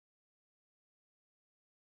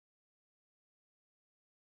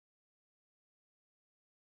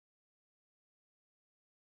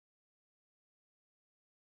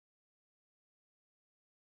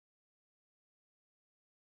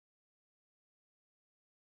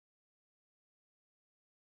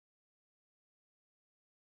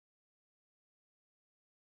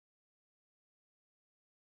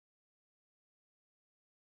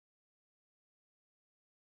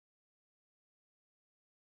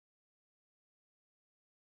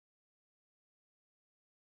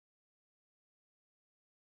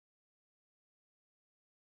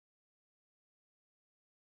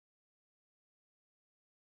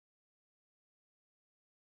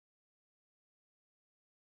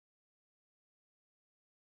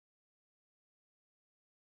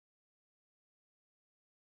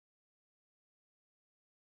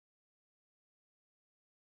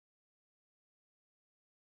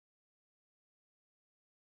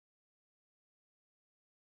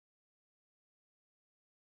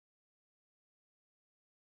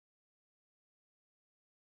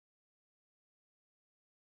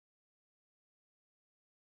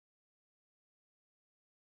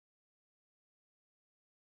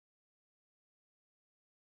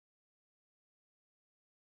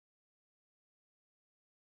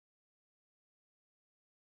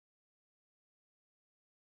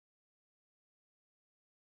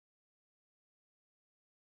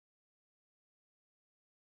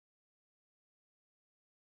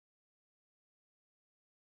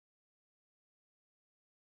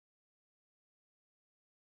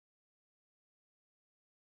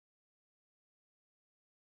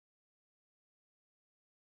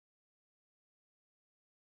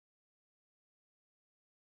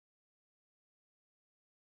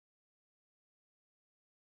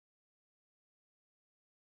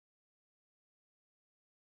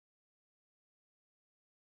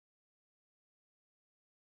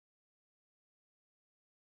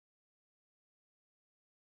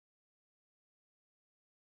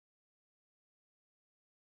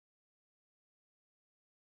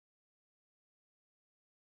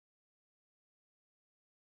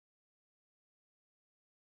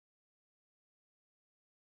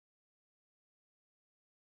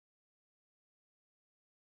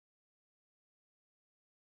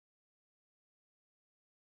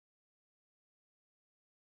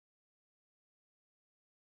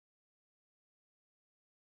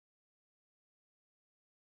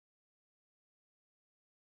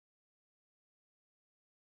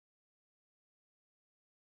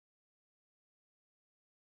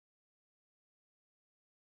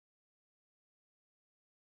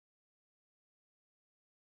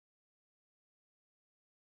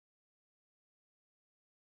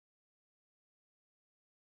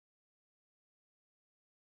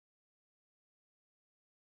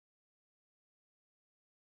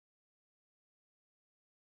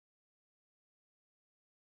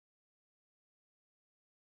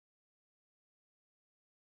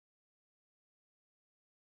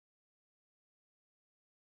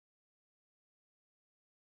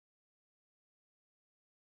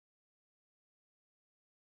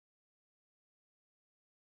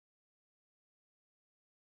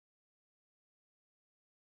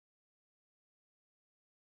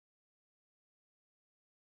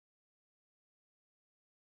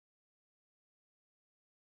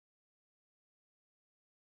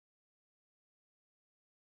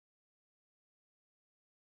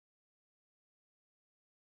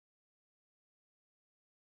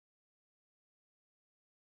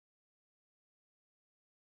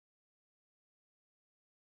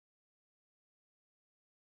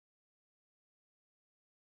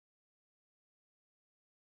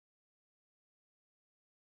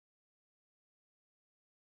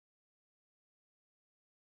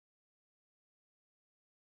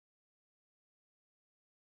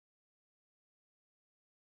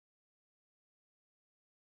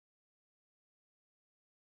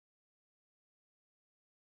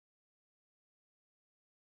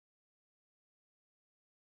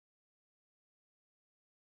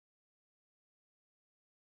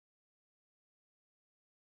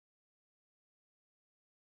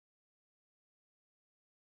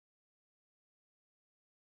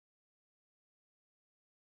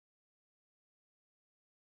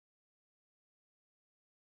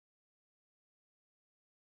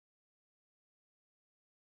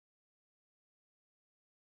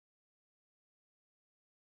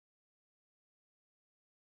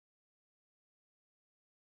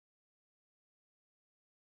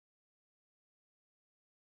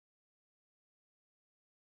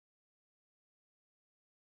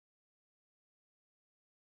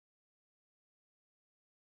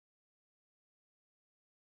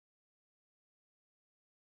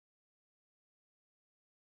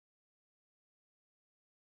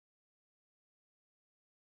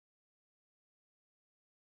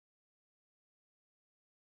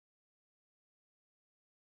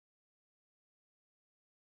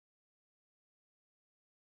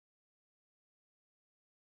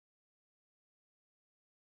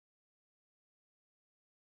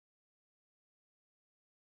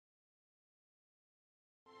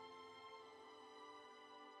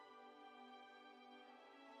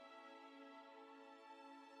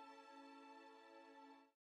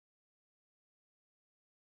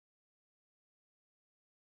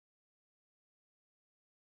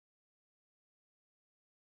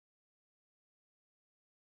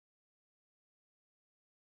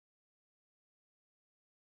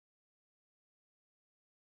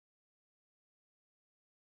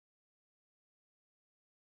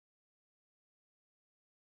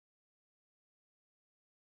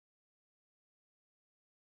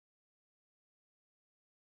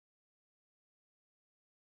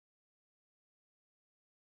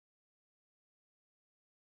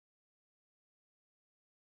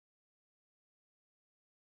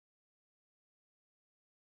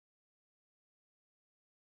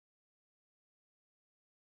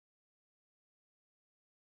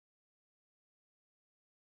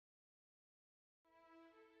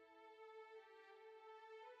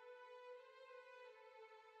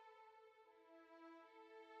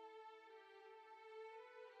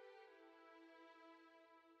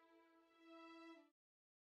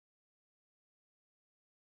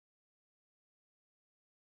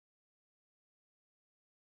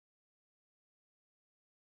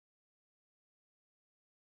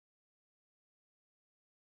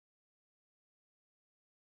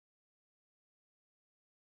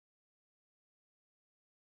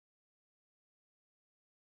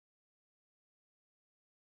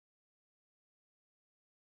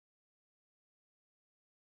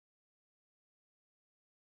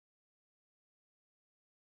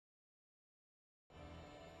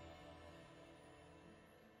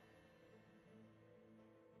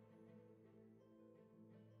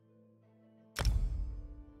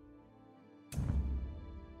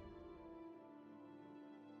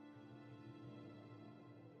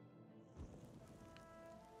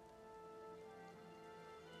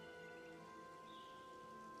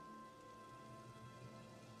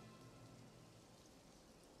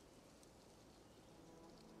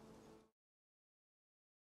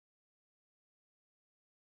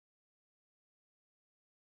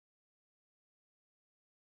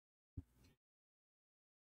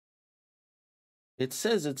It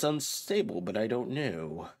says it's unstable, but I don't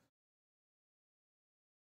know.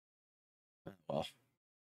 Well,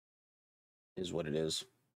 is what it is.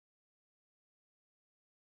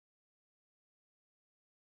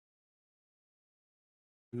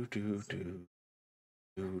 Do do do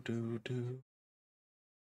do do do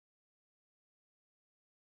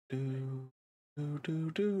do do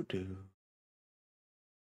do do do.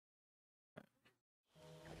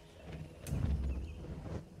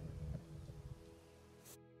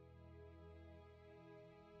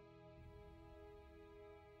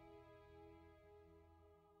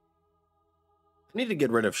 I need to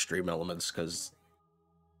get rid of stream elements because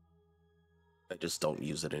I just don't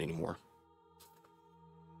use it anymore.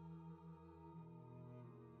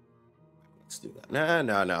 Let's do that.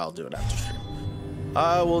 No, I'll do it after stream.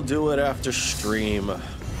 I will do it after stream.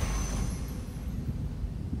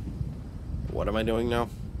 What am I doing now?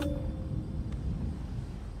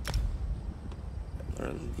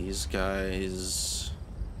 Learn these guys.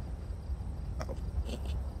 Oh. Of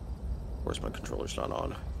course my controller's not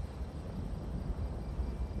on.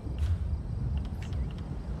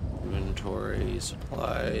 Inventory,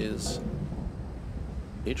 supplies.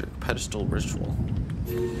 Major pedestal ritual.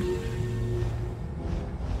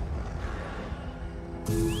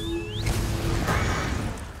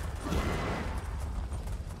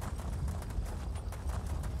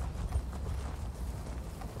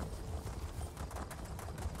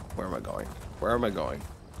 Where am I going? Where am I going?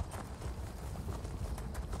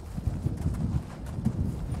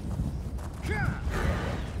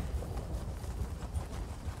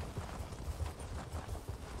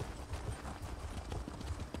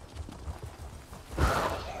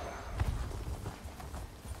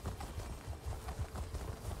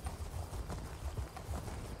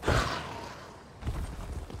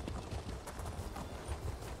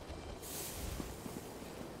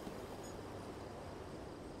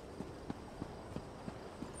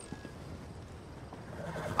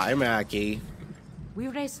 Hi, Mackie. We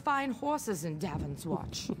race fine horses in Davin's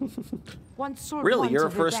watch. Really, you're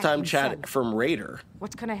a first-time chat from Raider.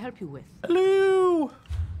 What can I help you with? Hello.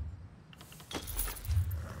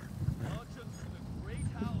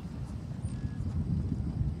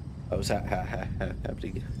 I was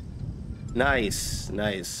happy. Nice,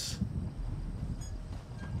 nice.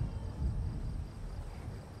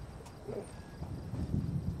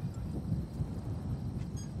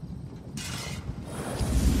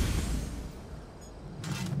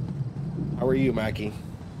 How are you, Mackie?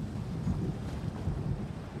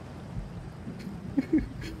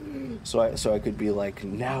 so I could be like,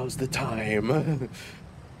 now's the time.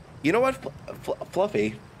 You know what,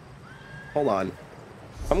 Fluffy? Hold on.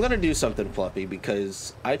 I'm gonna do something, Fluffy,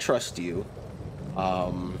 because I trust you.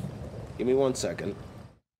 Give me 1 second.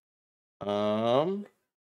 Let's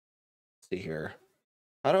see here.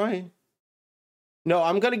 How do I? No,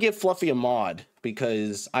 I'm gonna give Fluffy a mod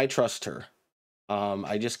because I trust her.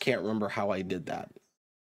 I just can't remember how I did that.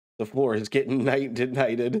 The floor is getting knighted.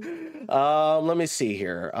 Let me see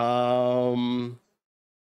here.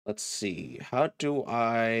 Let's see. How do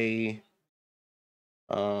I?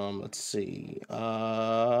 Let's see.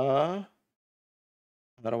 How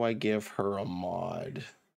do I give her a mod?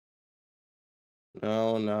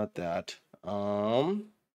 No, not that. How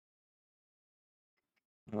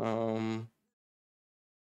do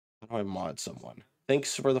I mod someone?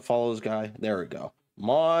 Thanks for the follows, guy. There we go.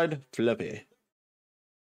 Mod Flippy.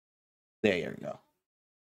 There you go.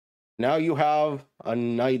 Now you have a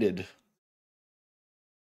knighted.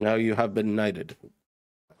 Now you have been knighted.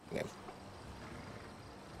 Okay.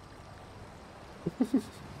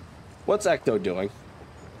 What's Ecto doing?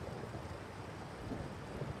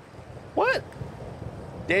 What?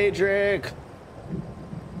 Daedric.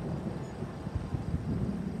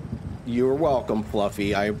 You're welcome,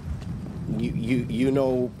 Fluffy. You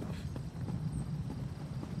know.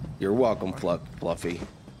 You're welcome, Fluffy.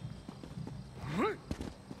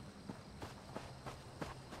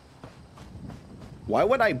 Why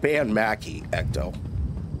would I ban Mackie, Ecto?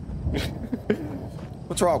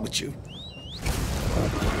 What's wrong with you?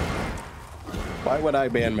 Why would I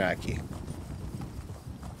ban Mackie?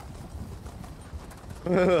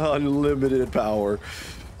 Unlimited power.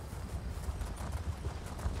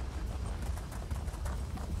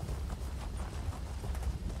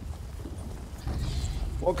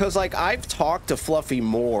 Well, because, like, I've talked to Fluffy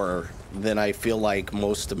more than I feel like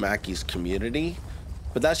most of Mackie's community.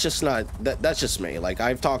 But that's just not... That's just me. Like,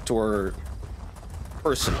 I've talked to her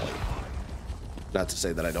personally. Not to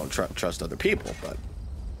say that I don't trust other people, but...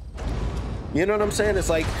 You know what I'm saying? It's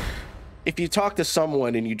like, if you talk to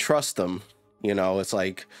someone and you trust them, you know, it's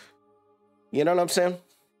like... You know what I'm saying?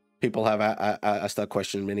 People have asked that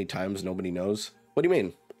question many times. Nobody knows. What do you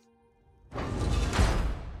mean?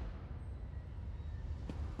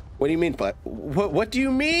 What do you mean? What do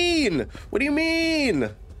you mean? What do you mean?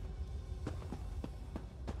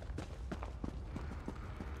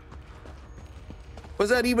 What does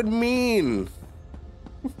that even mean?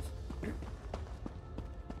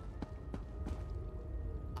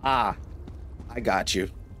 Ah, I got you.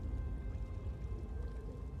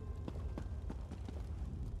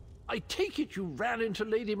 I take it you ran into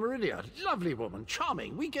Lady Meridia. Lovely woman,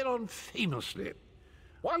 charming. We get on famously.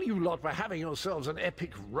 While you lot were having yourselves an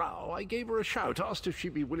epic row, I gave her a shout, asked if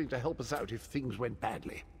she'd be willing to help us out if things went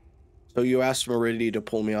badly. So you asked Meridia to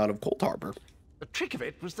pull me out of Cold Harbor. The trick of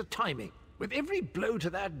it was the timing. With every blow to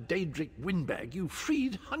that Daedric windbag, you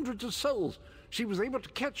freed hundreds of souls. She was able to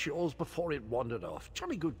catch yours before it wandered off.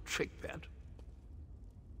 Jolly good trick, that.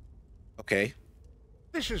 Okay.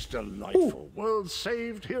 This is delightful. Ooh. World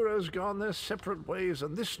saved, heroes gone their separate ways,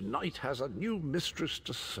 and this knight has a new mistress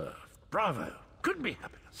to serve. Bravo. Couldn't be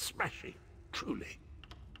happier. Smashing. Truly.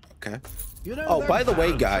 Okay. You know, oh, by the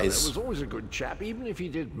way, guys, was always a good chap, even if he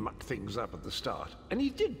did muck things up at the start. And he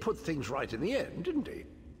did put things right in the end, didn't he?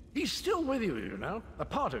 He's still with you, you know, a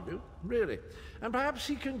part of you, really. And perhaps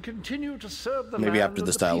he can continue to serve the maybe land after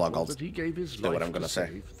this and the dialogue, I'll that he gave his know life what I'm going to to say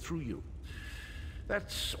save through you.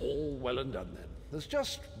 That's all well and done then. There's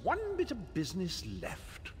just one bit of business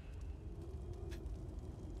left.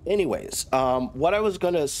 Anyways, what I was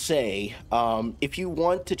gonna say, if you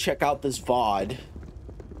want to check out this VOD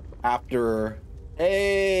after,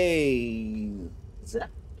 am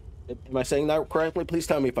I saying that correctly? Please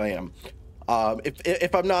tell me if I am.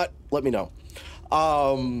 If I'm not, let me know.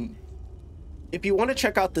 If you want to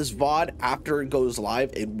check out this VOD after it goes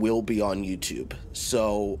live, it will be on YouTube.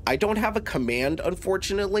 So I don't have a command,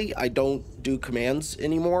 unfortunately. I don't do commands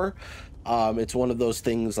anymore. It's one of those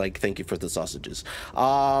things like, thank you for the sausages.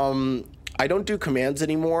 I don't do commands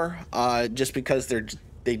anymore, just because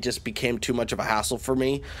they just became too much of a hassle for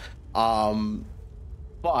me. But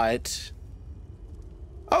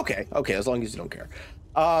okay, as long as you don't care.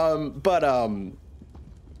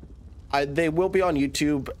 They will be on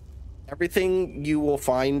YouTube. Everything you will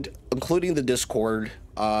find, including the Discord,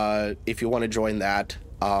 if you want to join that,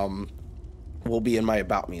 will be in my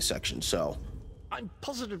About Me section. So I'm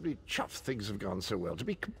positively chuffed things have gone so well. To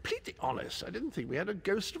be completely honest, I didn't think we had a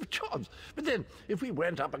ghost of a chance. But then, if we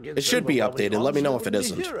went up against, it should be updated. Let me know if it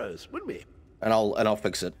isn't. Heroes, wouldn't we? And I'll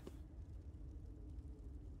fix it.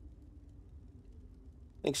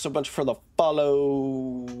 Thanks so much for the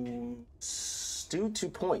follow. Stu 2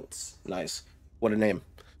 points. Nice. What a name.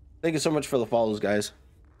 Thank you so much for the follows, guys.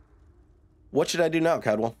 What should I do now,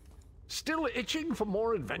 Cadwell? Still itching for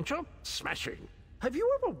more adventure? Smashing. Have you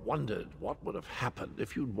ever wondered what would have happened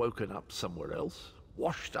if you'd woken up somewhere else?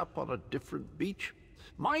 Washed up on a different beach?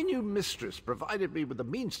 My new mistress provided me with the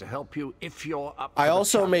means to help you if you're up for I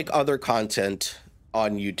also challenge. make other content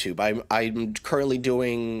on YouTube. I'm currently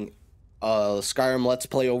doing Skyrim Let's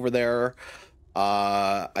Play over there.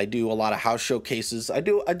 I do a lot of house showcases. I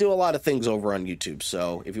do a lot of things over on YouTube.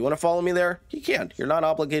 So if you want to follow me there, you can. You're not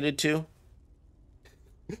obligated to.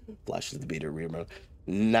 Flash of the beta remote.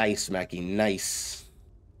 Nice, Mackie. Nice.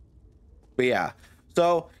 But yeah,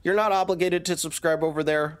 so you're not obligated to subscribe over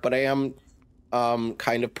there, but I am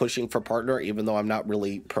kind of pushing for partner, even though I'm not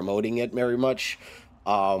really promoting it very much.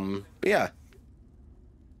 But yeah,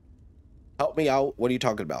 help me out. What are you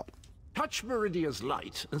talking about? Touch Meridia's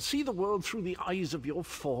light and see the world through the eyes of your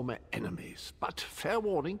former enemies. But fair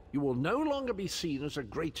warning, you will no longer be seen as a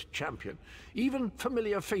great champion. Even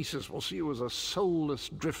familiar faces will see you as a soulless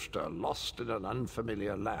drifter lost in an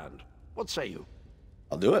unfamiliar land. What say you?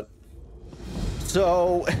 I'll do it.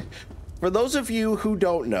 So, for those of you who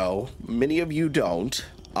don't know, many of you don't,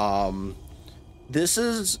 this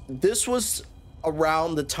was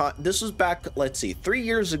around the time, this was back, let's see, 3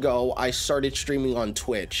 years ago, I started streaming on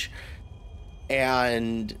Twitch.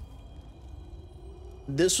 And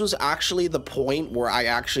this was actually the point where I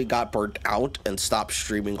actually got burnt out and stopped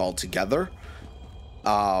streaming altogether.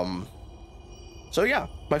 So yeah,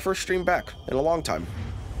 my first stream back in a long time.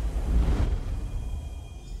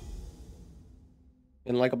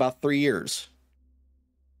 In like about 3 years.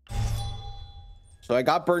 So I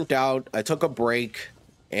got burnt out, I took a break,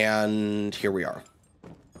 and here we are.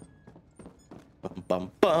 Bum,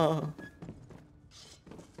 bum, bum.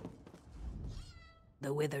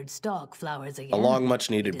 The withered stalk flowers again. A long,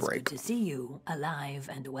 much-needed break. Good to see you alive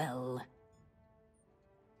and well.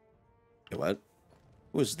 Hey, what?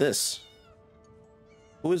 Who is this?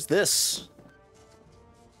 Who is this?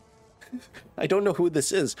 I don't know who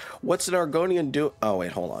this is. What's an Argonian do? Oh,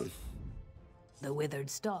 wait, hold on. The withered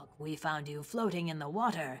stalk, we found you floating in the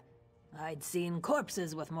water. I'd seen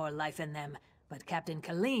corpses with more life in them, but Captain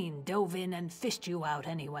Colleen dove in and fished you out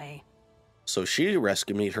anyway. So she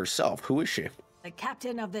rescued me herself. Who is she? The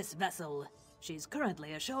captain of this vessel. She's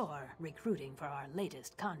currently ashore, recruiting for our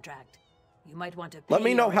latest contract. You might want to pay Let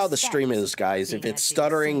me know your how the stream respects, is, guys. If seeing it's as she's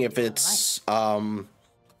stuttering, saved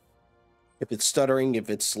if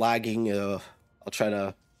it's lagging, I'll try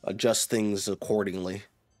to adjust things accordingly.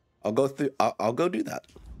 I'll go do that.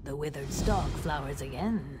 The withered stalk flowers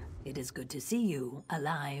again. It is good to see you,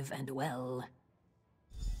 alive and well.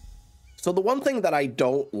 So the one thing that I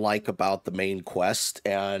don't like about the main quest,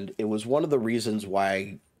 and it was one of the reasons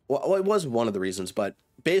why, well, it was one of the reasons, but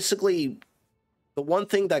basically the one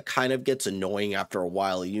thing that kind of gets annoying after a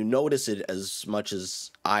while, you notice it as much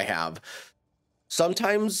as I have.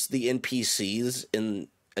 Sometimes the NPCs in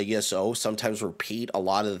a ESO sometimes repeat a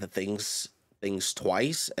lot of the things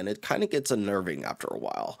twice, and it kind of gets unnerving after a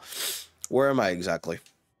while. Where am I exactly?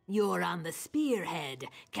 You're on the Spearhead,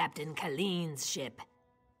 Captain Colleen's ship.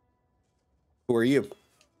 Who are you?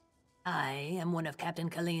 I am one of Captain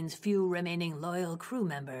Colleen's few remaining loyal crew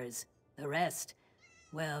members. The rest,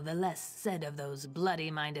 well, the less said of those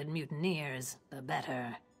bloody-minded mutineers, the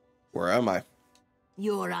better. Where am I?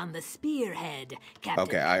 You're on the Spearhead, Captain...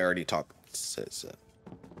 Okay, I already talked.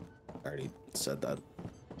 I already said that.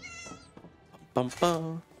 Bum,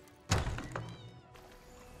 bum.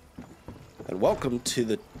 And welcome to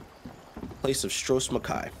the place of Stros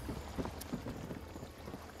Makai.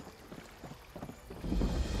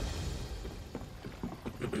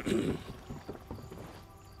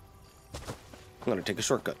 I'm gonna take a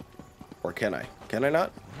shortcut. Or can I? Can I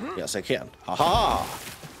not? Yes, I can. Haha!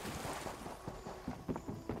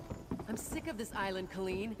 I'm sick of this island,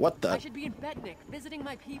 Colleen. What the? I should be in Betnik, visiting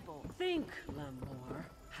my people. Think, Lambor.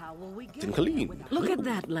 How will we get In Colleen. without... Look at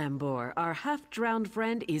that, Lambor. Our half-drowned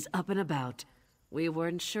friend is up and about. We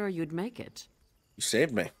weren't sure you'd make it. You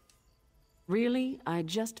saved me. Really? I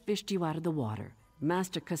just fished you out of the water.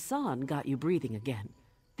 Master Kassan got you breathing again.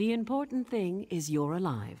 The important thing is you're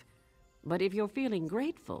alive. But if you're feeling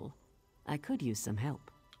grateful, I could use some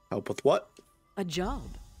help. Help with what? A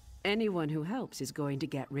job. Anyone who helps is going to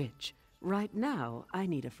get rich. Right now, I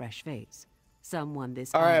need a fresh face. Someone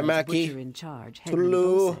this all right, island's Mackie. butcher in charge.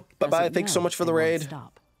 Toodaloo. Bye-bye. Thanks so much for the raid.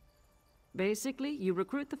 Stop. Basically, you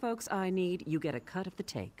recruit the folks I need, you get a cut of the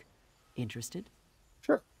take. Interested?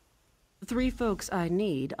 Sure. The 3 folks I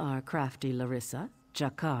need are Crafty Larissa,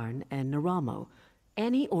 Jakarn, and Naramo.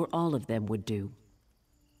 Any or all of them would do.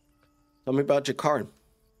 Tell me about Jakarn.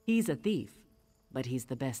 He's a thief, but he's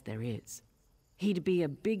the best there is. He'd be a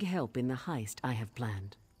big help in the heist I have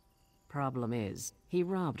planned. Problem is, he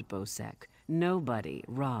robbed Bosek. Nobody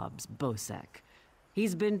robs Bosek.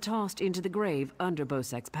 He's been tossed into the grave under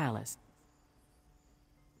Bosek's palace.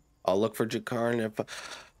 I'll look for Jakarn if...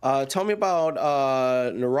 tell me about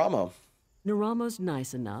Naramo. Naramo's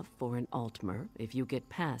nice enough for an Altmer if you get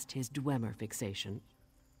past his Dwemer fixation.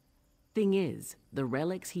 Thing is, the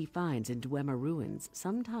relics he finds in Dwemer ruins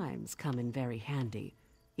sometimes come in very handy.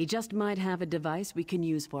 He just might have a device we can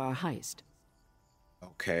use for our heist.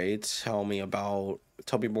 Okay, tell me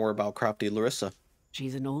more about Crafty Larissa.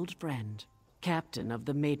 She's an old friend, captain of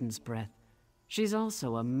the Maiden's Breath. She's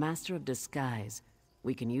also a master of disguise.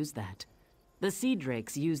 We can use that. The Sea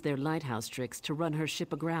Drakes use their lighthouse tricks to run her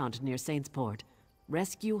ship aground near Saintsport.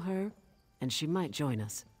 Rescue her, and she might join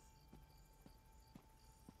us.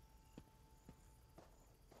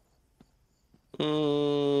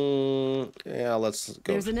 Yeah, let's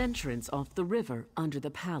go. There's an entrance off the river under the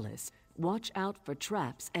palace. Watch out for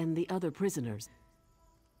traps and the other prisoners.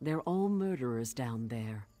 They're all murderers down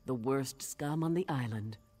there, the worst scum on the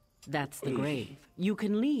island. That's the grave. You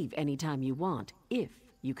can leave anytime you want, if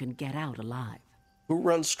you can get out alive. Who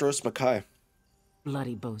runs Stros Makai?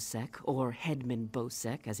 Bloody Bosek, or Headman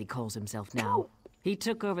Bosek, as he calls himself now. He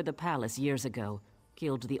took over the palace years ago,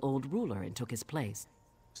 killed the old ruler and took his place.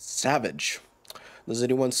 Savage. Does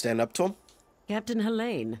anyone stand up to him? Captain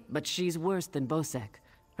Helene, but she's worse than Bosek.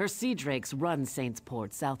 Her Sea Drakes run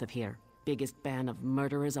Saintsport south of here. Biggest band of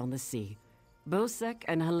murderers on the sea. Bosek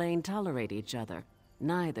and Helene tolerate each other.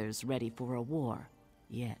 Neither's ready for a war.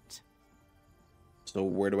 Yet. So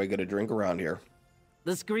where do I get a drink around here?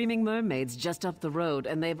 The Screaming Mermaid's just up the road,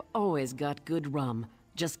 and they've always got good rum.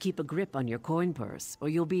 Just keep a grip on your coin purse, or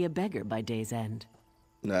you'll be a beggar by day's end.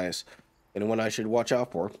 Nice. Anyone I should watch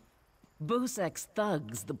out for? Bosek's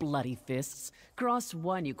thugs, the bloody fists. Cross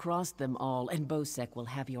one, you cross them all, and Bosek will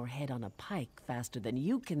have your head on a pike faster than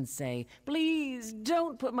you can say, "Please,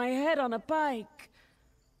 don't put my head on a pike."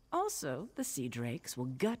 Also, the Sea Drakes will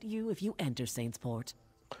gut you if you enter Saintsport.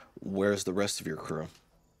 Where's the rest of your crew?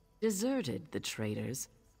 Deserted the traitors.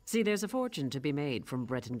 See, there's a fortune to be made from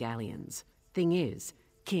Breton galleons. Thing is,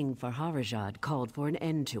 King Farharajad called for an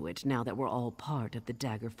end to it now that we're all part of the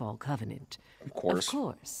Daggerfall Covenant. Of course. Of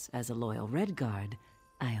course, as a loyal Redguard,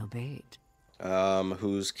 I obeyed.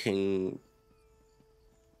 Who's King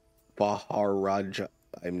Farharajad?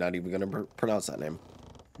 I'm not even gonna pronounce that name.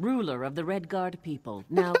 Ruler of the Redguard people,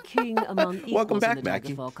 now king among equals Welcome back, in the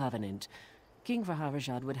Mackie. Daggerfall Covenant. King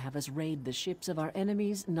Farharajad would have us raid the ships of our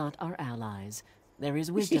enemies, not our allies. There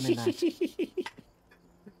is wisdom in that.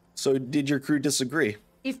 So did your crew disagree?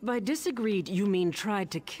 If by disagreed you mean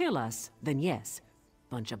tried to kill us, then yes.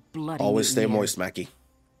 Bunch of bloody Always stay mutineers. moist, Mackie.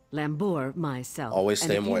 Lambour, myself, Always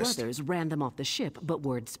stay and a few moist. others ran them off the ship, but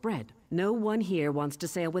word spread. No one here wants to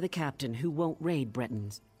sail with a captain who won't raid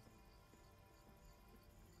Bretons.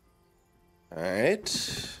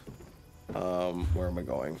 Alright. Where am I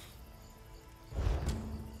going?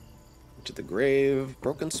 To the grave.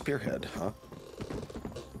 Broken spearhead, huh?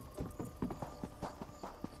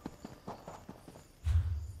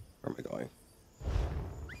 Where am I going?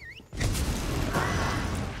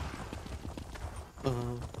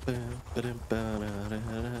 Where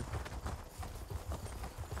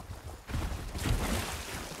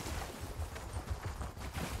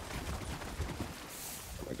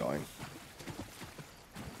am I going?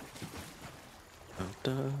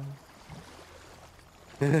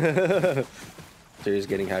 Terry's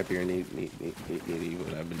getting happier and needy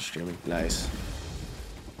when I've been streaming. Nice.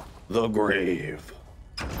 The grave.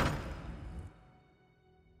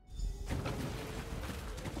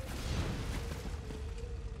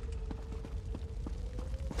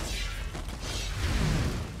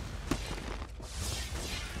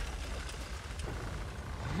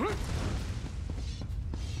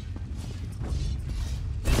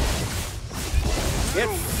 Get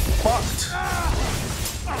fucked.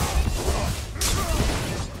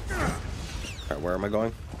 Alright, where am I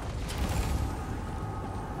going?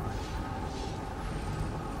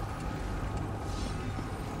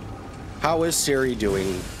 How is Siri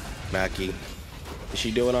doing, Mackie? Is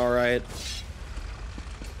she doing alright?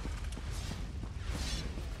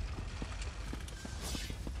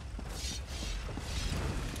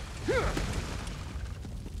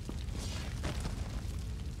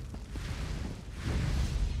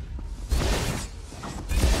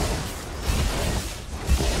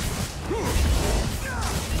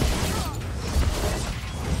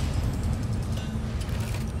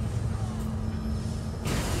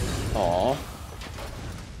 Aw.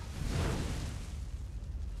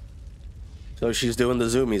 So she's doing the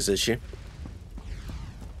zoomies, is she?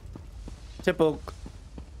 Typical.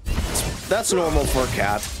 That's normal for a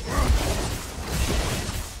cat.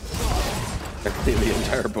 The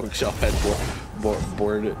entire bookshelf had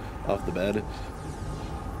board off the bed.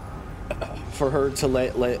 For her to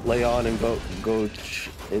lay on and go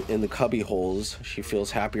in the cubby holes, she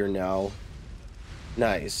feels happier now.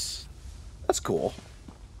 Nice. That's cool.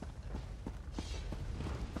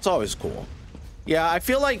 It's always cool. Yeah, I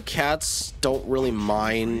feel like cats don't really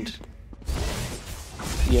mind,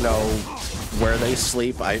 you know, where they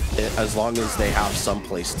sleep. As long as they have some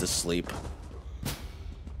place to sleep.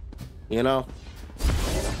 You know?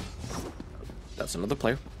 That's another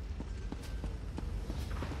player.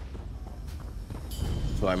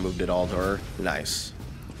 So I moved it all to her. Nice.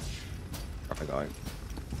 Where am I going?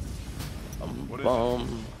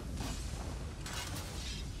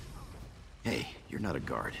 Hey, you're not a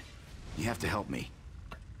guard. You have to help me.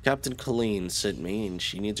 Captain Colleen sent me, and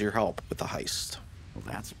she needs your help with the heist. Well,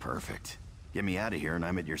 that's perfect. Get me out of here and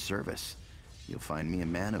I'm at your service. You'll find me a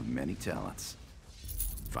man of many talents.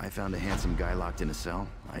 If I found a handsome guy locked in a cell,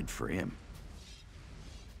 I'd free him.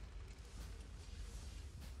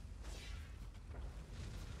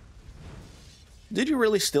 Did you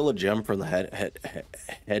really steal a gem from the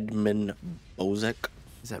headman Bozek?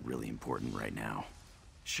 Is that really important right now?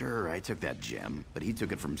 Sure, I took that gem, but he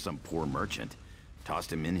took it from some poor merchant.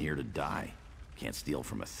 Tossed him in here to die. Can't steal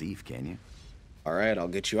from a thief, can you? All right, I'll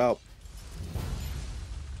get you out.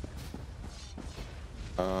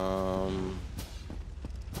 I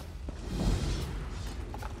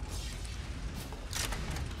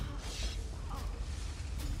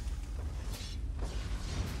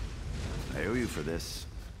owe you for this.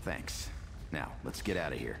 Thanks. Now, let's get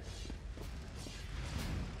out of here.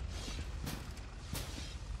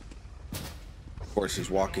 Of course,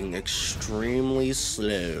 he's walking extremely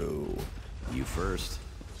slow. You first.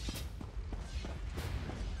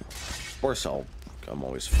 Of course, I'm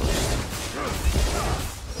always first.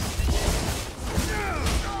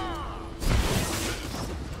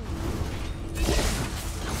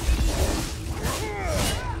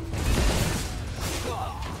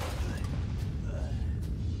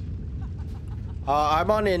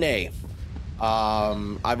 I'm on NA.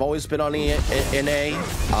 I've always been on NA.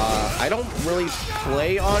 I don't really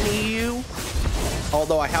play on EU.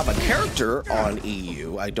 Although I have a character on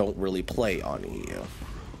EU, I don't really play on EU.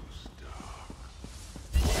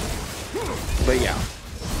 But yeah,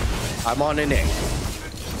 I'm on NA.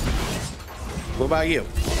 What about you?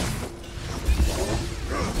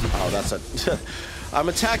 Oh, that's a... I'm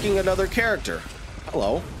attacking another character.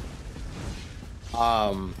 Hello.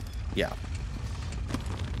 Yeah.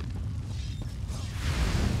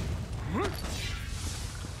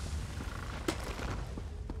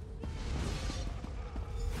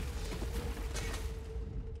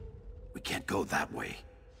 We can't go that way.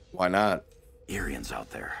 Why not? Arians out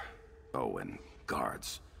there. Oh, and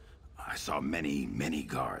guards. I saw many, many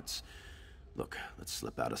guards. Look, let's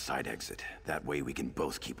slip out a side exit. That way we can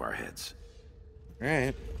both keep our heads. All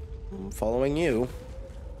right. I'm following you.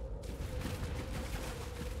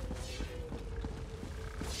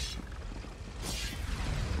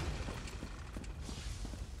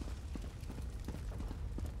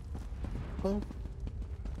 Oh.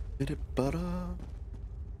 Did it butter?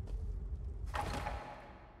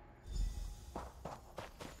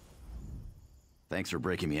 Thanks for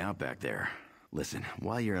breaking me out back there. Listen,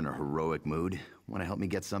 while you're in a heroic mood, want to help me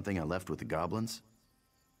get something I left with the goblins?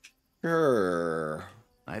 Sure.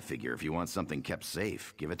 I figure if you want something kept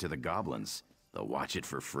safe, give it to the goblins. They'll watch it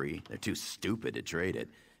for free. They're too stupid to trade it,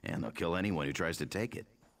 and they'll kill anyone who tries to take it.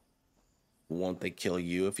 Won't they kill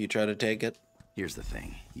you if you try to take it? Here's the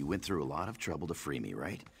thing. You went through a lot of trouble to free me,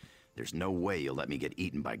 right? There's no way you'll let me get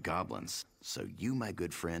eaten by goblins. So you, my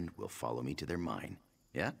good friend, will follow me to their mine.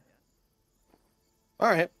 Yeah? All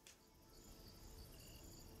right.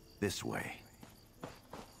 This way.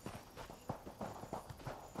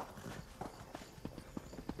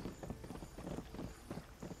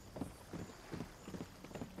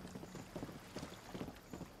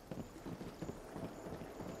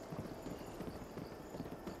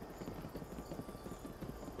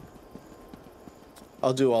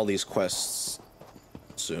 I'll do all these quests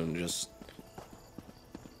soon, just...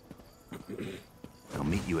 I'll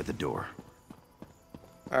meet you at the door.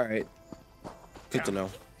 All right. Good to know.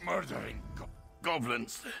 Murdering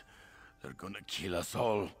goblins. They're gonna kill us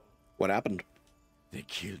all. What happened? They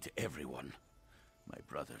killed everyone. My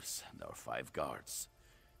brothers and our 5 guards.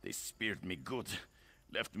 They speared me good,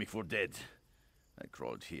 left me for dead. I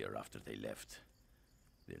crawled here after they left.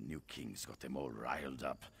 Their new kings got them all riled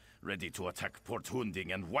up, ready to attack Port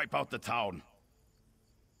Hunding and wipe out the town.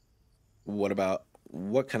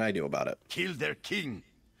 What can I do about it? Kill their king.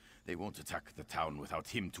 They won't attack the town without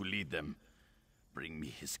him to lead them. Bring me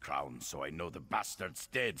his crown so I know the bastard's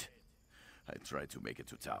dead. I try to make it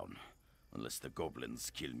to town, unless the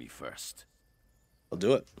goblins kill me first. I'll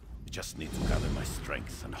do it. I just need to gather my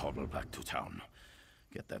strength and hobble back to town.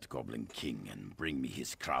 Get that goblin king and bring me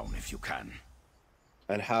his crown if you can.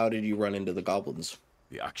 And how did you run into the goblins?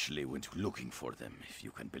 We actually went looking for them, if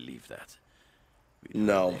you can believe that.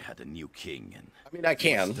 No. They had a new king and... I mean, I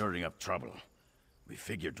can. Stirring up trouble. We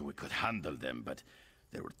figured we could handle them, but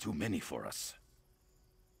there were too many for us.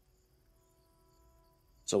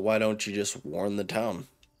 So why don't you just warn the town?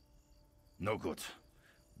 No good.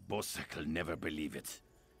 Bosek'll never believe it.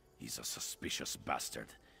 He's a suspicious bastard,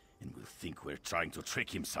 and will think we're trying to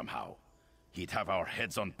trick him somehow. He'd have our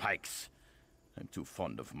heads on pikes. I'm too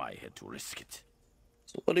fond of my head to risk it.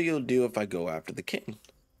 So what do you do if I go after the king?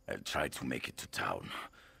 I'll try to make it to town.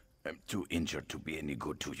 I'm too injured to be any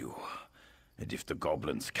good to you. And if the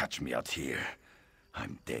goblins catch me out here,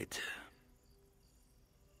 I'm dead.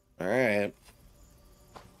 Alright.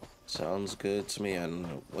 Sounds good to me. And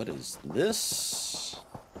what is this?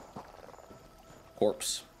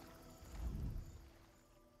 Corpse.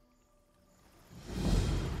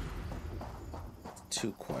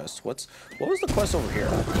 Two quests. What was the quest over here?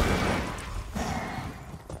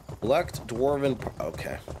 Collect dwarven...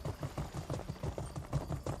 Okay.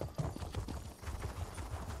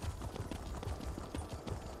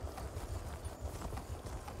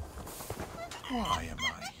 Why am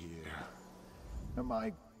I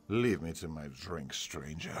here? Leave me to my drink,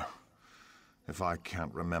 stranger. If I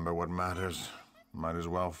can't remember what matters, might as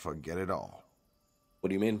well forget it all. What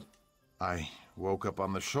do you mean? I woke up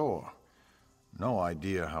on the shore. No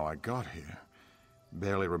idea how I got here.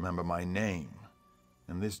 Barely remember my name.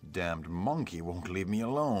 And this damned monkey won't leave me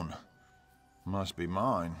alone. Must be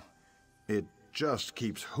mine. It just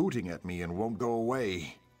keeps hooting at me and won't go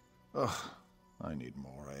away. Ugh, I need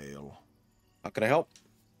more ale. How can I help?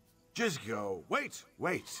 Just go. Wait.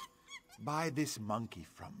 Buy this monkey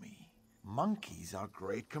from me. Monkeys are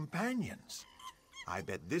great companions. I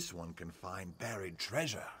bet this one can find buried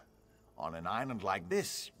treasure. On an island like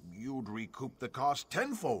this, you'd recoup the cost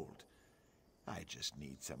tenfold. I just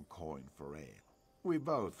need some coin for ale. We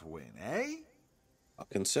both win, eh? I'll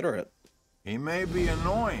consider it. He may be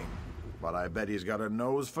annoying, but I bet he's got a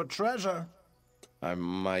nose for treasure. I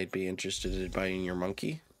might be interested in buying your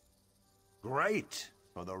monkey. Great.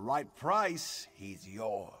 For the right price, he's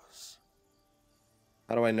yours.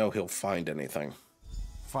 How do I know he'll find anything?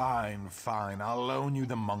 Fine, fine. I'll loan you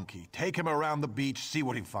the monkey. Take him around the beach, see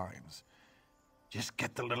what he finds. Just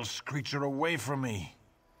get the little screecher away from me.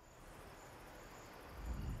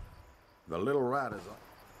 The little rat is...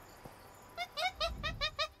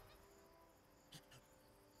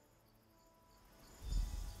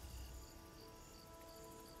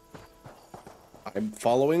 I'm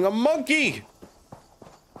following a monkey!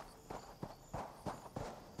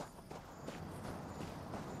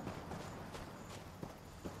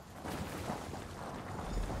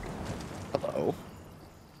 Hello.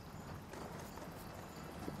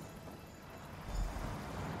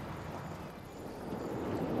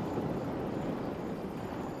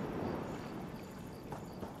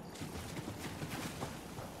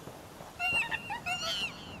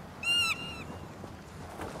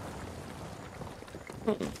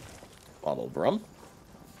 Bottle of rum.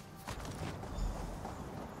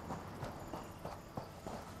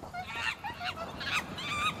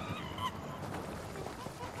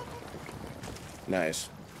 Nice.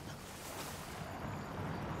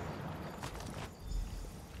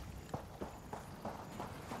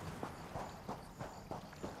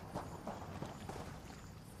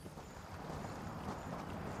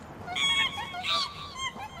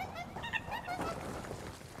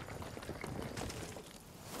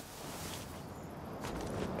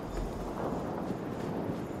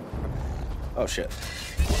 Oh shit.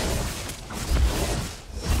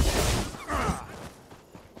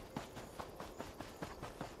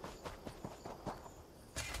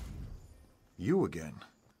 You again?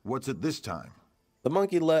 What's it this time? The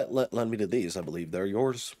monkey lent me to these. I believe they're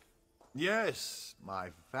yours. Yes, my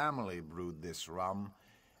family brewed this rum,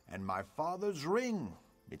 and my father's ring.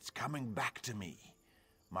 It's coming back to me.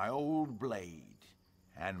 My old blade,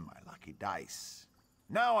 and my lucky dice.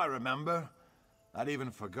 Now I remember. I'd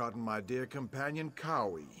even forgotten my dear companion,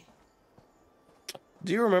 Cowie.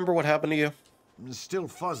 Do you remember what happened to you? Still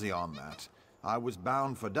fuzzy on that. I was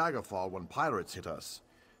bound for Daggerfall when pirates hit us.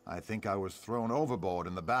 I think I was thrown overboard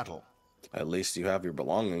in the battle. At least you have your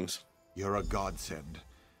belongings. You're a godsend.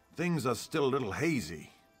 Things are still a little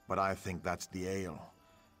hazy, but I think that's the ale.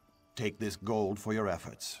 Take this gold for your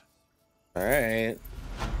efforts. Alright.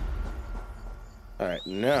 Alright,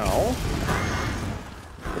 now...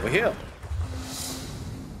 over here.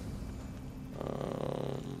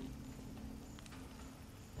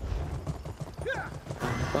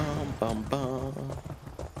 Bum, bum.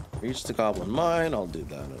 Reach the goblin mine. I'll do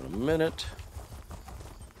that in a minute.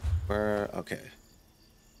 Where? Okay.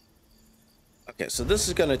 Okay, so this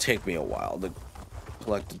is gonna take me a while to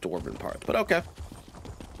collect the dwarven part, but okay.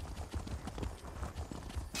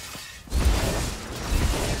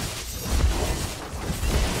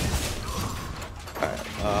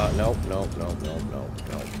 Alright, nope.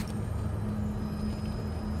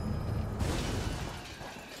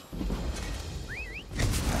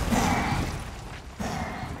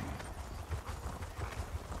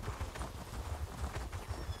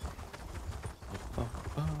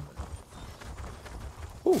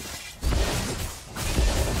 Ooh.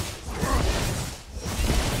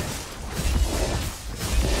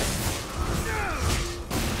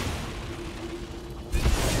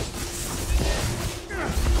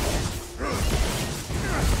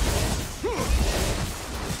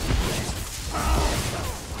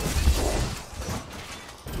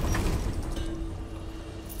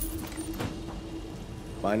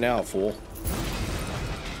 By now, fool.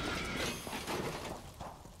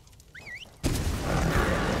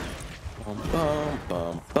 Bum,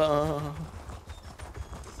 bum, bum.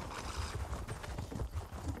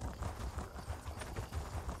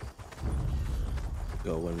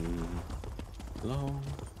 Going low.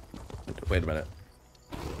 Wait a minute.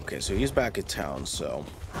 Okay, so he's back in town, so.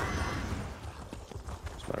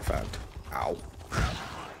 As a matter of fact. Ow.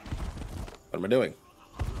 What am I doing?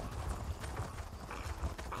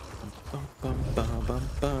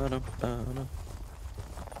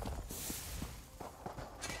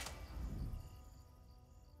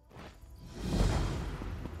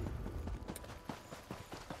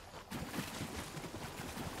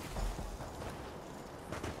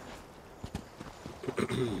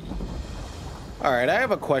 All right, I have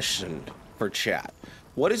a question for chat.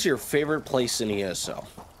 What is your favorite place in ESO?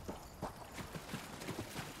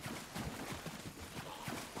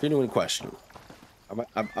 Genuine question.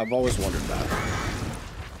 I've always wondered that.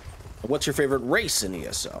 What's your favorite race in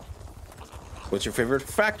ESO? What's your favorite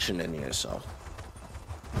faction in ESO?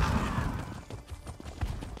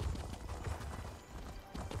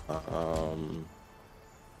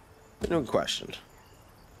 Genuine question.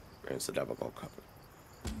 Where's the devil go cover?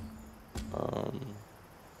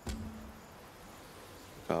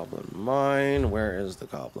 Goblin mine. Where is the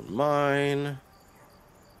goblin mine?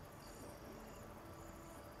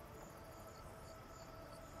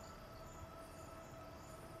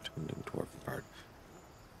 Dwarf part.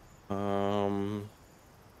 Where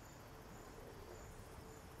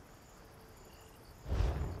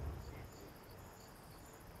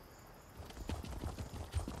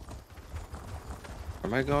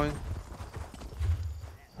am I going?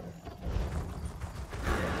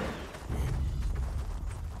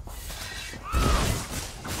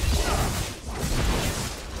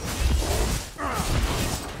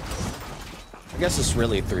 I guess it's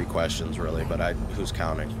really 3 questions, really, but who's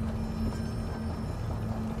counting?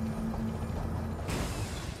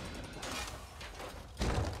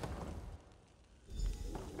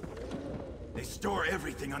 They store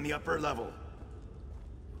everything on the upper level.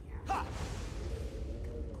 Ha!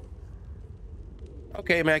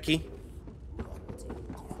 Okay, Mackie.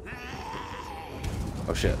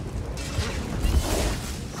 Oh shit.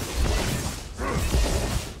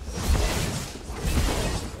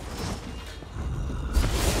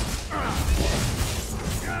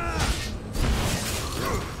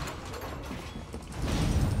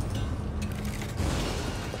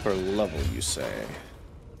 Upper level, you say?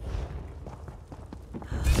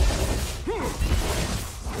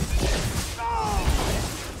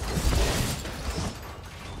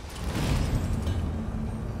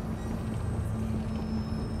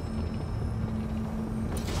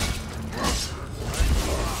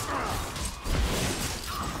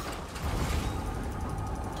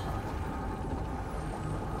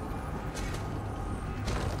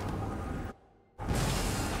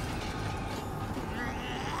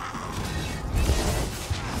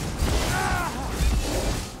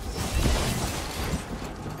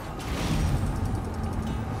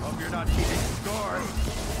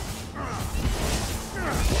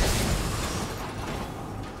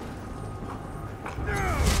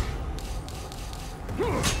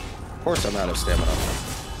 Of course I'm out of stamina.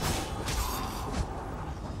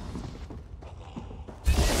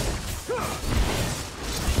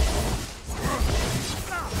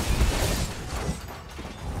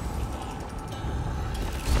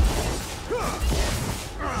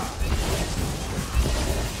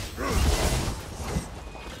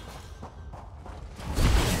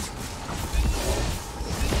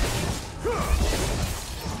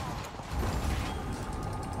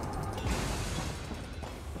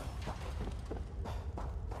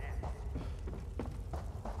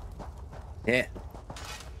 Yeah.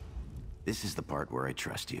 This is the part where I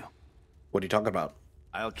trust you. What are you talking about?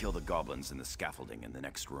 I'll kill the goblins in the scaffolding in the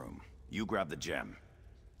next room. You grab the gem.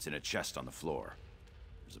 It's in a chest on the floor.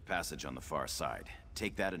 There's a passage on the far side.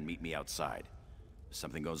 Take that and meet me outside. If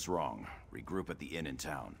something goes wrong, regroup at the inn in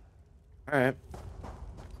town. All right.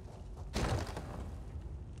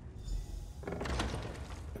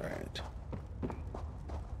 All right.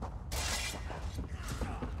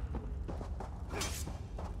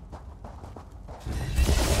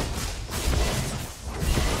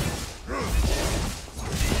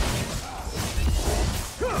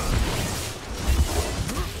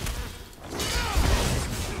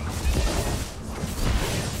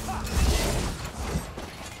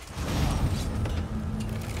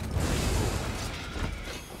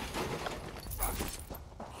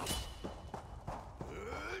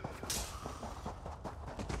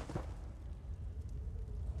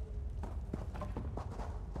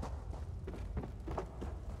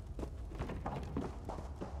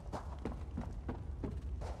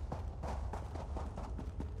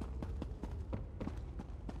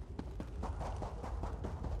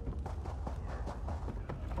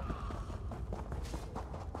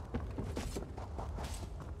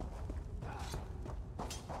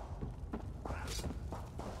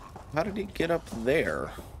 How did he get up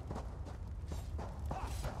there?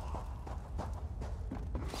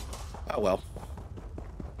 Oh well.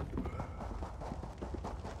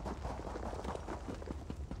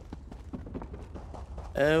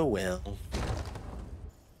 Oh well.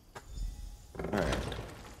 Alright.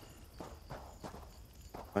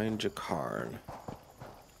 Find Jakarn.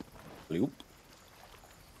 Bloop.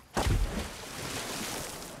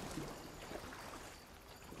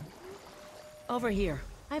 Over here.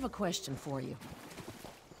 I have a question for you.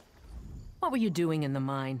 What were you doing in the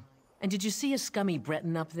mine? And did you see a scummy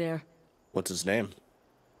Breton up there? What's his name?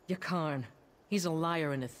 Yakarn. He's a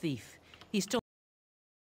liar and a thief. He stole...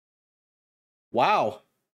 Wow.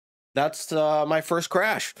 That's my first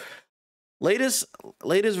crash. Latest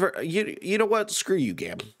you know what? Screw you,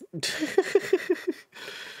 Gam.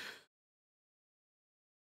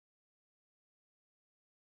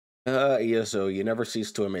 Yeah, so you never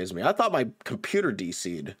cease to amaze me. I thought my computer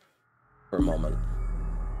DC'd for a moment.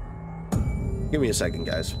 Give me a second,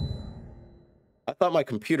 guys. I thought my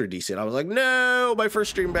computer DC'd. I was like, no, my first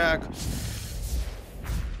stream back.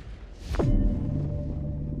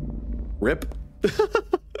 Rip.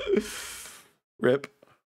 Rip.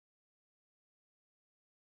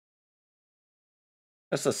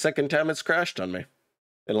 That's the second time it's crashed on me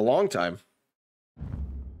in a long time.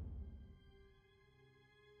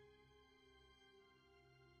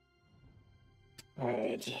 All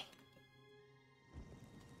right.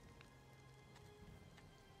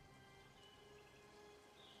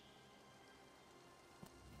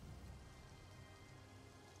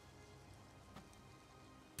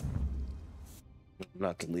 I'm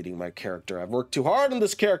not deleting my character. I've worked too hard on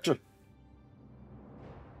this character.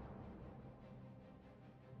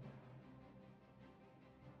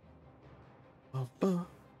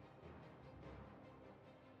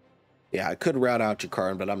 Yeah, I could route out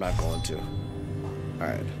Yakarn, but I'm not going to. All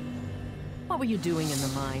right. What were you doing in the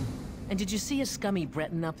mine? And did you see a scummy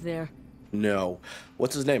Breton up there? No.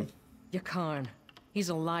 What's his name? Yakarn. He's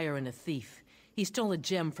a liar and a thief. He stole a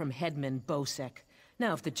gem from headman Bosek.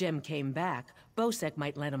 Now, if the gem came back, Bosek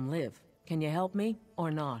might let him live. Can you help me,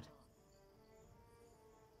 or not?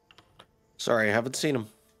 Sorry, I haven't seen him.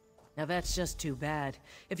 Now that's just too bad.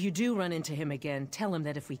 If you do run into him again, tell him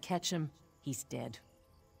that if we catch him, he's dead.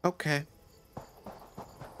 Okay.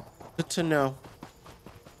 Good to know.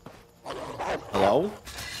 Hello?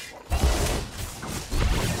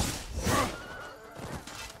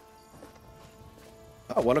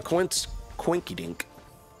 Oh, what a quinky dink.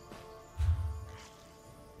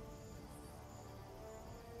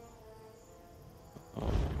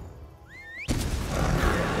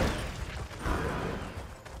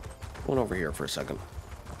 Going over here for a second.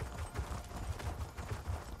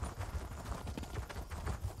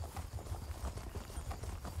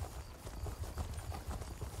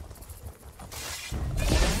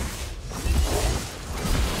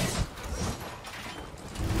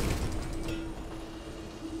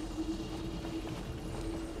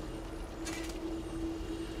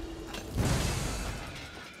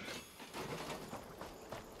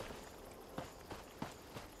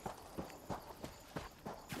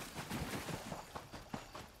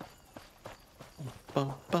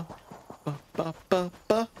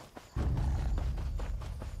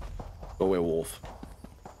 Go away, wolf.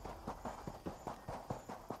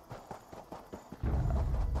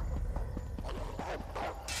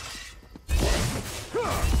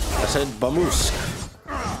 I said Bamusk.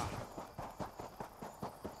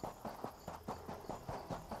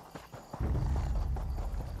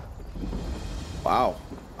 Wow.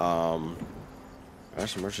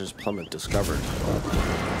 Russian merchants plummet discovered.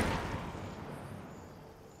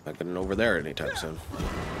 Not getting over there anytime soon.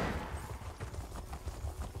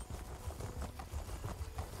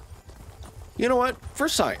 You know what? For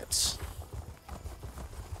science.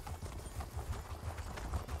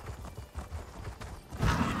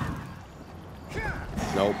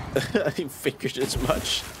 Nope. I figured as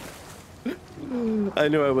much. I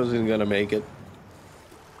knew I wasn't gonna make it.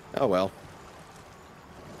 Oh well.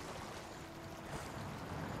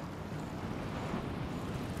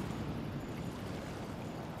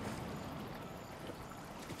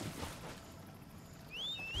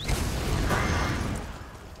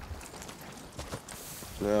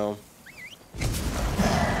 No.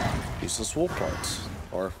 Useless wolf parts.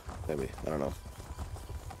 Or maybe, I don't know.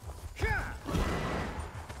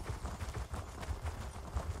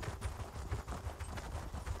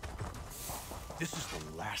 This is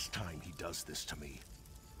the last time he does this to me.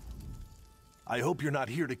 I hope you're not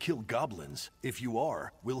here to kill goblins. If you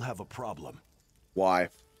are, we'll have a problem. Why?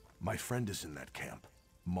 My friend is in that camp.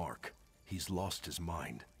 Mark. He's lost his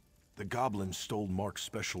mind. The goblins stole Mark's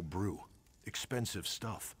special brew. Expensive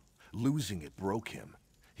stuff. Losing it broke him.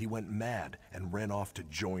 He went mad and ran off to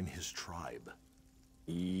join his tribe.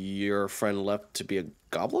 Your friend left to be a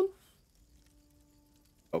goblin?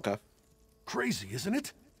 Okay. Crazy, isn't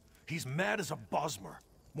it? He's mad as a Bosmer.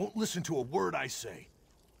 Won't listen to a word I say.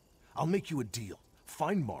 I'll make you a deal.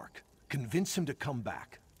 Find Mark. Convince him to come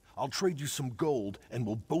back. I'll trade you some gold and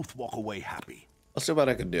we'll both walk away happy. I'll see what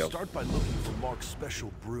I can do. Start by looking for Mark's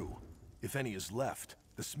special brew. If any is left,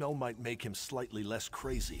 the smell might make him slightly less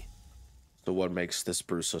crazy. So what makes this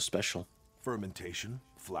brew so special? Fermentation,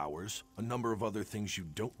 flowers, a number of other things you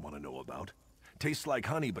don't want to know about. Tastes like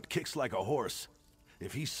honey, but kicks like a horse.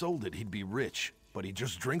 If he sold it, he'd be rich, but he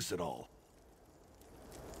just drinks it all.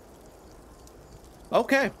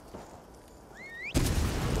 Okay.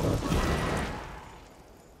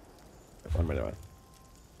 One minute.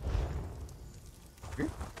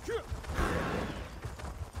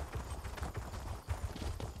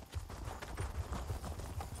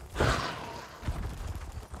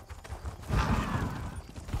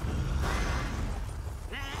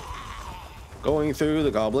 Going through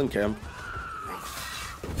the goblin camp.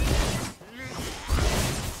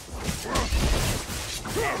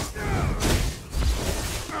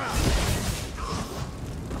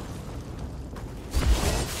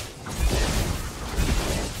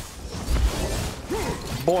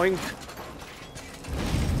 Boink.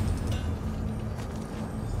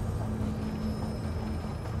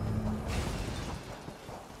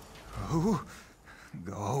 Who?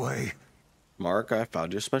 Go away. Mark, I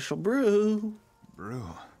found your special brew.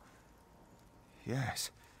 Brew?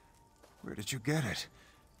 Yes. Where did you get it?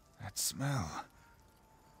 That smell.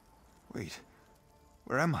 Wait.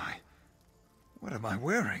 Where am I? What am I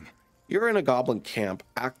wearing? You're in a goblin camp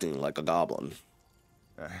acting like a goblin.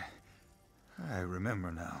 I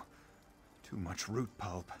remember now. Too much root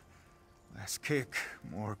pulp. Less kick,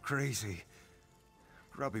 more crazy.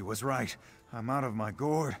 Grubby was right. I'm out of my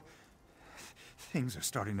gourd. Things are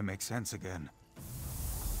starting to make sense again.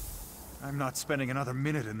 I'm not spending another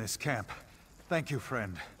minute in this camp. Thank you,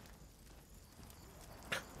 friend.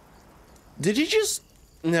 Did you just...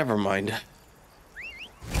 Never mind.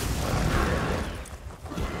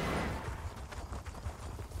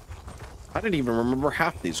 I didn't even remember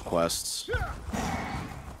half these quests.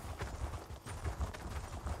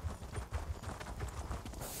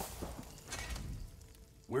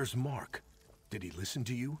 Where's Mark? Did he listen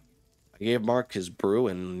to you? I gave Mark his brew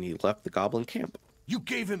and he left the goblin camp. You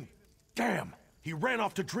gave him... Damn! He ran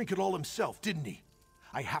off to drink it all himself, didn't he?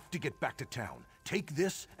 I have to get back to town. Take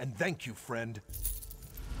this and thank you, friend.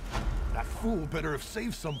 That fool better have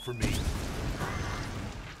saved some for me.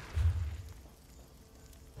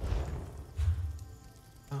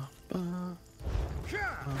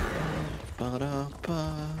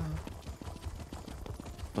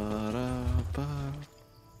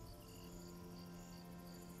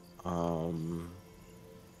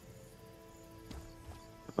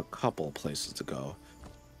 A couple places to go.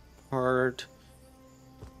 Part,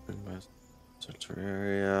 center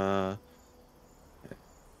area.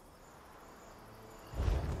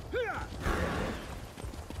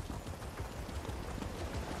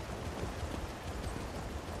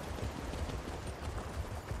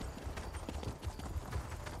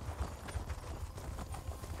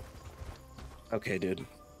 Okay, dude.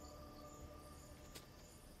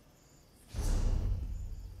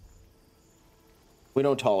 We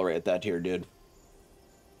don't tolerate that here, dude.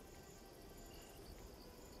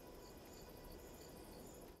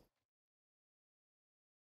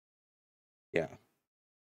 Yeah.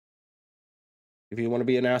 If you want to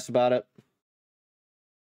be an ass about it,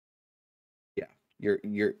 yeah,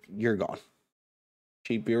 you're gone.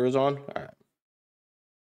 Cheap beer is on. All right.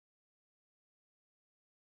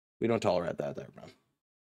 We don't tolerate that there, man.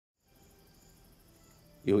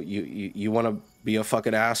 You want to be a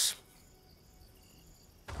fucking ass?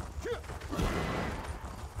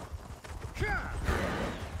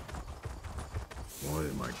 What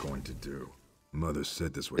am I going to do? Mother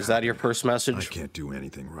said this would Is that your happen. first message? I can't do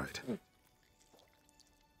anything right.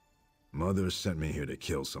 Mother sent me here to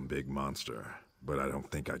kill some big monster, but I don't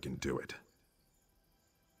think I can do it.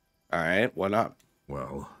 All right, why not?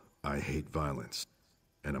 Well, I hate violence,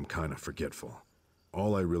 and I'm kind of forgetful.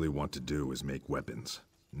 All I really want to do is make weapons,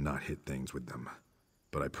 not hit things with them.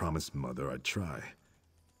 But I promised Mother I'd try.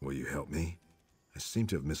 Will you help me? I seem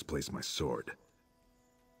to have misplaced my sword.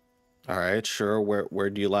 All right, sure. Where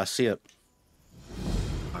do you last see it?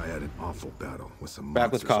 I had an awful battle with some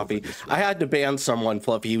Back with monsters over coffee. this way. I had to ban someone,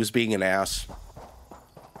 Fluffy. He was being an ass.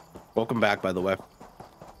 Welcome back, by the way.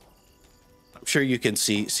 I'm sure you can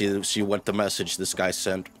see what the message this guy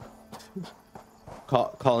sent.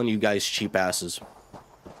 Calling you guys cheap asses.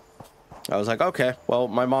 I was like, okay, well,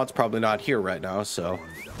 my mod's probably not here right now, so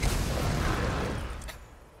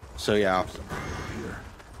yeah.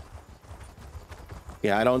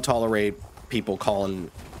 Yeah, I don't tolerate people calling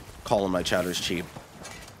my chatters cheap.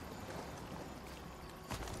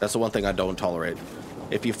 That's the one thing I don't tolerate.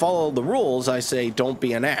 If you follow the rules, I say don't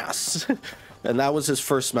be an ass. And that was his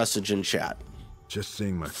first message in chat. Just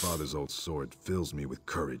seeing my father's old sword fills me with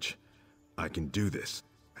courage. I can do this.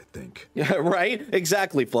 I think. Yeah, right?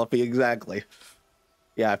 Exactly, Fluffy, exactly.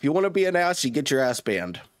 Yeah, if you want to be an ass, you get your ass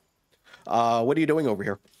banned. What are you doing over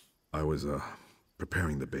here? I was,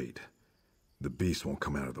 preparing the bait. The beast won't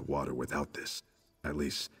come out of the water without this. At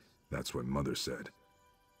least, that's what Mother said.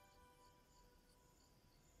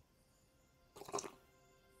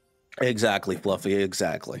 Exactly, Fluffy,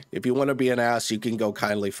 exactly. If you want to be an ass, you can go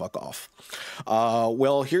kindly fuck off.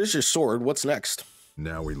 Well, here's your sword. What's next?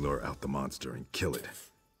 Now we lure out the monster and kill it.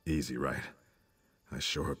 Easy, right? I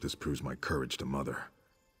sure hope this proves my courage to Mother.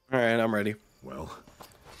 All right, I'm ready. Well,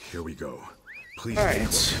 here we go. Please. All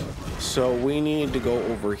right, so we need to go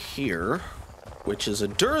over here, which is a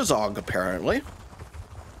Durzog, apparently.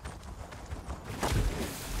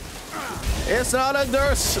 It's not a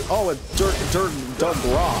Durs. Oh, a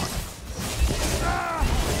Durgrog.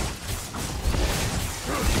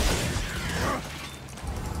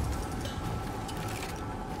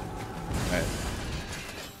 Right.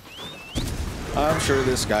 I'm sure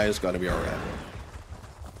this guy is going to be all right.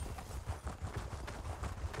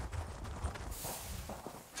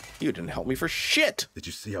 You didn't help me for shit. Did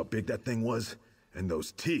you see how big that thing was? And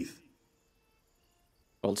those teeth?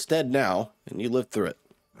 Well, it's dead now, and you lived through it.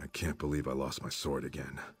 I can't believe I lost my sword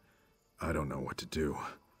again. I don't know what to do.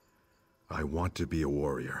 I want to be a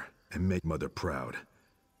warrior and make Mother proud,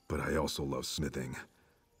 but I also love smithing.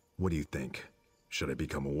 What do you think? Should I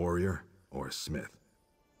become a warrior or a smith?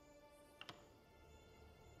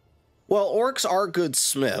 Well, orcs are good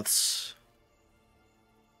smiths.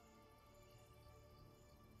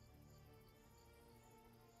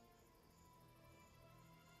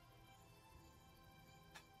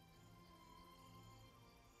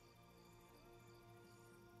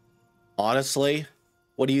 Honestly,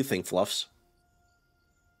 what do you think, Fluffs?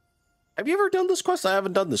 Have you ever done this quest? I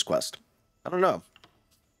haven't done this quest. I don't know.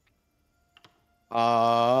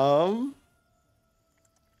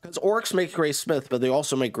 Because orcs make great smith, but they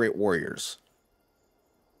also make great warriors.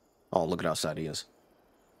 Oh, look at how sad he is.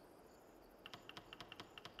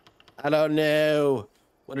 I don't know.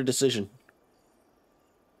 What a decision.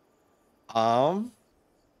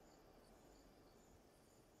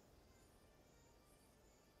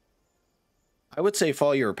 I would say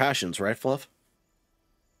follow your passions, right, Fluff?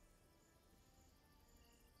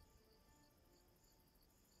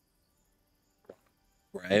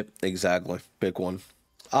 Right, exactly. Pick one.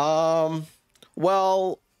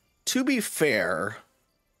 Well, to be fair,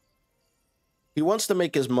 he wants to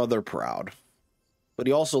make his mother proud, but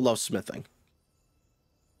he also loves smithing.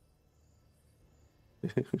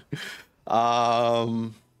 I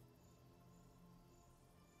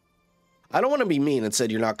don't want to be mean and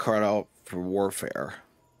said you're not cut out for warfare.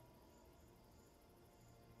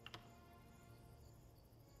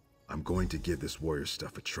 I'm going to give this warrior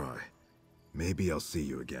stuff a try. Maybe I'll see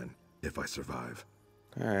you again, if I survive.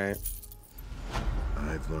 All right.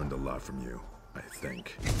 I've learned a lot from you, I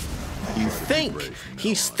think. You think?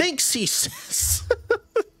 He thinks he says.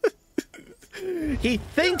 He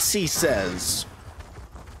thinks he says.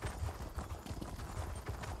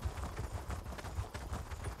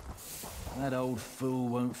 That old fool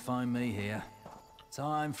won't find me here.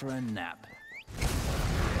 Time for a nap.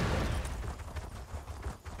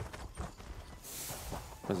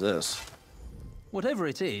 What's this? Whatever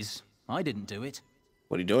it is, I didn't do it.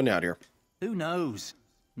 What are you doing out here? Who knows?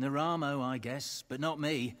 Naramo, I guess, but not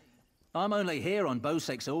me. I'm only here on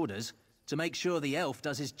Bosek's orders, to make sure the elf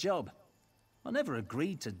does his job. I never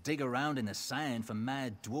agreed to dig around in the sand for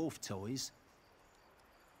mad dwarf toys.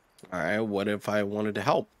 Alright, what if I wanted to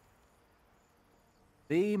help?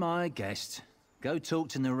 Be my guest. Go talk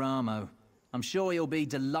to Naramo. I'm sure he'll be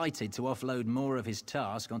delighted to offload more of his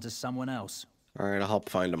task onto someone else. Alright, I'll help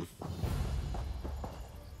find him.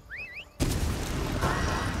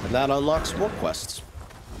 And that unlocks more quests.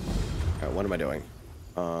 Alright, what am I doing?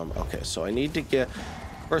 Okay, so I need to get...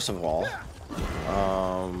 First of all,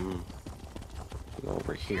 go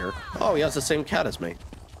over here. Oh, he has the same cat as me.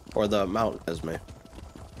 Or the mount as me.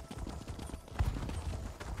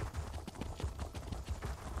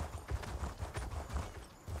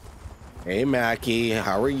 Hey, Mackie,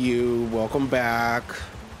 how are you? Welcome back.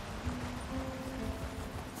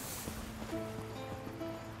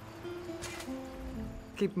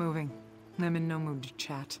 Keep moving. I'm in no mood to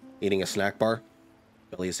chat. Eating a snack bar.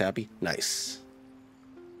 Billy is happy. Nice.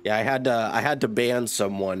 Yeah, I had to ban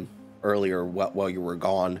someone earlier while you were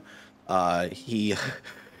gone. He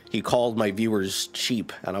called my viewers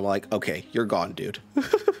cheap, and I'm like, okay, you're gone, dude.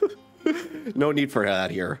 No need for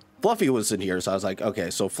that here. Fluffy was in here, so I was like,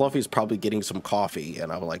 okay, so Fluffy's probably getting some coffee,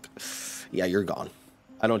 and I'm like, yeah, you're gone.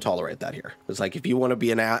 I don't tolerate that here. It's like, if you want to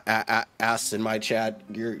be an ass in my chat,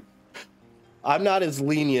 I'm not as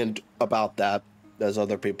lenient about that as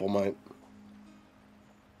other people might.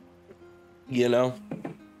 You know?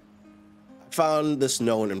 I found this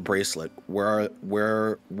note and bracelet. Were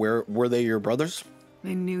they your brothers?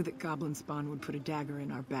 They knew that goblin spawn would put a dagger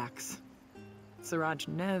in our backs. Siraj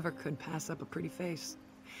never could pass up a pretty face.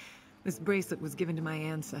 This bracelet was given to my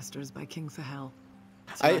ancestors by King Sahel.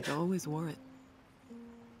 Siraj always wore it.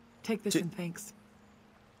 Take this in thanks.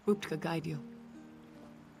 Boop could guide you.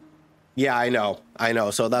 Yeah, I know.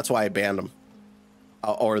 So that's why I banned him.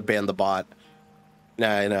 Or banned the bot.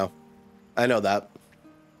 Nah, I know that.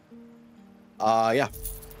 Yeah.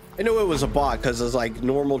 I knew it was a bot because it's like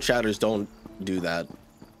normal chatters don't do that.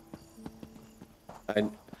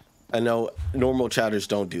 I know normal chatters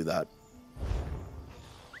don't do that.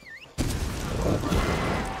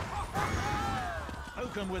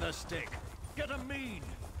 Poke him with a stick. Get him mean.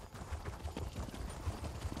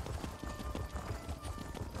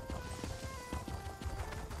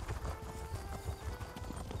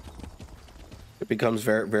 It becomes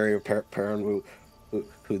very, very apparent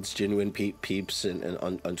who's genuine peeps and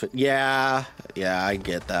on Twitter. Yeah, I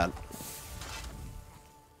get that.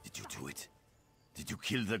 Did you do it? Did you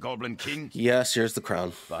kill the Goblin King? Yes, here's the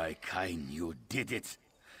crown. By Kain, you did it.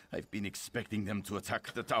 I've been expecting them to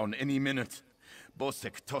attack the town any minute.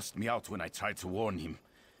 Bosek tossed me out when I tried to warn him.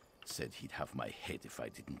 Said he'd have my head if I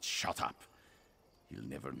didn't shut up. He'll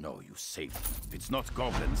never know you saved him. If it's not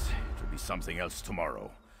goblins, it'll be something else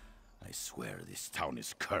tomorrow. I swear this town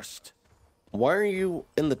is cursed. Why are you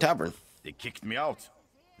in the tavern? They kicked me out.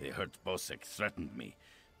 They heard Bosek threatened me.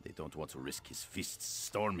 They don't want to risk his fists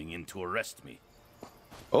storming in to arrest me.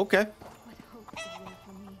 Okay.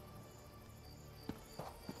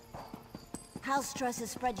 Halstress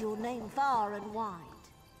has spread your name far and wide.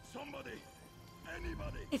 Somebody!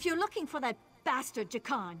 Anybody! If you're looking for that bastard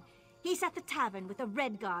Jakan, he's at the tavern with a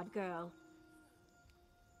Redguard girl.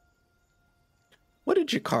 What did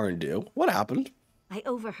Jakaran do? What happened? I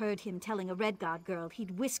overheard him telling a Redguard girl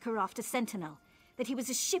he'd whisk her off to Sentinel, that he was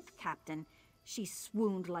a ship captain. She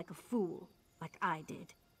swooned like a fool, like I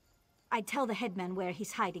did. I'd tell the headman where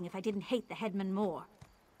he's hiding if I didn't hate the headman more.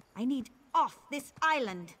 I need off this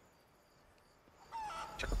island.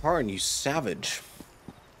 Jakaran, you savage.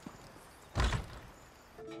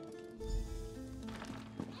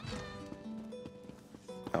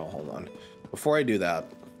 Oh, hold on. Before I do that,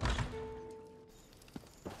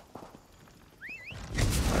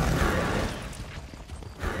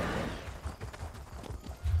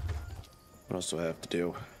 what else do I have to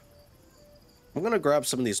do? I'm gonna grab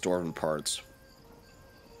some of these dwarven parts.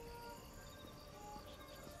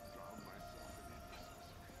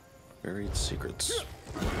 Buried secrets.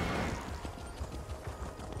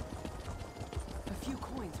 A few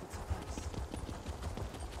coins would suffice.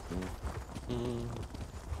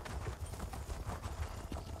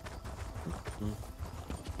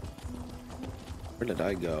 Where did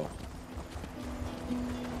I go?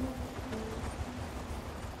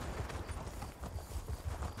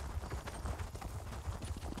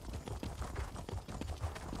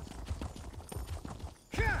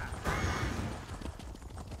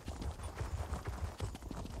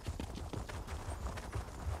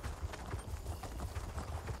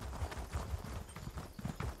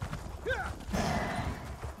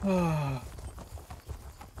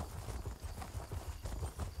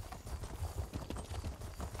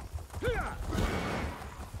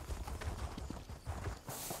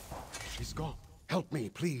 She's gone. Help me,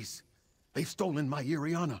 please. They've stolen my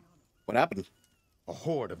Iriana. What happened? A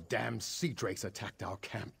horde of damned sea drakes attacked our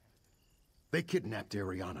camp. They kidnapped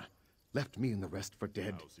Iriana, left me and the rest for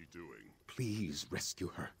dead. How's he doing? Please rescue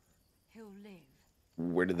her. He'll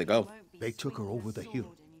live. Where did they go? They took her over the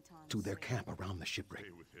hill to their camp around the shipwreck.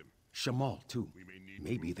 Shamal, too.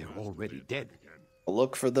 Maybe they're already dead. I'll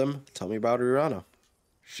look for them. Tell me about Urana.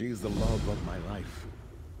 She's the love of my life.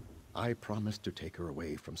 I promised to take her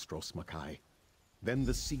away from Stros Makai. Then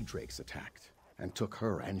the sea drakes attacked and took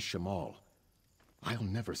her and Shamal. I'll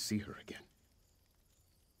never see her again.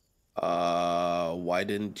 Why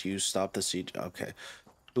didn't you stop the siege? Okay.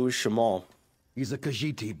 Who is Shamal? He's a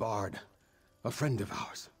Khajiiti bard. A friend of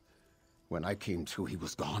ours. When I came to, he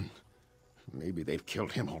was gone. Maybe they've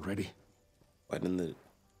killed him already. Why didn't the...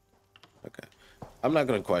 Okay. I'm not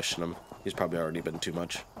gonna question him. He's probably already been too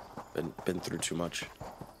much. Been through too much.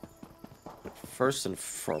 First and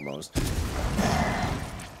foremost...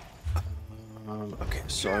 okay,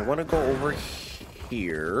 so I want to go over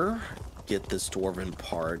here. Get this dwarven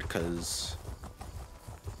part, because...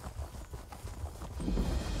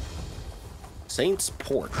 Saint's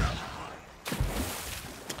Port.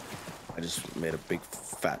 I just made a big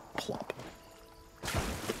fat plop.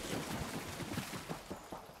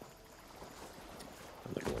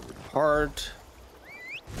 heart.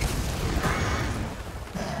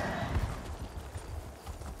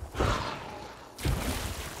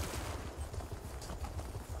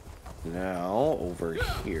 Now, over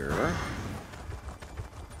here.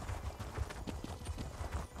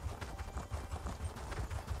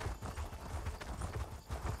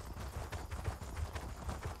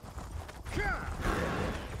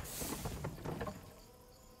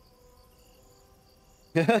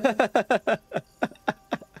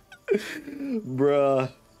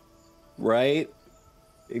 Bruh. Right?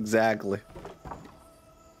 Exactly.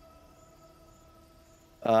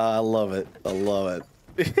 I love it. I love it.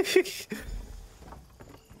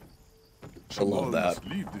 I love that.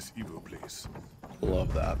 Leave this evil place.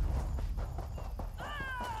 Love that.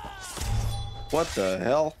 What the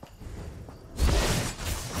hell?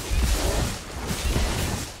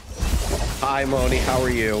 Hi, Moni. How are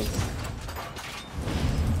you?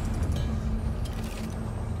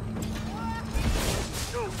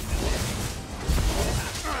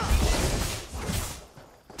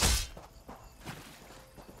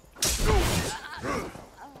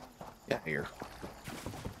 Get here.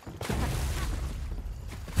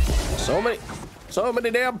 So many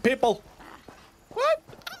damn people. What?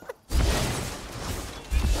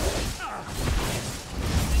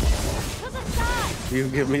 You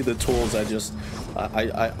give me the tools. I just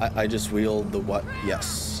wield the what?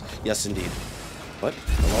 Yes, yes, indeed. What?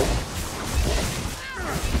 Hello?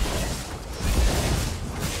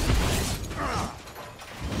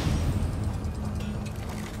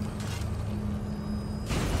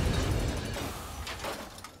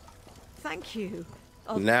 Thank you.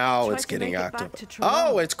 Now it's getting active.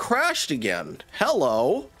 Oh, it's crashed again.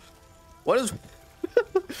 Hello. What is...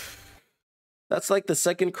 That's like the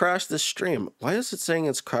second crash this stream. Why is it saying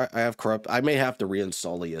it's I have corrupt? I may have to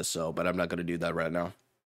reinstall ESO, but I'm not going to do that right now.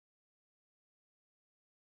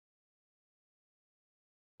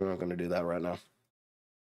 I'm not going to do that right now.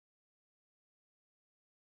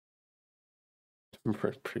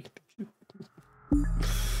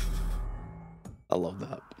 I love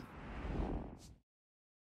that.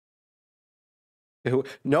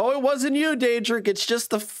 No, it wasn't you, Daedric. It's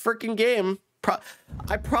just the freaking game.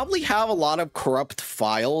 I probably have a lot of corrupt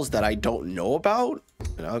files that I don't know about.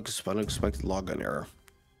 You know, unexpected login error.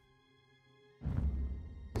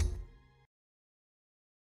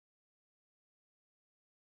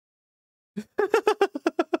 All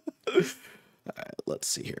right, let's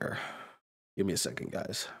see here. Give me a second,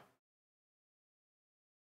 guys.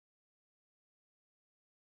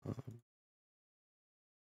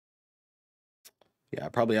 Yeah, I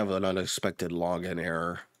probably have an unexpected login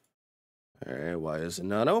error. All right, why is it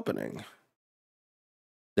not opening?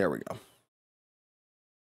 There we go.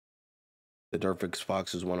 The Derpix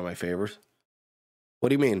Fox is one of my favorites. What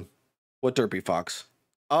do you mean? What Derpy Fox?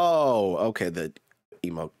 Oh, okay, the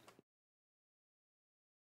emote.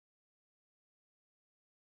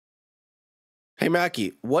 Hey,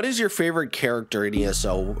 Mackie, what is your favorite character in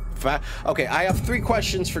ESO? Okay, I have 3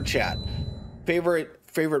 questions for chat. Favorite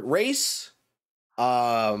race,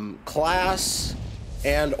 class,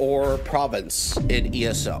 and or province in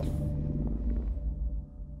ESO.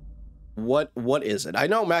 What is it? I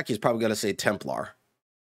know Mackie's probably gonna say Templar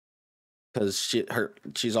because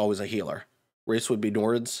she's always a healer. Race would be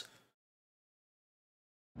Nords.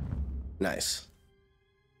 Nice.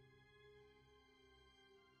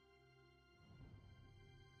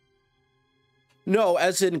 No,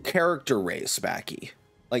 as in character race, Mackie.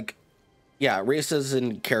 Like, yeah, race as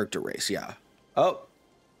in character race. Yeah. Oh.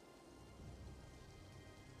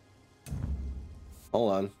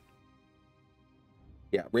 Hold on.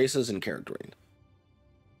 Yeah, races and character rating.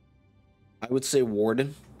 I would say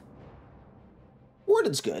Warden.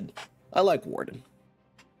 Warden's good. I like Warden.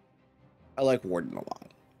 I like Warden a lot.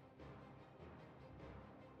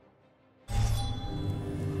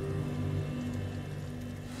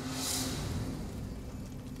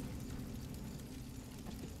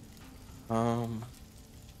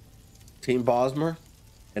 Team Bosmer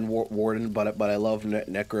and Warden, but I love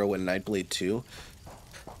Necro and Nightblade too.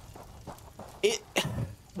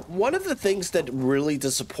 One of the things that really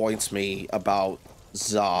disappoints me about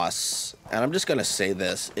ZOS, and I'm just gonna say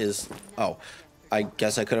this, is I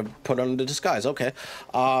guess I could have put on the disguise. Okay,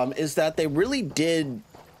 is that they really did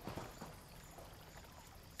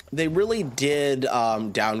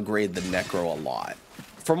downgrade the Necro a lot,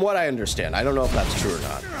 from what I understand. I don't know if that's true or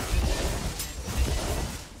not.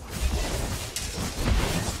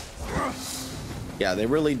 Yeah, they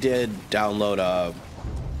really did download a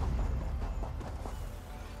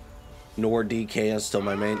Nor DK is still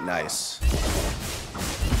my main. Nice.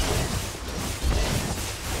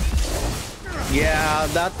 Yeah,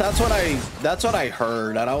 that's what I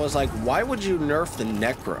heard, and I was like, why would you nerf the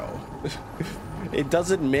Necro? It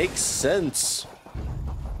doesn't make sense.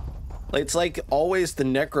 It's like always the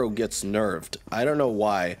Necro gets nerfed. I don't know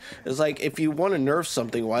why. It's like, if you want to nerf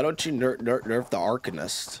something, why don't you nerf the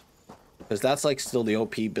Arcanist? Because that's like still the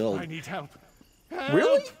OP build. I need help. Help!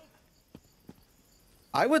 Really?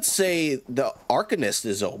 I would say the Arcanist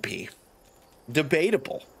is OP.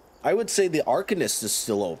 Debatable. I would say the Arcanist is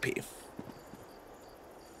still OP.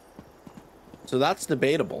 So that's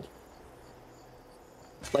debatable.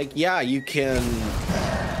 Like, yeah, you can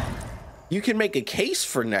make a case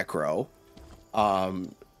for Necro.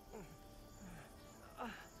 I'm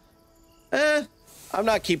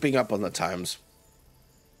not keeping up on the times.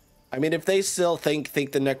 I mean, if they still think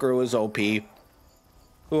the Necro is OP,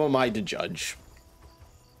 who am I to judge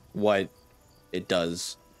what it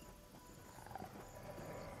does?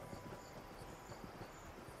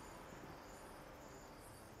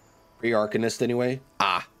 Pre-Arcanist anyway?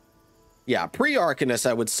 Yeah, pre-Arcanist,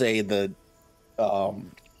 I would say the...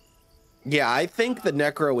 yeah, I think the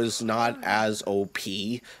Necro is not as OP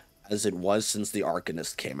as it was since the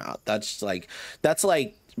Arcanist came out. That's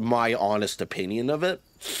like my honest opinion of it.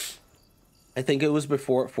 I think it was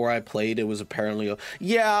before I played, it was apparently...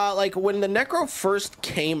 Yeah, like, when the Necro first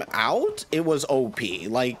came out, it was OP.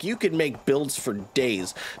 Like, you could make builds for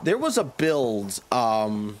days. There was a build,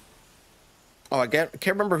 oh, I can't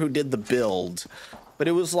remember who did the build, but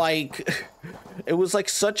it was like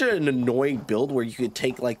such an annoying build where you could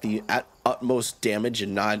take, like, the utmost damage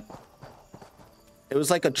and not... It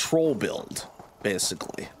was like a troll build,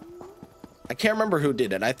 basically. I can't remember who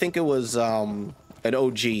did it. I think it was, an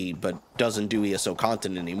OG, but doesn't do ESO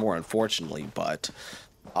content anymore, unfortunately, but,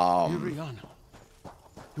 Iriana,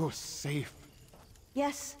 you're safe.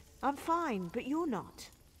 Yes, I'm fine, but you're not.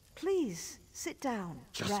 Please, sit down,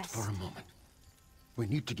 Just rest. for a moment. We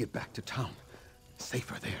need to get back to town.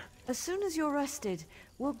 Safer there. As soon as you're rested,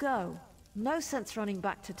 we'll go. No sense running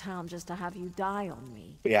back to town just to have you die on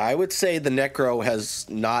me. Yeah, I would say the Necro has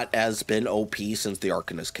not as been OP since the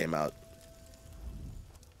Arcanist came out.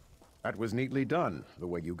 That was neatly done, the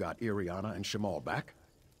way you got Iriana and Shamal back.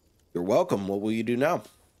 You're welcome. What will you do now?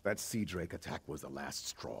 That Sea Drake attack was the last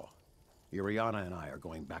straw. Iriana and I are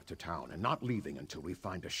going back to town and not leaving until we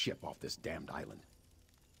find a ship off this damned island.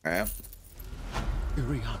 Yeah.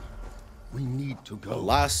 Iriana, we need to go.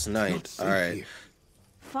 Last night. All right. Here.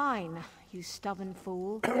 Fine, you stubborn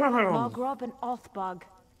fool. Margrob and Othbug.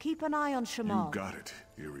 Keep an eye on Shamal. You got it,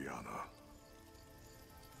 Iriana.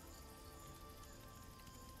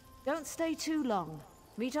 Don't stay too long.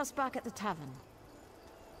 Meet us back at the tavern.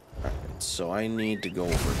 Alright, so I need to go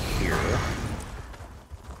over here.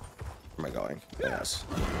 Where am I going? Yes.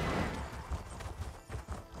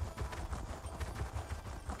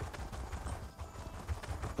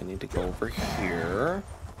 I need to go over here.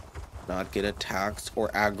 Not get attacked or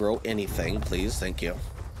aggro anything, please. Thank you.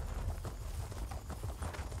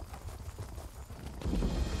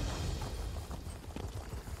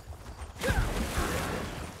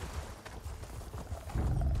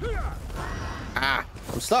 Ah,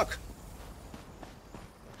 I'm stuck.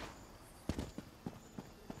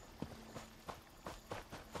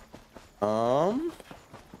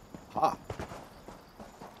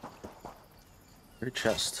 Your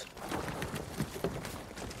chest.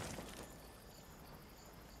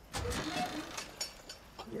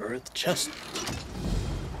 You're at the chest.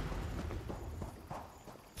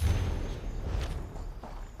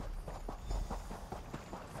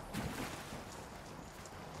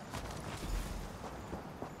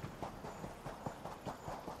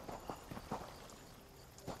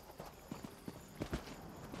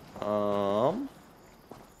 Oh,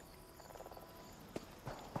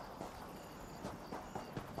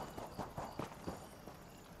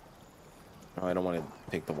 I don't want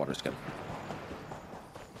to take the water skin.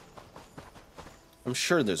 I'm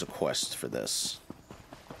sure there's a quest for this.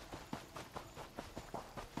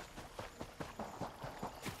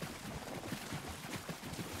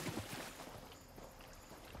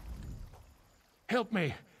 Help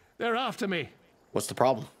me. They're after me. What's the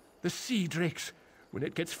problem? The sea drakes. When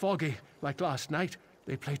it gets foggy, like last night,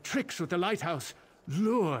 they play tricks with the lighthouse,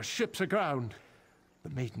 lure ships aground. The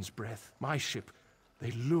Maiden's Breath, my ship,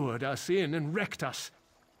 they lured us in and wrecked us.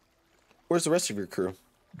 Where's the rest of your crew?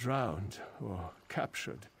 Drowned or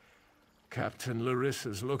captured. Captain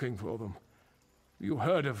Larissa's looking for them. You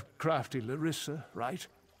heard of crafty Larissa, right?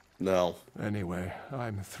 No. Anyway,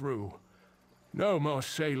 I'm through. No more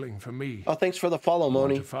sailing for me. Oh, thanks for the follow,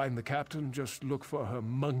 Moni. Want to find the captain, just look for her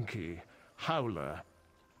monkey, Howler.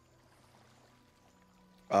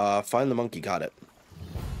 Find the monkey, got it.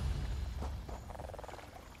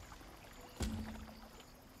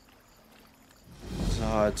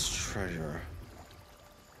 Izad's treasure.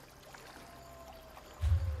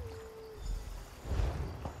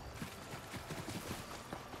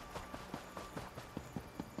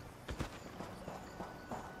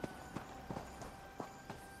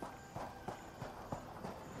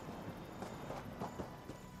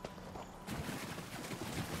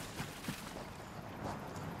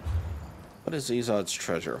 What is Izad's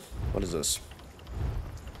treasure? What is this?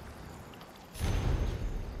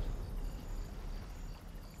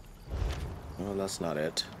 Oh, that's not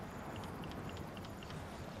it.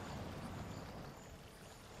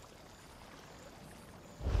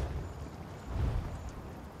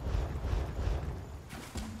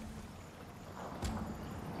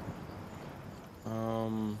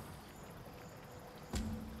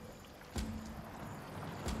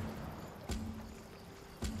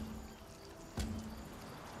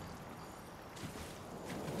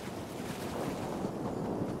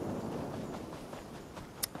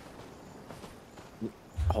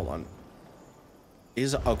 Hold on.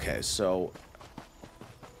 Okay, so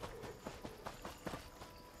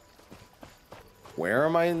where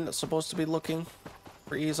am I supposed to be looking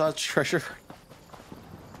for Izad's treasure?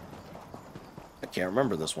 I can't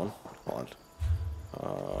remember this one. Hold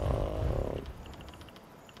on.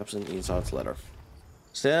 That's in Izad's letter.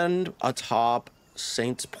 Stand atop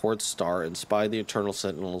Saint's Port Star and spy the Eternal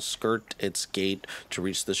Sentinel. Skirt its gate to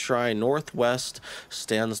reach the shrine. Northwest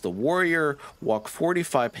stands the warrior. Walk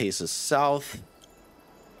 45 paces south.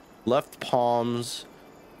 Left palms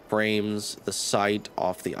frames the site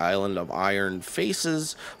off the island of Iron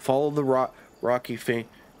Faces. Follow the rocky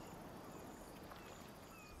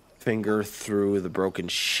finger through the broken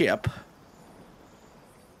ship.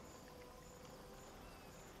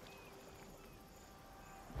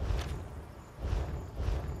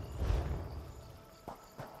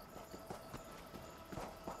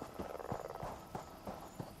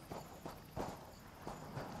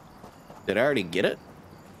 Did I already get it?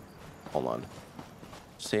 Hold on.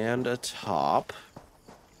 Sand atop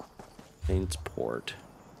Saint's Port.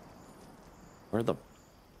 Where the...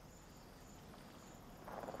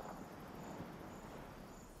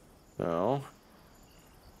 No.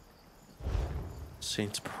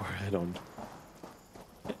 Saint's Port, I don't...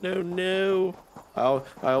 No. I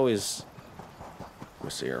always... Let me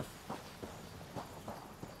see here.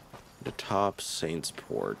 Atop Saint's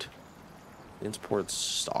Port. Saint's Port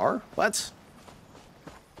Star? What?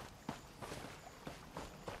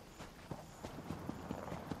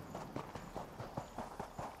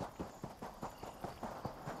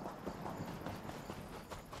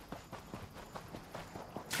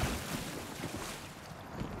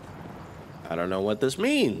 I don't know what this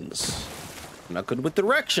means. I'm not good with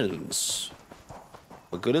directions.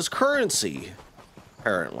 What good is currency?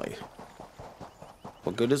 Apparently.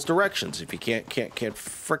 What good is directions if you can't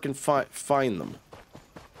frickin' find them?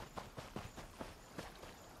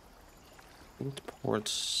 Port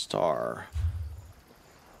Star.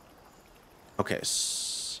 Okay.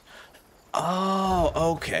 Oh,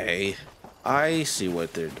 okay. I see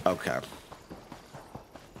what they're... Okay.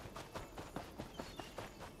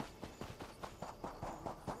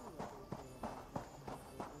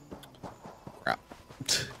 Crap.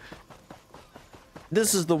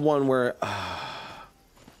 This is the one where...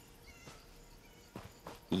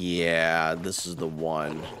 Yeah, this is the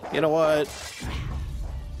one. You know what?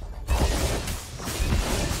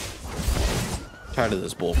 Tired of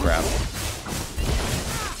this bullcrap.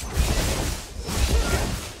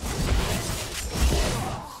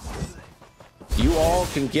 You all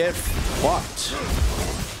can get fucked.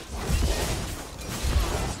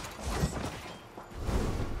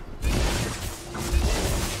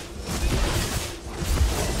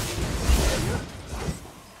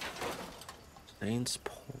 Saint's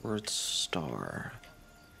Port Star.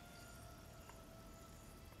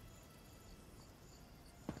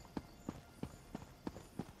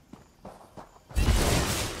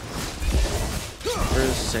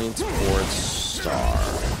 Where's Saint's Port Star?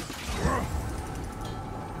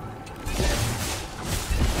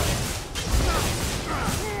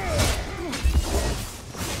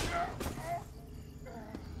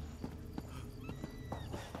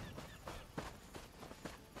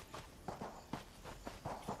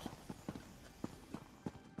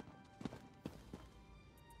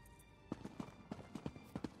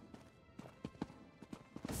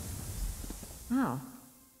 Oh,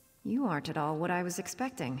 you aren't at all what I was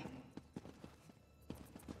expecting.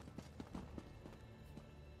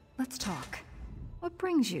 Let's talk. What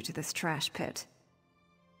brings you to this trash pit?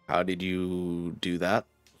 How did you do that?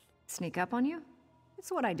 Sneak up on you? It's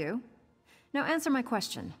what I do. Now answer my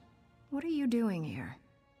question. What are you doing here?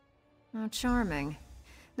 Oh, charming.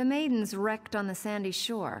 The maiden's wrecked on the sandy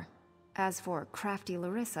shore. As for crafty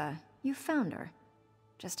Larissa, you found her.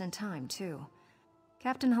 Just in time, too.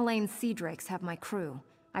 Captain Helene's sea drakes have my crew.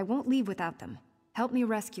 I won't leave without them. Help me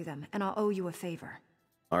rescue them, and I'll owe you a favor.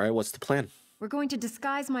 All right, what's the plan? We're going to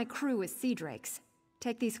disguise my crew as sea drakes.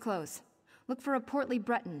 Take these clothes. Look for a portly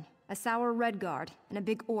Breton, a sour Redguard, and a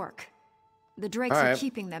big orc. The drakes are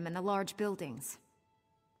keeping them in the large buildings.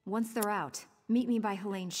 Once they're out, meet me by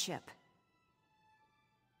Helene's ship.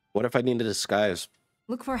 What if I need a disguise?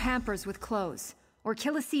 Look for hampers with clothes, or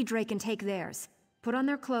kill a sea drake and take theirs. Put on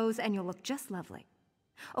their clothes and you'll look just lovely.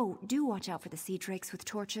 Oh, do watch out for the sea drakes with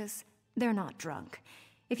torches. They're not drunk.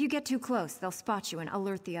 If you get too close, they'll spot you and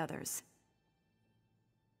alert the others.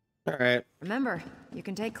 All right. Remember, you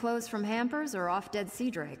can take clothes from hampers or off-dead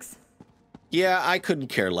sea drakes. Yeah, I couldn't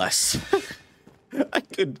care less. I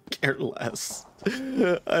couldn't care less.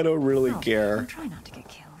 I don't really care. Try not to get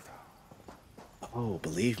killed. Oh,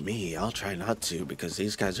 believe me, I'll try not to, because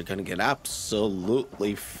these guys are gonna get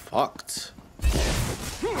absolutely fucked.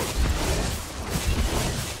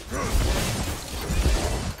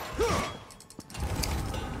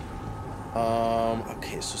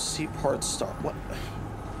 Okay, so Seaport Star. What?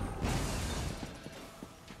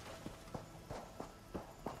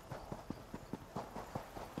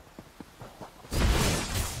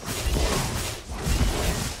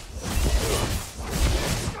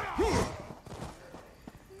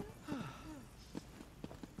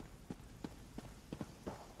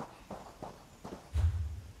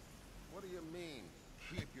 What do you mean,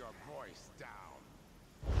 keep your voice down?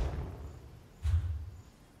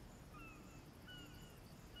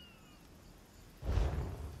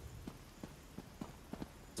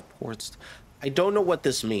 Ports. I don't know what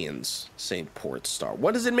this means. Saint Port Star.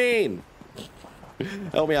 What does it mean?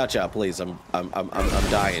 Help me out, chat, please. I'm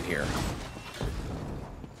dying here.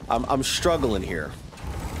 I'm struggling here.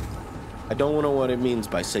 I don't know what it means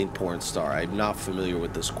by Saint Port Star. I'm not familiar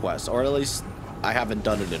with this quest, or at least I haven't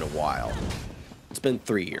done it in a while. It's been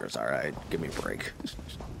 3 years. All right, give me a break.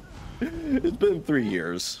 It's been 3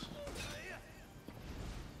 years.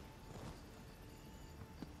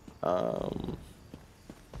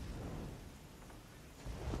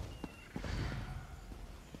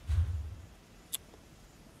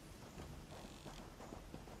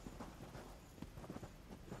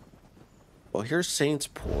 Well, here's Saints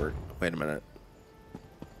Port. Wait a minute.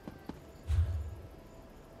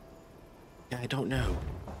 Yeah, I don't know.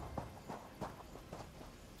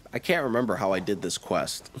 I can't remember how I did this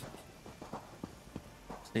quest.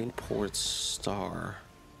 Saint Port Star.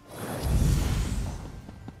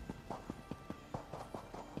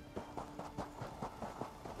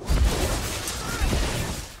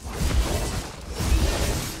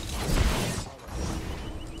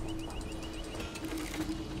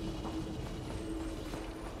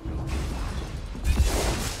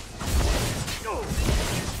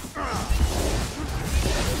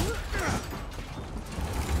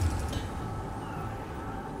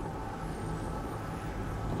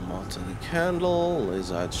 Candle is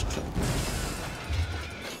that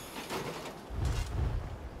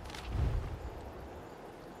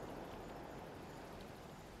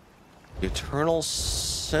Eternal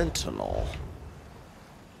Sentinel.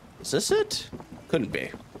 Is this it? Couldn't be.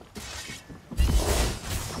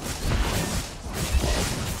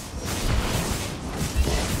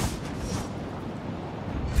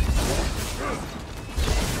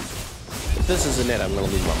 If this isn't it, I'm gonna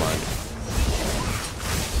lose my mind.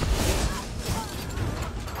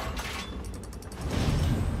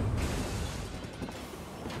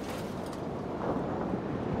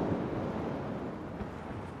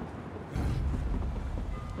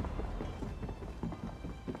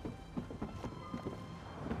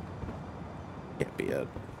 Can't be it.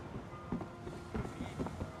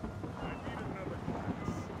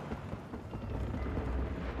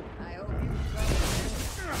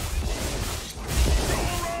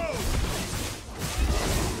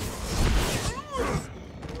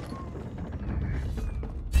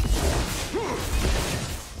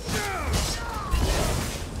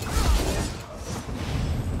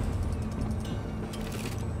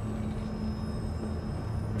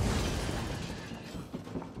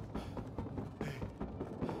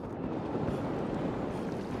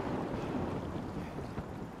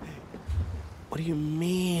 What do you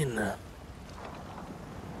mean?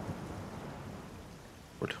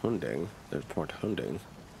 Port Hunding. There's Port Hunding.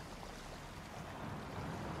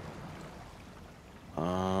 I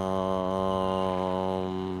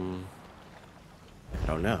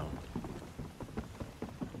don't know.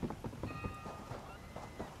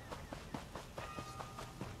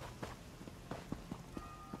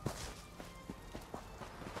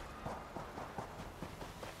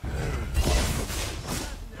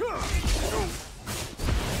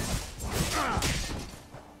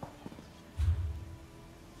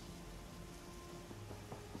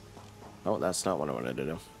 Oh, that's not what I wanted to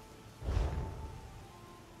do.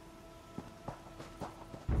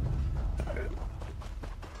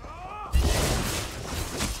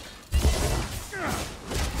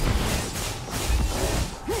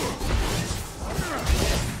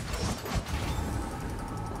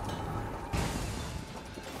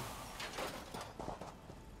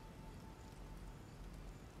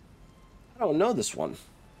 I don't know this one.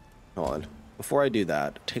 Hold on. Before I do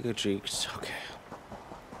that, take a cheek. Okay.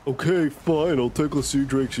 Okay, fine. I'll take a Sea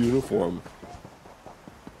Drake's uniform.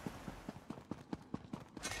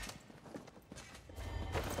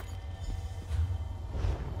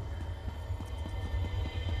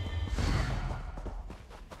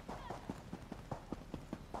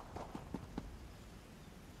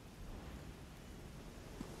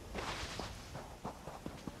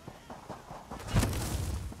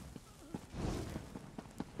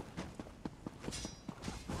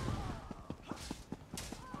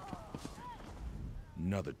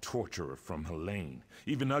 Another torturer from Helene,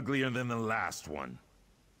 even uglier than the last one.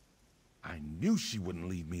 I knew she wouldn't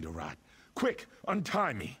leave me to rot. Quick,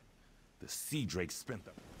 untie me. The Sea Drake spent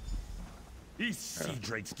them. These Sea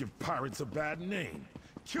Drakes give pirates a bad name.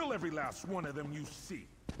 Kill every last one of them you see.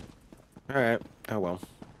 Alright, oh well.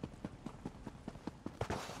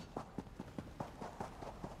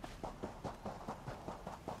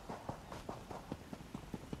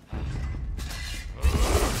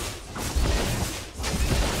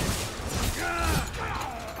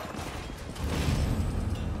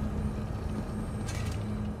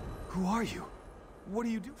 Who are you? What do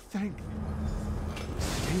you do? Thank you.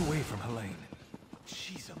 Stay away from Helene.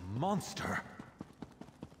 She's a monster.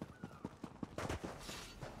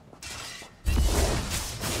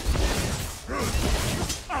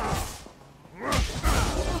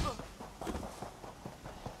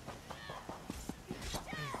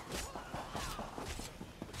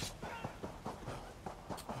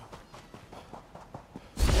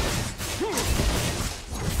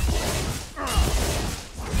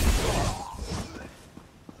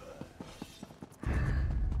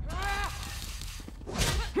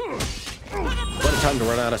 Time to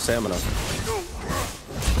run out of stamina.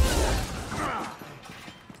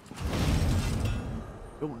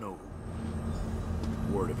 Don't know.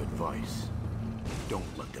 Word of advice. Don't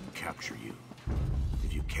let them capture you.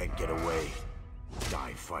 If you can't get away,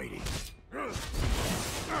 die fighting.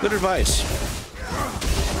 Good advice.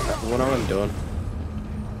 What I'm doing.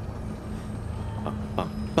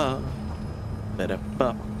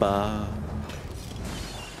 Ba-da-ba-ba.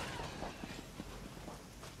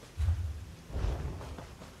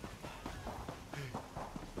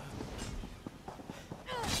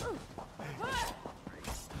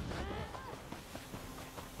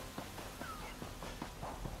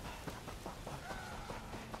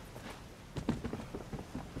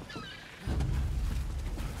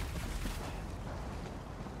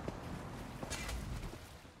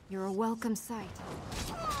 You're a welcome sight.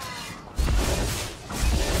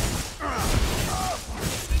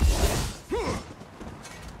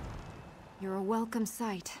 You're a welcome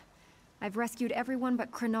sight. I've rescued everyone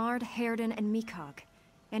but Crenard, Hairden, and Mikog.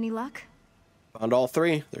 Any luck? Found all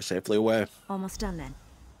three. They're safely away. Almost done then.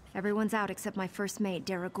 Everyone's out except my first mate,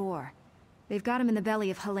 Deragor. They've got him in the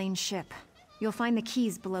belly of Helene's ship. You'll find the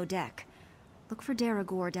keys below deck. Look for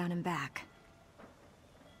Deragor down and back.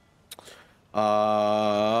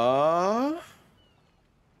 I'll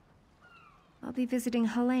be visiting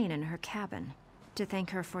Helene in her cabin to thank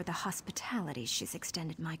her for the hospitality she's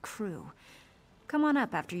extended my crew. Come on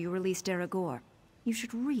up after you release Deragor. You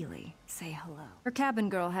should really say hello. Her cabin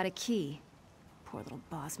girl had a key. Poor little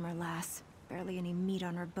Bosmer lass. Barely any meat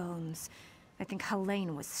on her bones. I think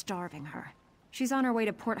Helene was starving her. She's on her way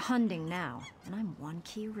to Port Hunding now, and I'm one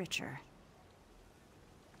key richer.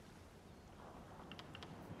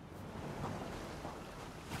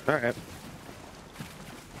 All right.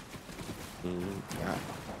 Yeah.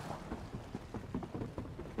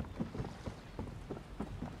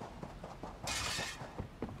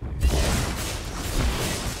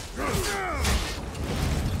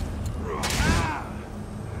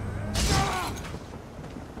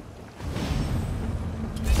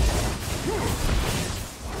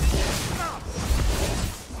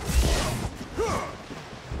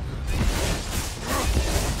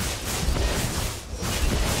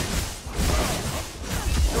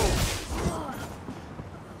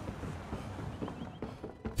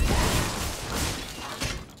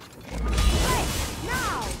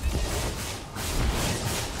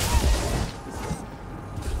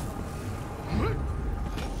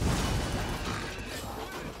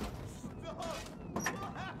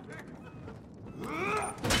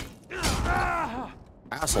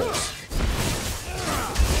 Assholes.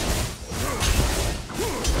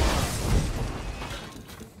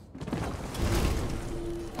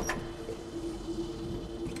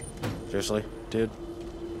 Seriously, dude?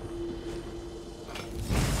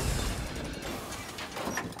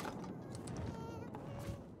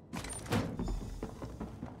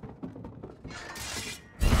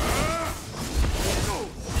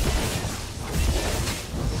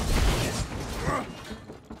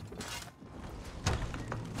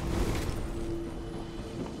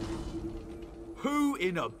 Who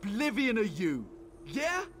in oblivion are you?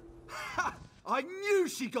 Yeah? Ha! I knew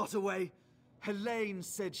she got away! Helene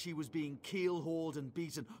said she was being keel-hauled and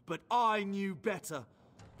beaten, but I knew better.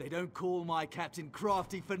 They don't call my Captain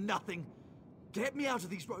Crafty for nothing. Get me out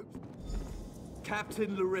of these ropes.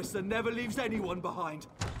 Captain Larissa never leaves anyone behind.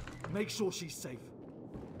 Make sure she's safe.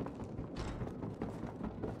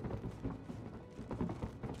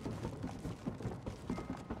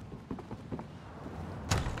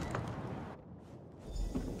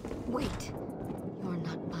 Wait. You're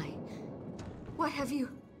not my... What have you...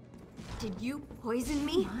 Did you poison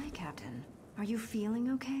me? My Captain. Are you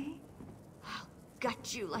feeling okay? I'll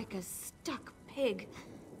gut you like a stuck pig.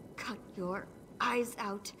 Cut your eyes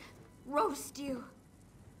out. Roast you.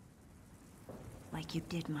 Like you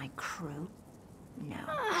did my crew? No.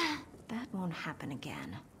 That won't happen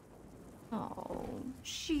again. Oh,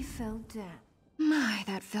 she fell down. My,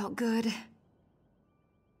 that felt good.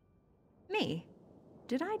 Me?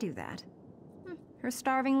 Did I do that? Her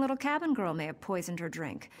starving little cabin girl may have poisoned her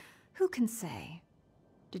drink. Who can say?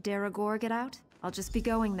 Did Daragor get out? I'll just be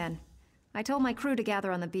going then. I told my crew to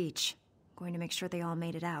gather on the beach. Going to make sure they all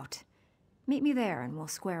made it out. Meet me there and we'll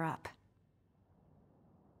square up.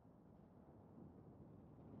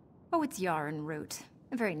 Oh, it's yarn root.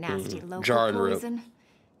 A very nasty local poison.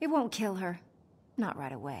 It won't kill her. Not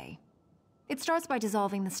right away. It starts by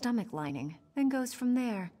dissolving the stomach lining, then goes from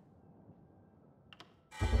there.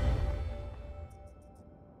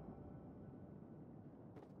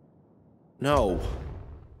 No.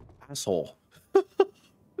 Asshole.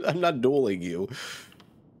 I'm not dueling you.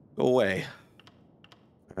 Go away.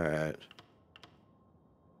 Alright.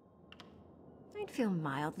 I'd feel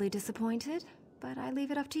mildly disappointed, but I leave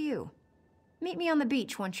it up to you. Meet me on the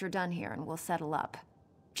beach once you're done here and we'll settle up.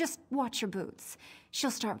 Just watch your boots. She'll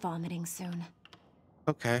start vomiting soon.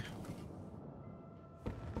 Okay.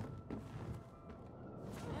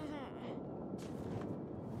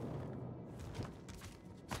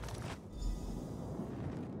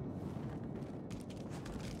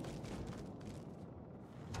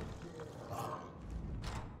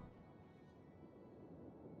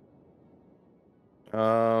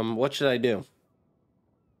 What should I do?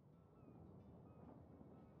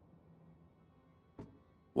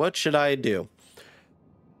 What should I do?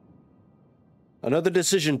 Another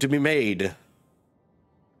decision to be made.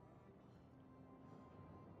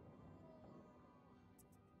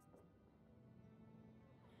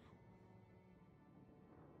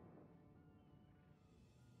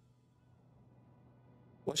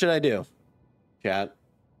 What should I do? Chat.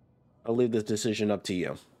 I'll leave this decision up to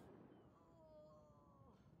you.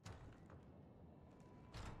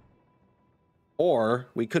 Or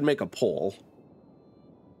we could make a poll.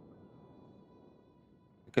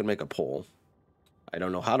 We could make a poll. I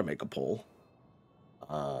don't know how to make a poll.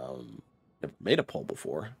 Never made a poll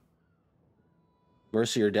before.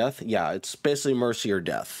 Mercy or death? Yeah, it's basically mercy or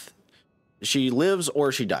death. She lives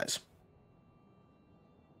or she dies.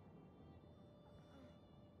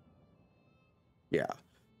 Yeah.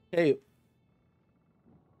 Hey.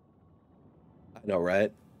 I know,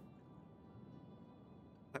 right?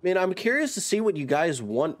 I mean, I'm curious to see what you guys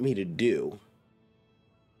want me to do.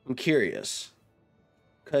 I'm curious.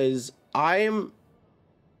 Because I'm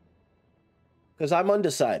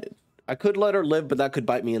undecided. I could let her live, but that could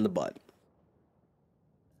bite me in the butt.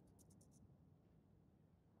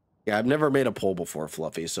 Yeah, I've never made a poll before,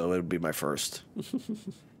 Fluffy, so it would be my first.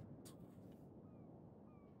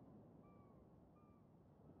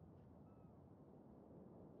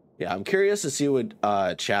 Yeah, I'm curious to see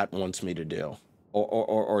what chat wants me to do.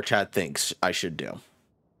 Or chat thinks I should do.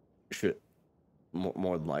 Should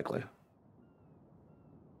more than likely.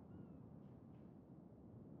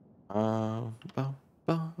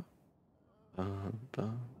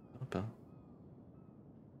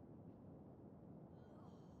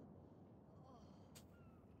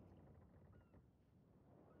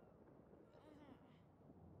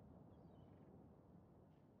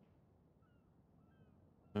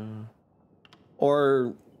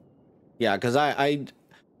 Or yeah, because I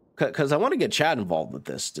want to get Chad involved with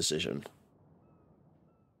this decision.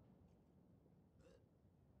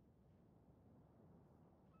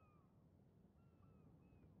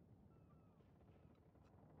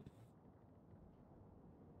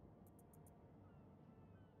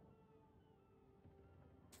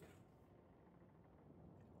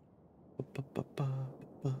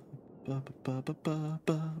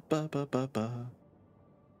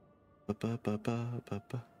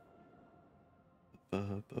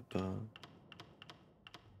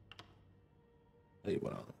 Hey,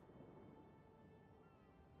 what else?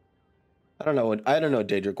 I don't know. I don't know,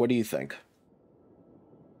 Daedric. What do you think?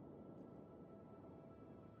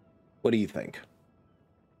 What do you think?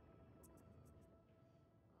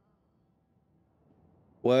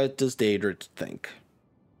 What does Daedric think?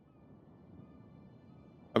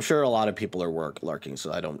 I'm sure a lot of people are lurking,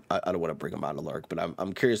 so I don't want to bring them out of lurk, but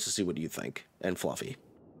I'm curious to see what you think. And Fluffy.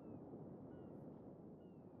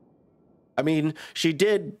 I mean, she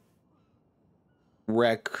did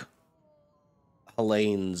wreck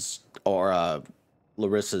Helene's or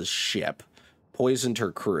Larissa's ship, poisoned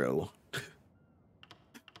her crew.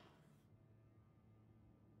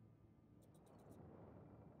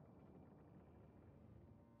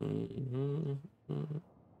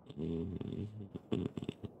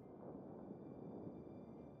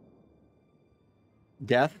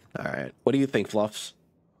 Death? All right. What do you think, Fluffs?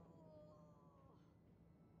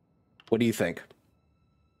 What do you think?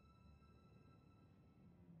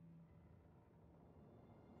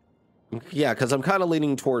 Yeah, because I'm kind of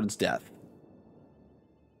leaning towards death.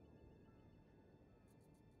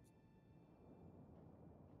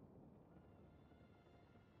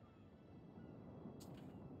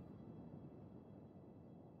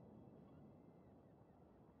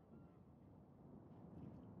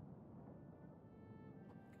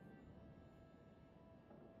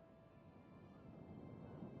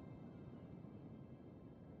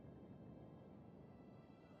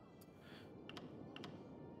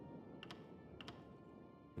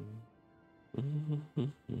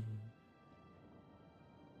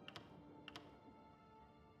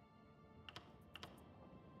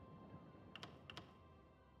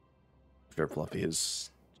 Sure, Fluffy is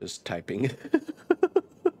just typing.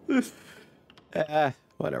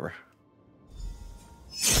 Whatever.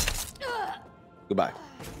 Goodbye.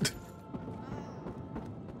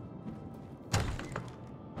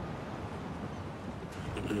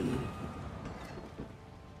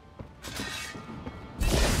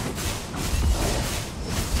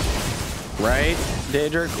 Right,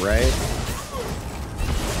 Daedric? Right?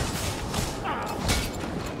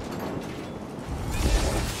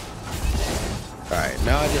 Alright,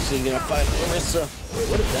 now I just need to find Larissa. Wait,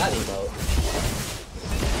 what is that emote?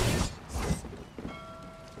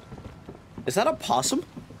 Is that a possum?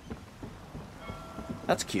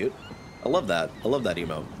 That's cute. I love that. I love that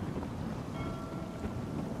emote.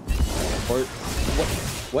 Or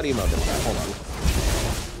what emote is that? Hold on.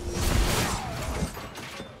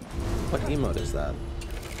 What emote is that?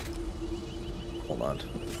 Hold on.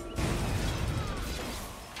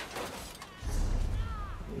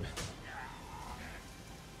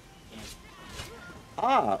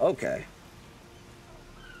 Ah, okay.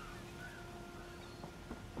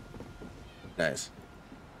 Nice.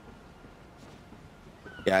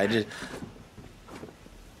 Yeah, I just...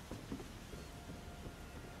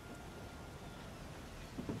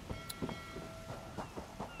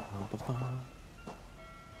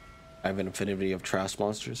 I have an affinity of trash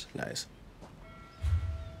monsters. Nice.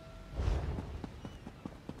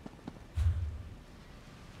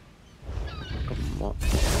 Come on.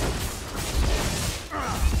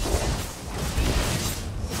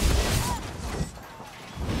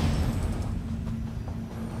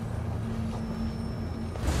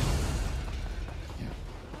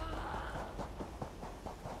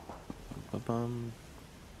 Ba-bum.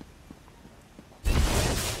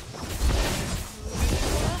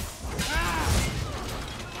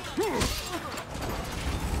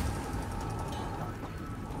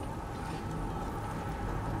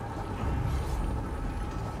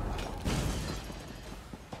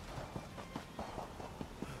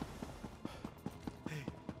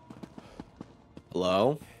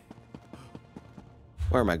 Hello?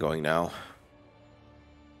 Where am I going now?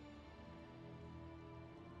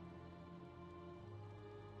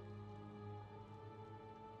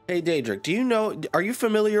 Hey, Daedric, do you know, are you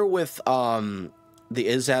familiar with the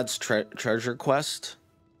Izad's treasure quest?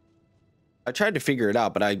 I tried to figure it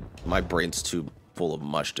out, but my brain's too full of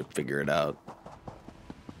mush to figure it out.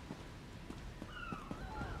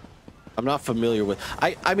 I'm not familiar with...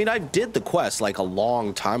 I mean, I did the quest like a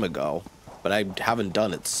long time ago, but I haven't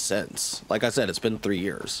done it since. Like I said, it's been 3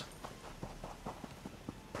 years.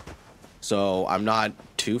 So I'm not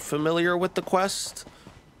too familiar with the quest,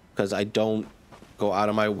 because I don't go out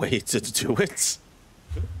of my way to do it.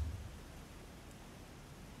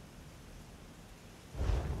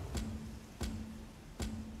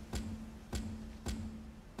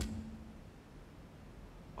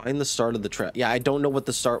 Find the start of the trail. Yeah, I don't know what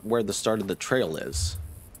where the start of the trail is.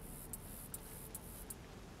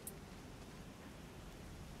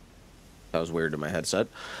 That was weird in my headset.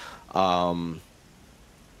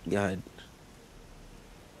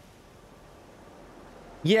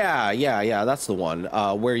 Yeah. Yeah, that's the one.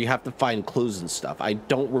 Where you have to find clues and stuff. I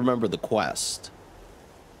don't remember the quest.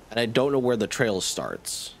 And I don't know where the trail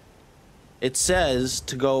starts. It says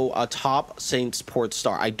to go atop Saint's Port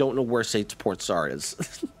Star. I don't know where Saint's Port Star is.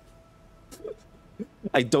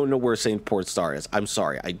 I don't know where Saint Port Star is. I'm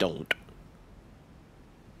sorry, I don't.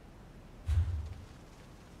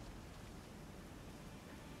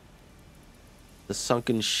 The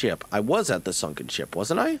sunken ship. I was at the sunken ship,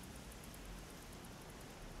 wasn't I?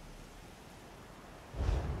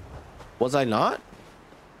 Was I not?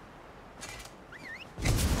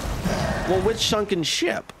 Well, which sunken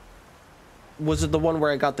ship? Was it the one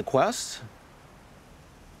where I got the quest?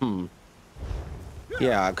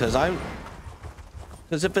 Yeah, because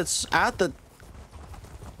if it's at the...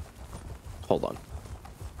 Hold on.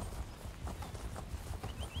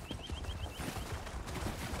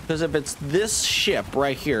 Because if it's this ship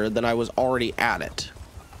right here, then I was already at it.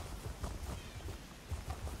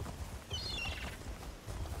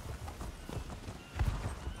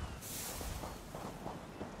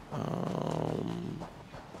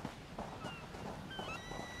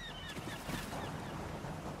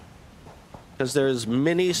 Because there's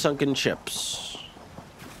many sunken ships.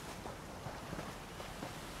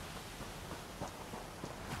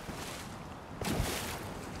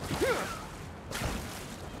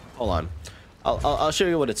 Hold on. I'll show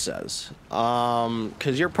you what it says.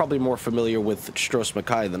 Because you're probably more familiar with Stros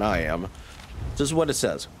Mackay than I am. This is what it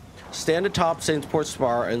says. Stand atop Saint's Port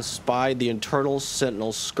Spar and spy the internal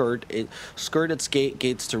sentinel skirt its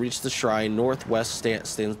gates to reach the shrine. Northwest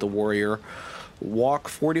stands the warrior. Walk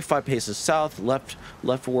 45 paces south.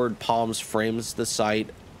 Leftward palms frames the site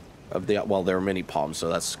of the... Well, there are many palms, so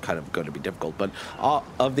that's kind of going to be difficult. But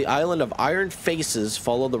of the island of Iron Faces,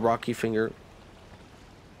 follow the rocky finger...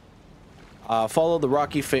 follow the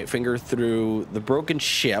rocky finger through the broken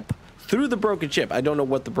ship. Through the broken ship. I don't know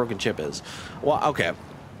what the broken ship is. Well, okay.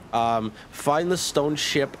 Find the stone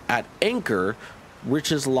ship at anchor.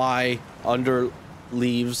 Riches lie under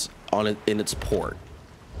leaves on it in its port.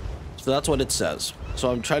 So that's what it says. So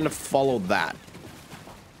I'm trying to follow that.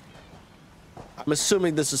 I'm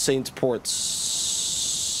assuming this is Saint's Port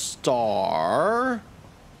Star.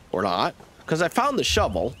 Or not. Because I found the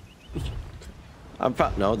shovel.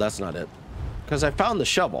 No, that's not it. Because I found the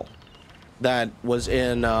shovel that was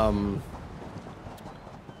in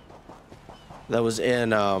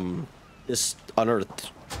this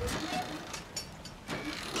unearthed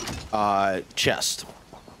chest,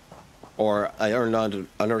 or I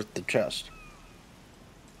unearthed the chest.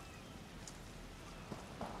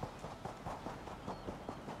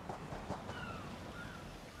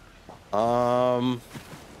 I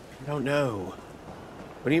don't know.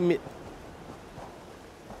 What do you mean?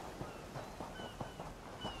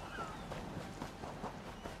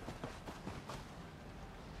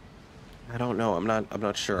 I don't know. I'm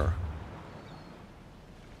not sure.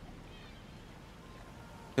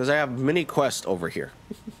 Because I have mini quest over here.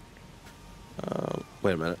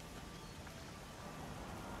 Wait a minute.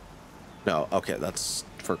 No, okay, that's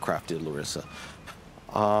for crafted Larissa.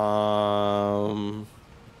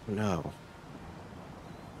 No.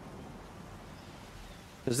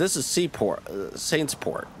 Because this is Seaport, Saint's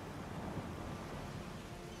Port.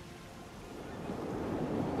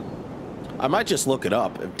 I might just look it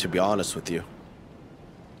up, to be honest with you.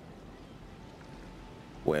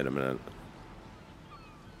 Wait a minute.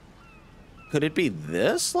 Could it be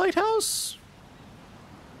this lighthouse?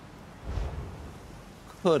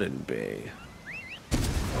 Couldn't be.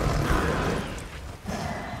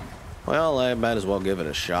 Well, I might as well give it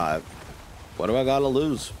a shot. What do I gotta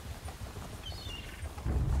lose?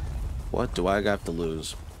 What do I got to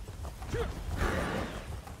lose?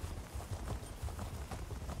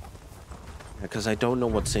 Because I don't know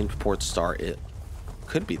what Saint Port Star is.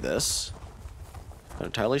 Could be this. Not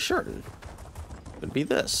entirely certain. Could be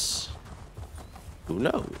this. Who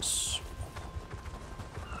knows?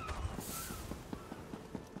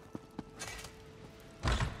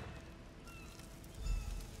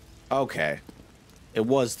 Okay. It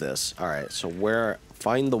was this. Alright, so where...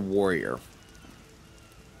 Find the warrior.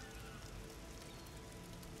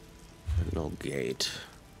 No gate.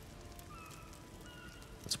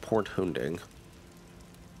 It's Port Hunding.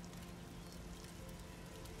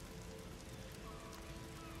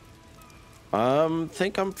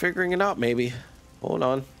 Think I'm figuring it out, maybe. Hold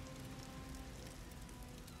on.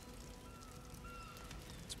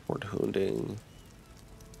 It's Port Hunding.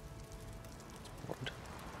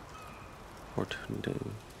 Opportunity.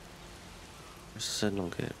 Signal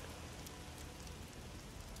gate.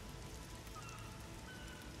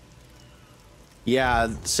 Yeah,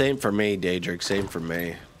 same for me, Daedric. Same for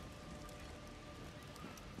me.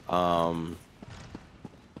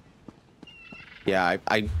 Yeah,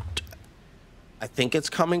 I think it's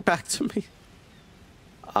coming back to me.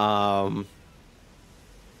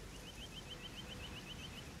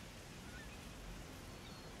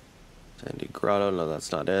 Sandy Grotto, no,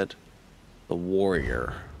 that's not it. The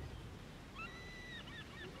Warrior.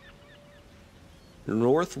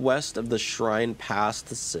 Northwest of the shrine past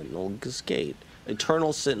the Sentinel's Gate.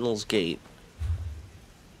 Eternal Sentinel's Gate.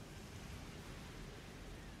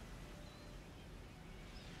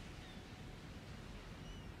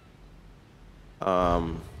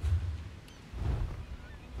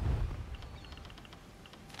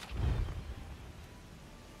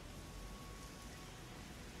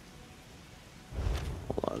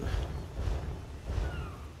 Hold on.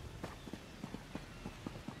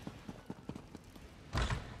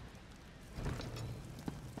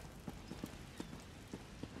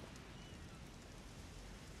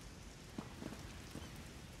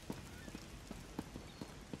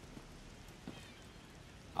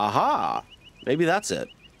 Aha! Maybe that's it.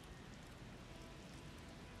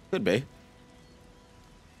 Could be.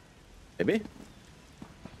 Maybe.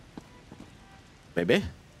 Maybe.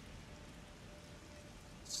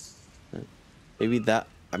 Maybe that.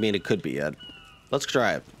 I mean, it could be it. Let's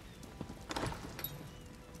try it.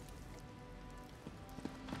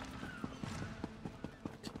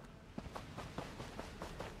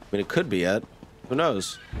 I mean, it could be it. Who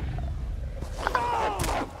knows?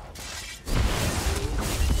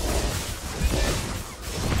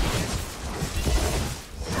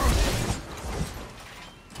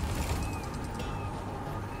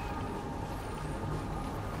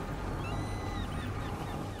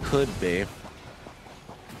 Could be.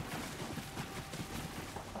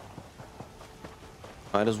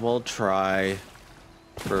 Might as well try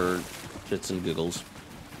for shits and giggles.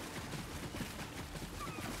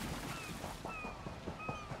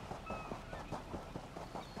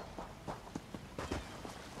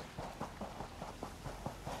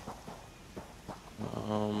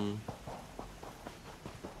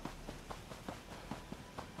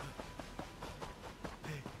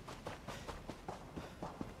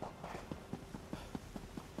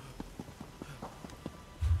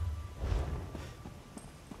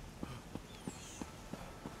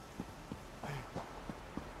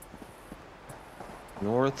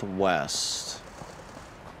 Northwest.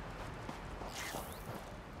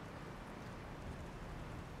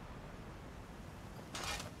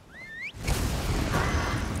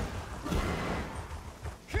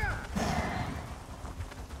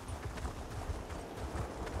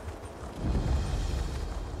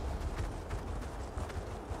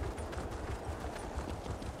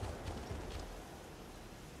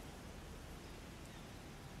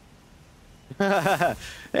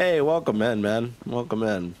 Hey, welcome in, man. Welcome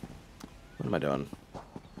in. What am I doing?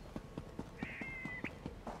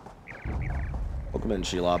 Welcome in,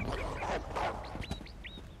 Shelob.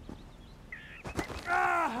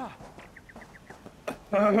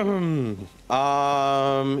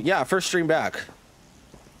 Yeah, first stream back.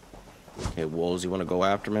 Okay, Wolves, you want to go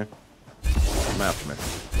after me? Come after me.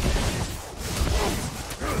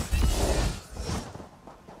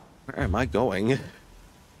 Where am I going?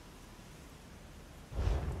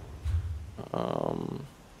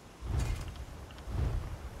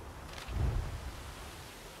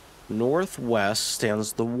 Northwest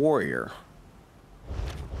stands the Warrior.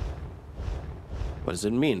 What does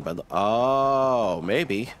it mean by the... Oh,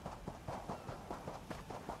 maybe.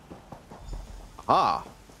 Ah.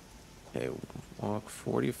 Okay, walk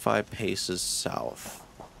 45 paces south.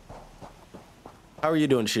 How are you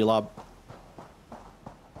doing, Shelob?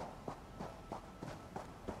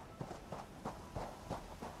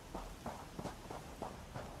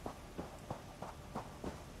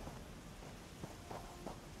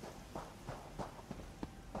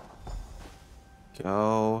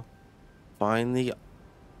 Go find the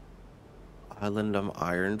Island of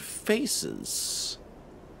Iron Faces.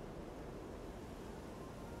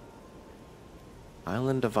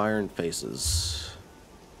 Island of Iron Faces.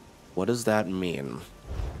 What does that mean?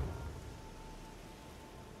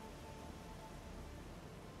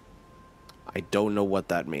 I don't know what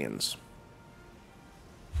that means.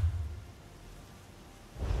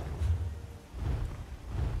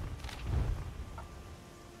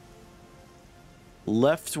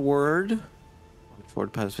 Leftward.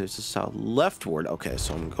 Forward path faces south. Leftward. Okay,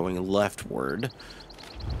 so I'm going leftward.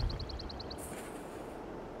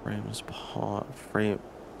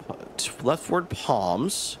 leftward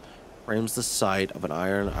palms frames the sight of an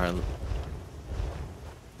iron island.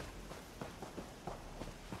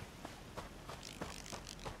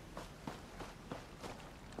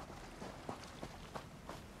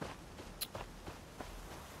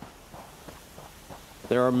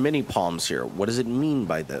 There are many palms here. What does it mean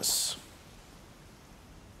by this?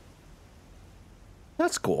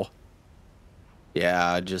 That's cool.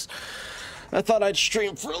 Yeah, I thought I'd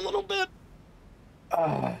stream for a little bit.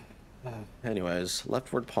 Anyways,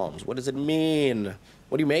 leftward palms. What does it mean?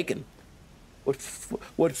 What are you making?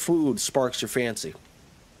 What food sparks your fancy?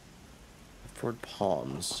 Leftward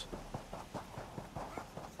palms.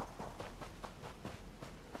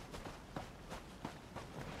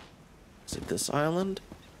 Is it this island?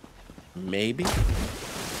 Maybe.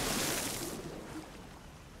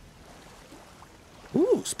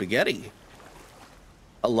 Ooh, spaghetti.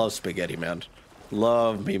 I love spaghetti, man.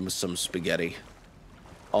 Love me some spaghetti.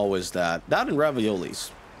 Always that. That and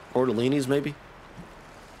raviolis. Tortellinis, maybe?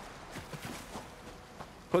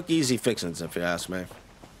 Quick, easy fixins, if you ask me.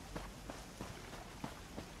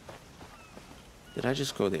 Did I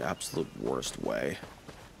just go the absolute worst way?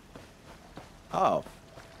 Oh.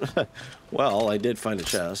 Well, I did find a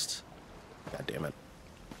chest. God damn it.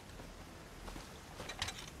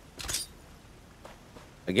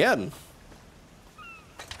 Again.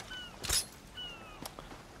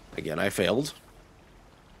 Again, I failed.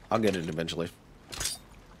 I'll get it eventually.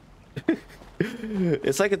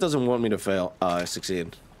 It's like it doesn't want me to fail.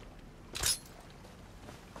 Succeed.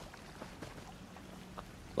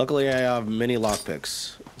 Luckily, I have many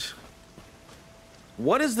lockpicks.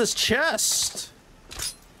 What is this chest?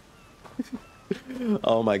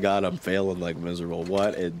 Oh my god, I'm failing like miserable.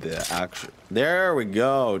 What in the action? There we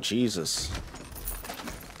go. Jesus.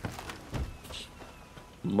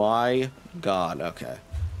 My god. Okay.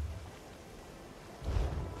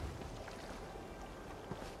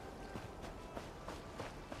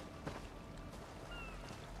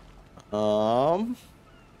 What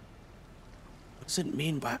does it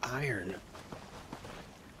mean by iron?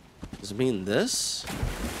 Does it mean this?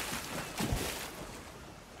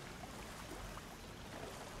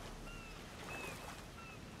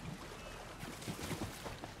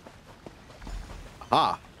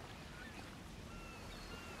 Ah.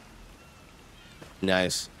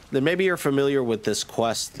 Nice. Then maybe you're familiar with this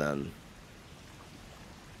quest then.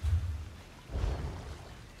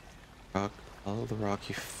 Follow the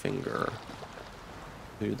rocky finger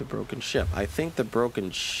through the broken ship. I think the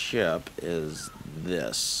broken ship is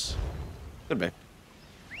this. Could be.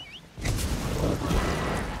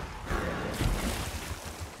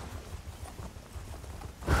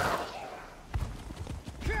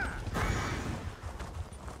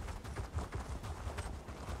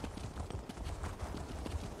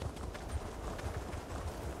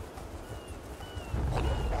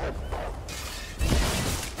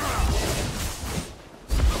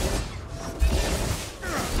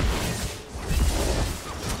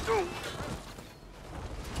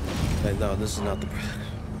 No, this is not the...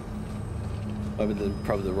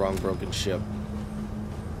 Probably the wrong broken ship.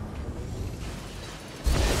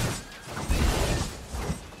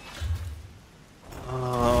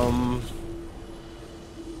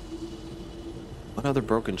 What other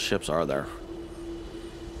broken ships are there?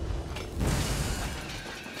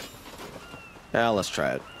 Yeah, let's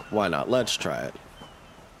try it. Why not? Let's try it.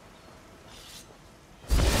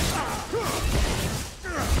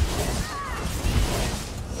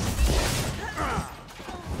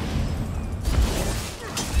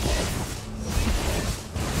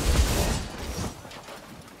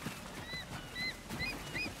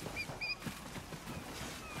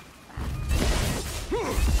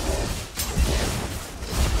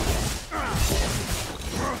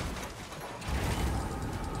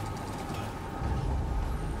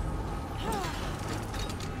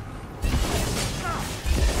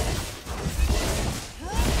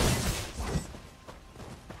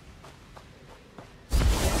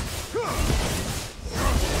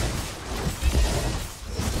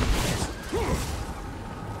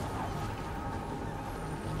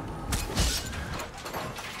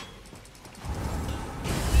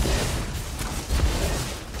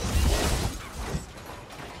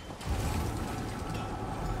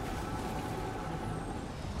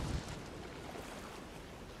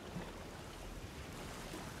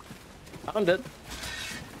 Found it.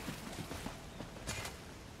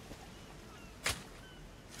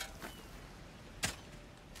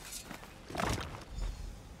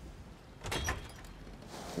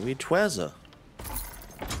 We twezza.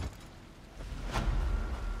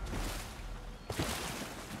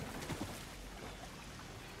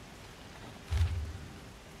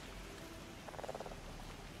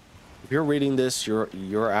 If you're reading this,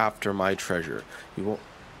 you're after my treasure. You won't.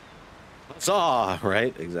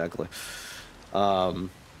 Right? Exactly.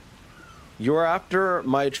 You're after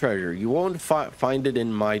my treasure. You won't find it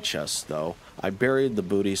in my chest, though. I buried the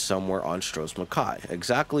booty somewhere on Stros Makai.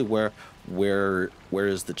 Exactly where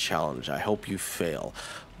is the challenge? I hope you fail.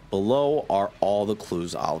 Below are all the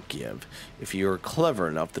clues I'll give. If you're clever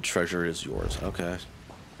enough, the treasure is yours. Okay.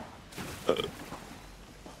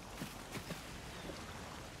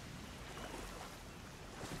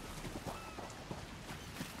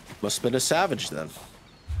 Must have been a savage then.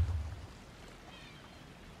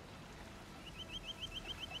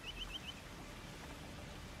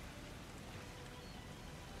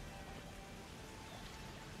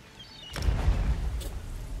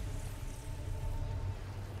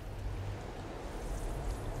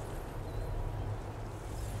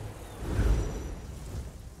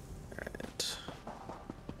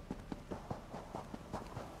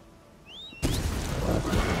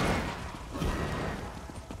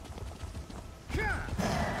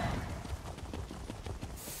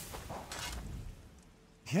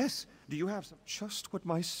 Yes, do you have just what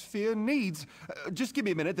my sphere needs? Just give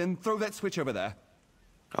me a minute, then throw that switch over there.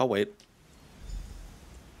 I'll wait.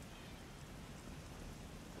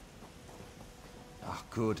 Ah,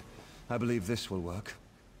 good. I believe this will work.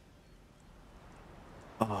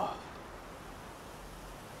 Oh.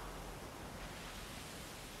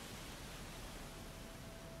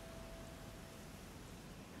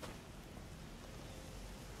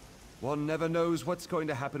 One never knows what's going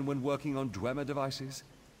to happen when working on Dwemer devices.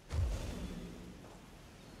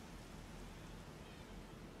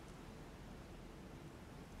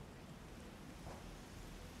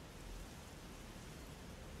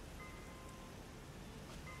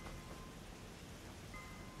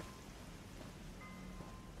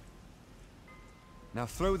 Now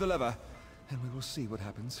throw the lever, and we will see what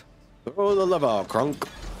happens. Throw the lever, Crunk.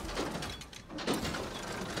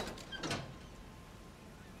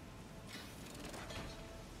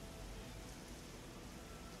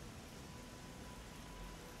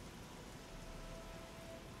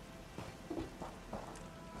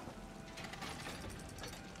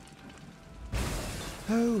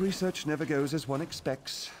 Oh, research never goes as one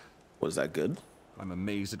expects. Was that good? I'm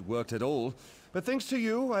amazed it worked at all. But thanks to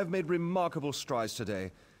you, I've made remarkable strides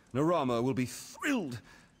today. Narama will be thrilled.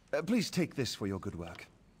 Please take this for your good work.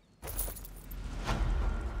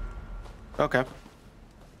 Okay.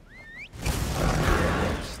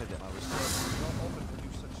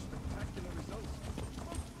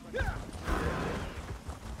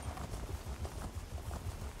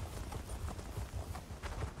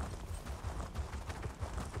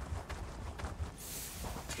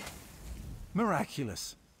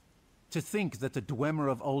 Miraculous. To think that the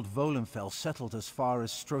Dwemer of Old Volenfell settled as far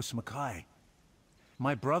as Stros Makai.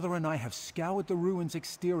 My brother and I have scoured the ruins'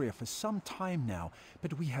 exterior for some time now,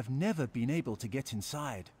 but we have never been able to get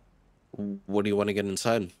inside. What do you want to get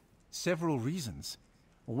inside? Several reasons.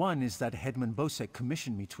 One is that Headman Bosek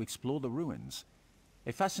commissioned me to explore the ruins.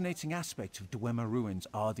 A fascinating aspect of Dwemer ruins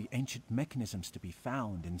are the ancient mechanisms to be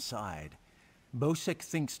found inside. Bosek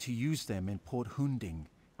thinks to use them in Port Hunding.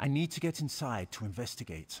 I need to get inside to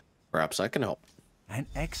investigate. Perhaps I can help. An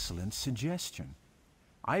excellent suggestion.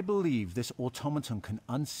 I believe this automaton can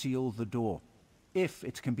unseal the door, if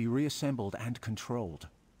it can be reassembled and controlled.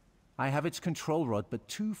 I have its control rod, but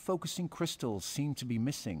 2 focusing crystals seem to be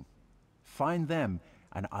missing. Find them,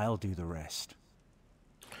 and I'll do the rest.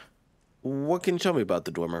 What can you tell me about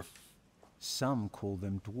the Dwemer? Some call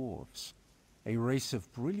them dwarves. A race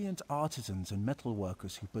of brilliant artisans and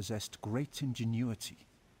metalworkers who possessed great ingenuity.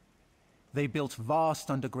 They built vast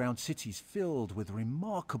underground cities filled with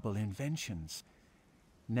remarkable inventions.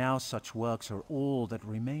 Now such works are all that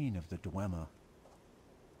remain of the Dwemer.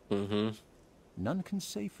 None can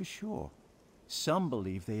say for sure. Some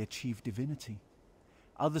believe they achieved divinity.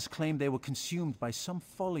 Others claim they were consumed by some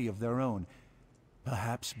folly of their own.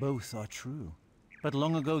 Perhaps both are true. But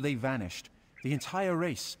long ago they vanished, the entire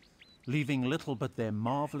race, leaving little but their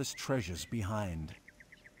marvelous treasures behind.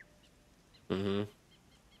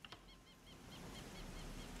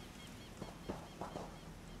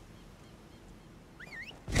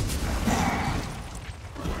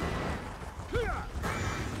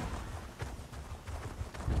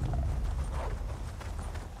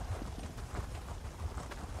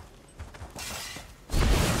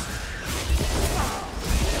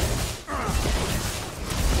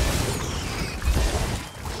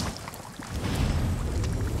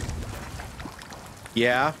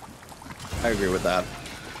 Yeah, I agree with that.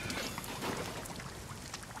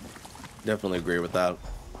 Definitely agree with that.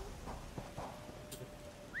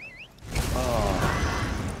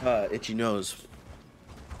 Oh. Itchy nose.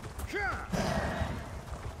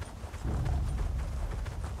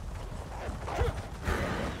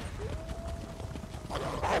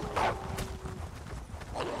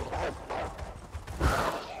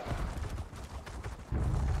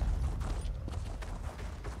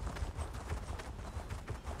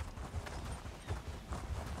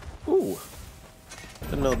 Ooh.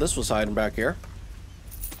 Didn't know this was hiding back here.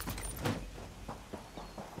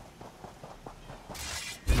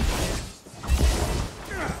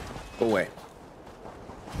 Go away.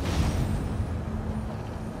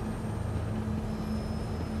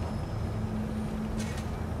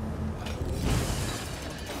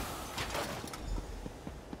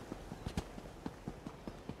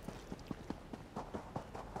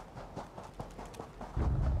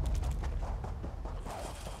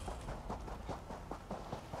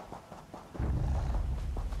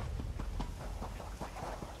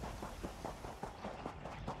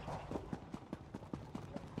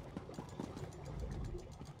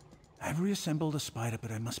 I've reassembled a spider,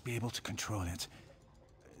 but I must be able to control it.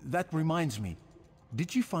 That reminds me,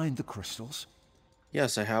 did you find the crystals?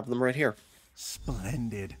 Yes, I have them right here.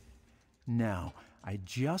 Splendid. Now, I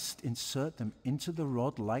just insert them into the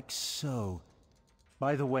rod like so.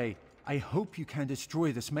 By the way, I hope you can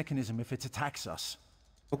destroy this mechanism if it attacks us.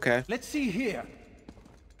 Okay. Let's see here.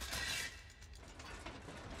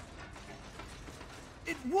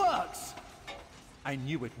 It works! I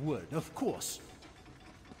knew it would, of course.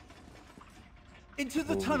 Into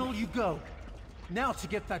the tunnel you go. Now to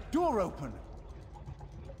get that door open.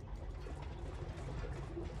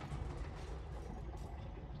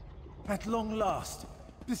 At long last,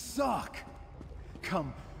 the Sark.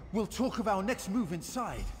 Come, we'll talk of our next move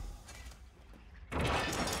inside.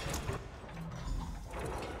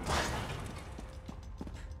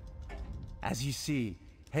 As you see,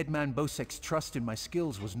 Headman Bosek's trust in my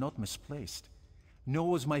skills was not misplaced.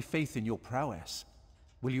 Nor was my faith in your prowess.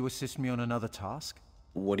 Will you assist me on another task?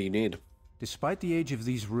 What do you need? Despite the age of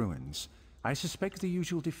these ruins, I suspect the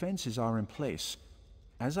usual defenses are in place.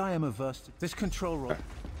 As I am averse to this control room.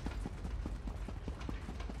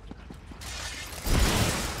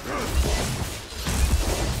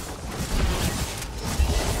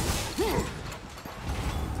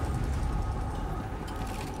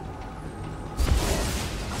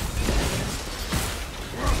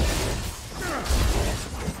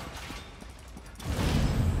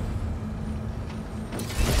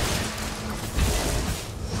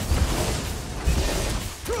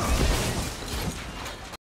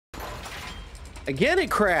 Again,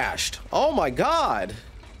 it crashed. Oh my god.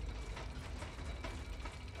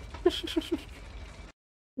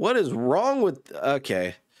 What is wrong with...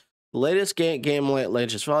 Okay. Latest game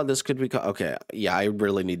latest. Well, this could be... Okay. Yeah, I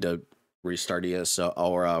really need to restart ESO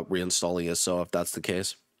or reinstall ESO if that's the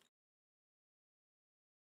case.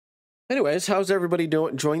 Anyways, how's everybody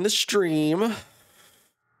doing? Enjoying the stream?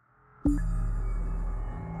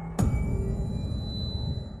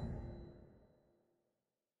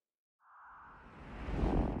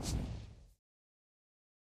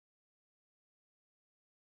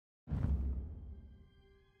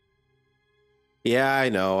 Yeah, I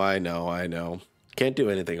know. Can't do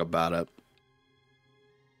anything about it.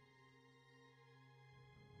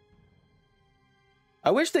 I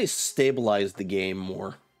wish they stabilized the game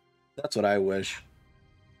more. That's what I wish.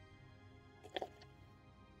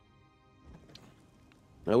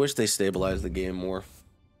 I wish they stabilized the game more.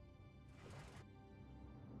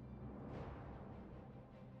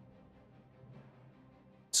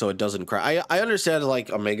 So it doesn't crash. I understand,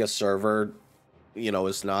 like, a mega server, you know,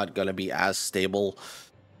 is not going to be as stable,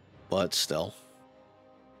 but still.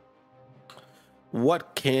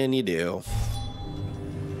 What can you do?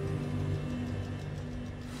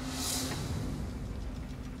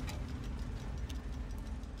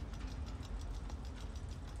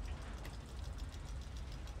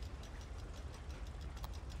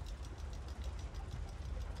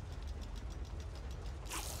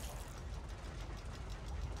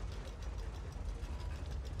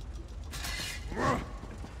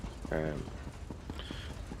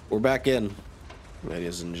 We're back in,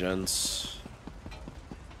 ladies and gents.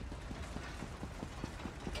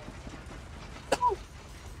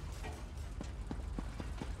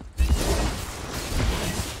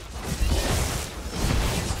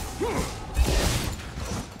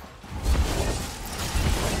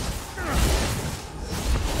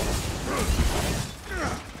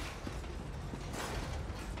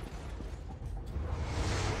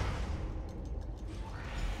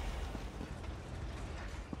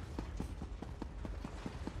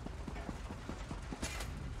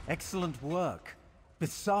 Excellent work. The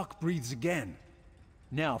Sark breathes again.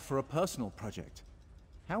 Now, for a personal project.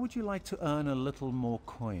 How would you like to earn a little more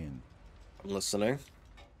coin? I'm listening.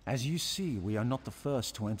 As you see, we are not the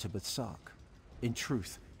first to enter Berserk. In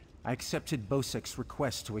truth, I accepted Bosek's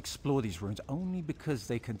request to explore these ruins only because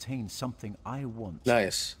they contain something I want.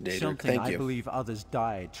 Nice, Daedric. Something Thank you. I believe others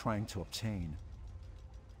died trying to obtain.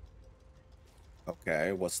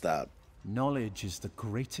 Okay, what's that? Knowledge is the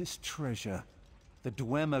greatest treasure. The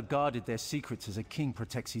Dwemer guarded their secrets as a king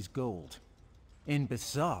protects his gold. In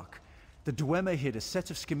Berserk, the Dwemer hid a set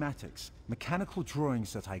of schematics, mechanical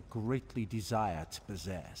drawings that I greatly desire to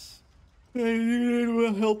possess. I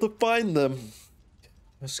need help to find them.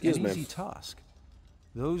 Excuse me. An easy task.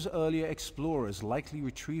 Those earlier explorers likely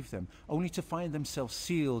retrieved them, only to find themselves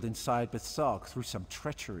sealed inside Berserk through some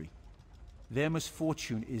treachery. Their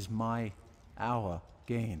misfortune is our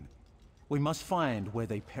gain. We must find where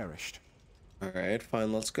they perished. Alright,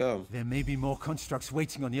 fine, let's go. There may be more constructs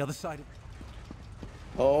waiting on the other side of...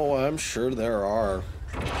 Oh, I'm sure there are.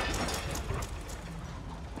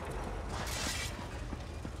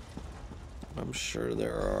 I'm sure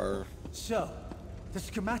there are. So, the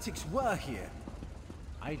schematics were here.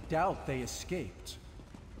 I doubt they escaped.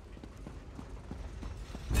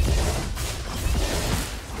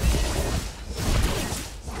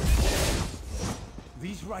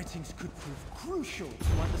 These writings could prove crucial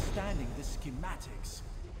to understanding the schematics.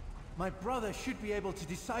 My brother should be able to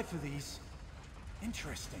decipher these.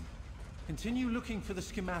 Interesting. Continue looking for the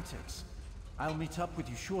schematics. I'll meet up with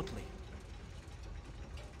you shortly.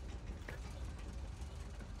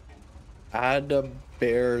 Ada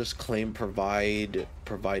Bear's claim provided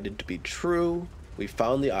to be true. We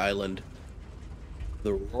found the island.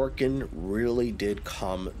 The Rorken really did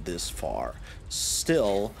come this far.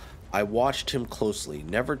 Still, I watched him closely.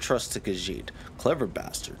 Never trust a Khajiit. Clever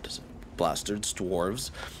bastards.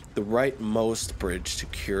 Dwarves. The rightmost bridge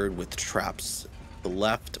secured with traps. The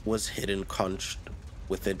left was hidden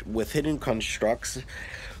with hidden constructs.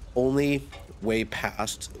 Only way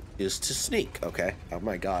past is to sneak. Okay. Oh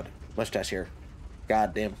my god. Mustache here.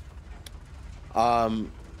 God damn.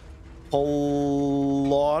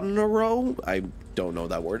 Polonero? I don't know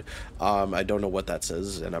that word. I don't know what that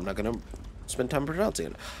says, and I'm not gonna spend time pronouncing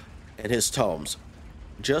it. And his tomes.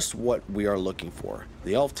 Just what we are looking for.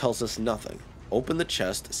 The elf tells us nothing. Open the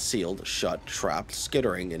chest, sealed, shut, trapped,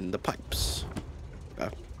 skittering in the pipes.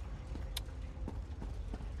 Okay.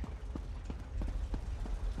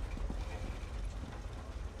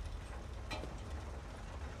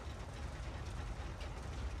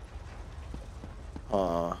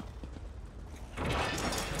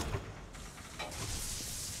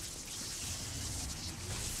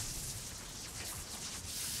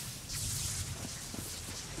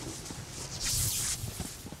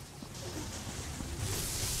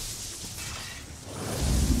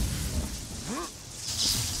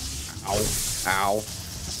 Ow.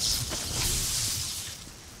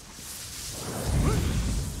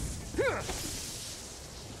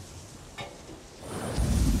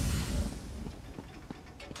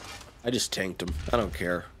 I just tanked him. I don't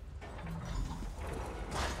care.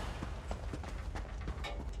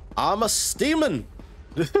 I'm a steamin'.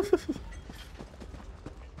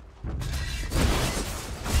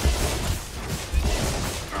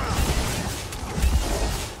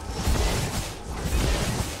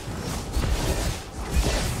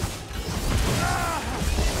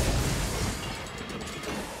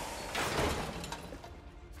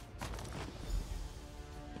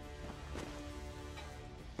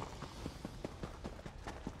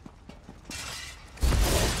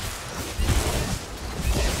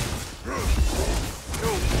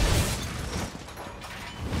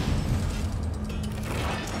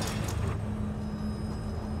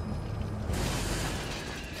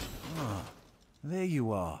 There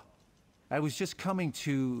you are. I was just coming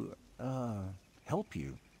to, help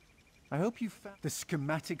you. I hope you found... The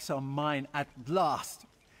schematics are mine at last.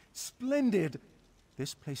 Splendid!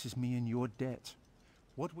 This places me in your debt.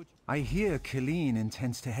 What would... I hear Killeen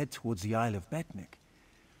intends to head towards the Isle of Betnik.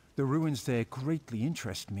 The ruins there greatly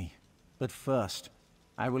interest me. But first,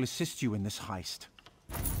 I will assist you in this heist.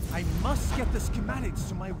 I must get the schematics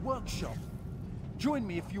to my workshop. Join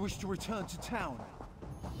me if you wish to return to town.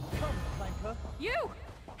 Come, Clanker. You!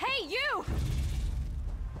 Hey, you!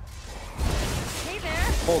 Hey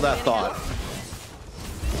there! Hold that thought.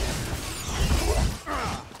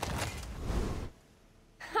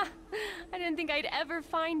 I didn't think I'd ever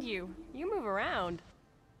find you. You move around.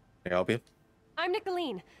 Can I help you? I'm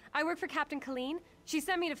Nicolene. I work for Captain Colleen. She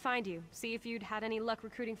sent me to find you, see if you'd had any luck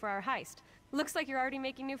recruiting for our heist. Looks like you're already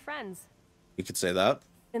making new friends. You could say that.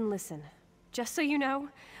 Then listen. Just so you know,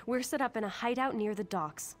 we're set up in a hideout near the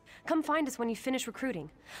docks. Come find us when you finish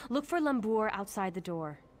recruiting. Look for Lambour outside the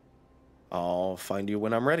door. I'll find you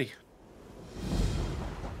when I'm ready.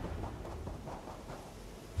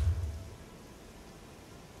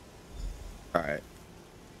 All right.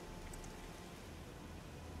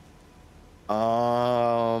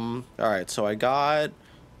 All right, so I got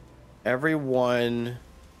everyone.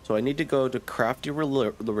 So I need to go to Crafty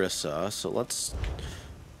Larissa. So let's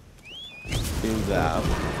do that.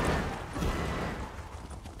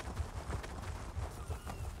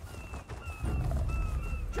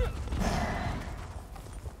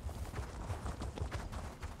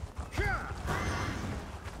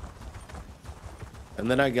 And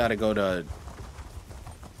then I gotta go to,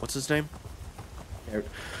 what's his name?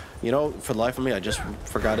 You know, for the life of me, I just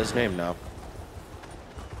forgot his name now.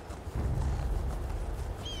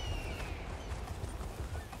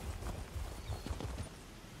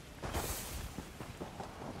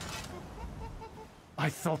 I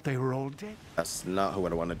thought they were all dead. That's not who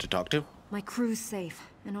I wanted to talk to. My crew's safe,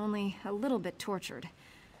 and only a little bit tortured.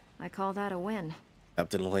 I call that a win.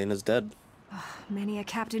 Captain Elaine is dead. Many a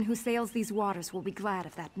captain who sails these waters will be glad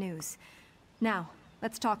of that news. Now,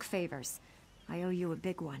 let's talk favors. I owe you a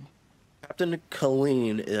big one. Captain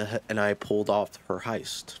Colleen and I pulled off her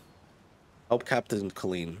heist. Help Captain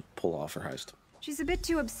Colleen pull off her heist. She's a bit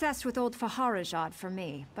too obsessed with old Faharajad for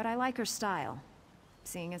me, but I like her style.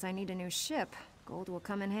 Seeing as I need a new ship, gold will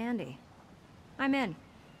come in handy. I'm in.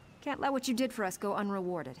 Can't let what you did for us go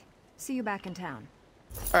unrewarded. See you back in town.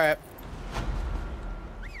 Alright.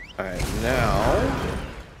 Alright, now...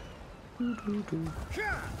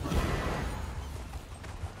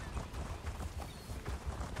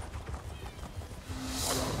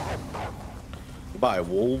 Bye,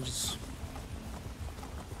 wolves.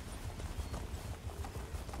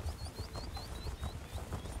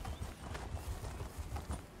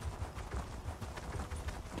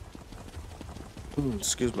 Ooh,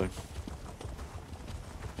 excuse me.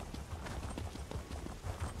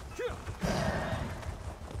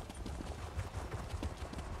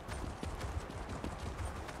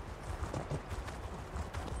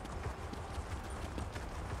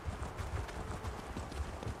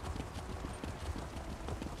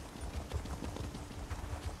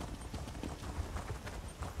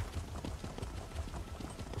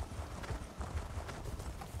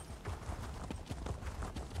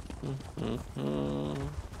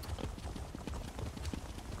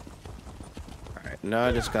 Alright, now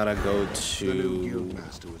I just gotta go to...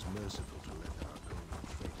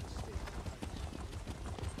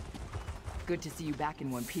 Good to see you back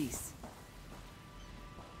in one piece.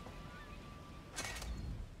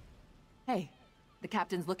 Hey, the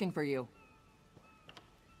captain's looking for you.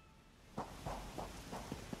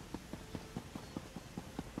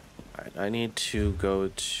 Alright, I need to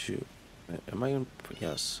go to... Am I in...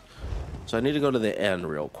 Yes. So I need to go to the end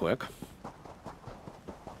real quick.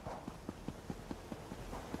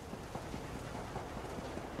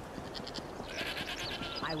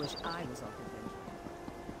 I wish I was off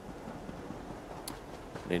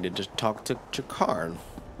I need to just talk to Jakar.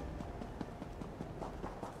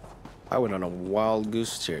 I went on a wild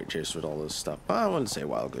goose chase with all this stuff. I wouldn't say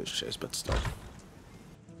wild goose chase, but still.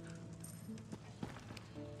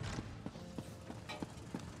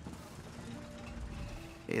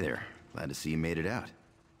 Hey there. Glad to see you made it out.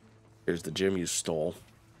 Here's the gem you stole.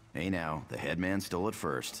 Hey now, the headman stole it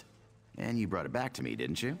first. And you brought it back to me,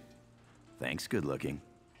 didn't you? Thanks, good looking.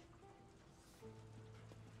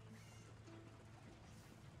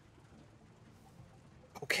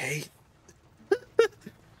 Okay.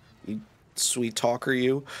 You sweet talker,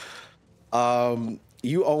 you.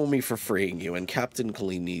 You owe me for freeing you, and Captain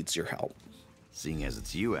Colleen needs your help. Seeing as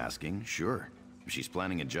it's you asking, sure. If she's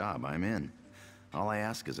planning a job, I'm in. All I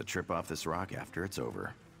ask is a trip off this rock after it's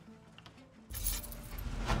over.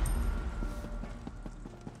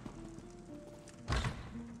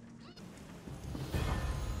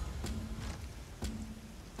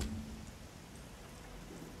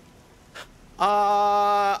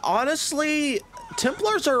 Honestly,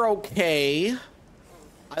 Templars are okay.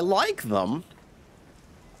 I like them.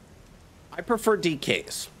 I prefer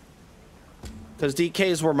DKs. Because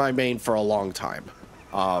DKs were my main for a long time.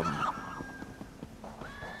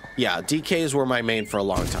 Yeah, DKs were my main for a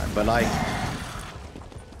long time, but I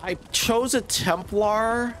chose a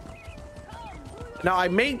Templar. Now, I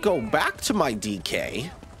may go back to my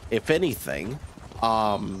DK, if anything.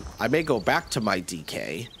 I may go back to my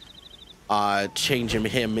DK. Changing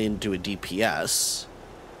him into a DPS.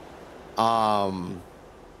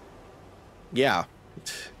 Yeah.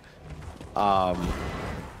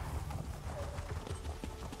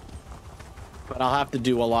 but I'll have to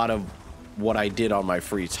do a lot of what I did on my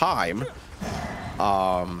free time.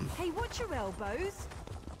 Hey, watch your elbows.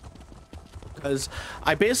 Because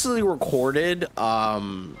I basically recorded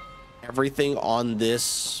everything on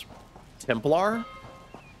this Templar.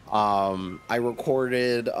 I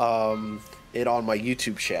recorded it on my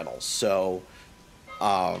YouTube channel, so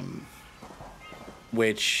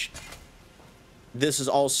which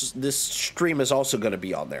this stream is also going to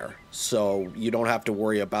be on there, so you don't have to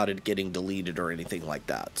worry about it getting deleted or anything like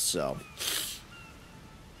that. So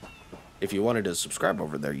if you wanted to subscribe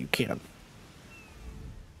over there, you can.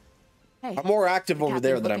 Hey, I'm more active over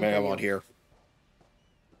there than I am on here.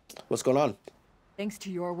 What's going on? Thanks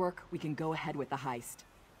to your work, we can go ahead with the heist.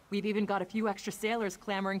 We've even got a few extra sailors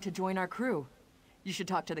clamoring to join our crew. You should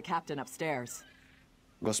talk to the captain upstairs.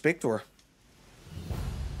 Go speak to her.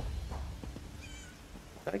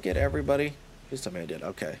 Did I get everybody? Please tell me I did.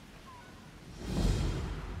 Okay.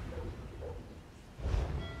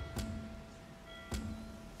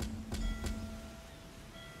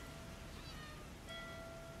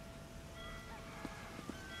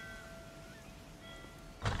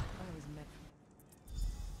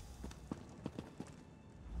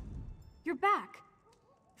 You're back.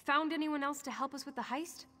 Found anyone else to help us with the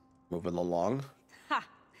heist? Moving along. Ha!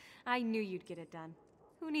 I knew you'd get it done.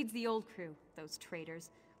 Who needs the old crew, those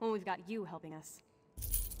traitors, when we've got you helping us?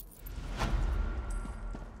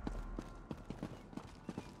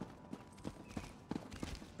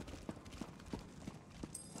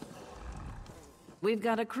 We've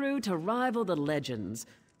got a crew to rival the legends.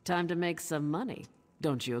 Time to make some money.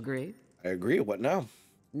 Don't you agree? I agree. What now?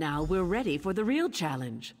 Now we're ready for the real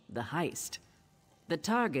challenge, the heist. The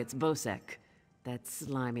target's Bosek. That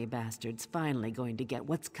slimy bastard's finally going to get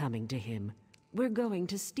what's coming to him. We're going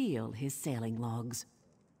to steal his sailing logs.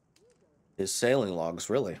 His sailing logs,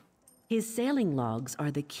 really? His sailing logs are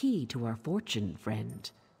the key to our fortune, friend.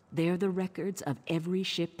 They're the records of every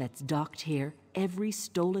ship that's docked here, every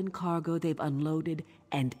stolen cargo they've unloaded,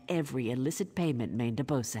 and every illicit payment made to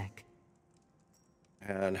Bosek.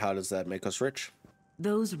 And how does that make us rich?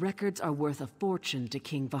 Those records are worth a fortune to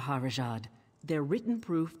King Vaharajad. They're written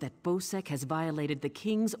proof that Bosek has violated the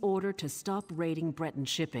king's order to stop raiding Breton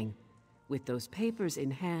shipping. With those papers in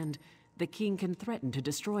hand, the king can threaten to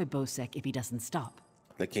destroy Bosek if he doesn't stop.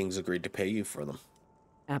 The king's agreed to pay you for them.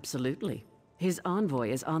 Absolutely. His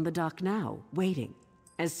envoy is on the dock now, waiting.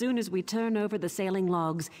 As soon as we turn over the sailing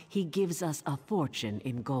logs, he gives us a fortune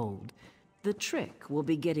in gold. The trick will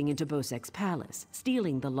be getting into Bosek's palace,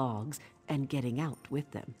 stealing the logs, and getting out with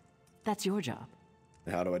them. That's your job.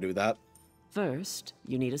 How do I do that? First,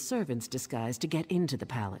 you need a servant's disguise to get into the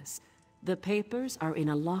palace. The papers are in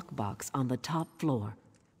a lockbox on the top floor.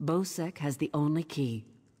 Bosek has the only key.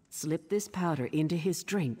 Slip this powder into his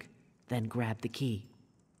drink, then grab the key.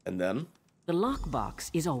 And then? The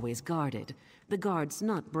lockbox is always guarded. The guard's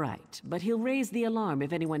not bright, but he'll raise the alarm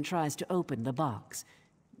if anyone tries to open the box.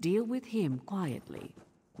 Deal with him quietly.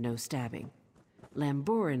 No stabbing.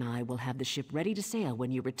 Lambour and I will have the ship ready to sail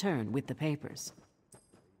when you return with the papers.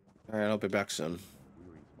 All right, I'll be back soon.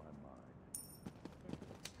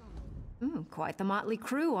 Quite the motley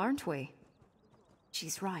crew, aren't we?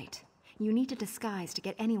 She's right. You need a disguise to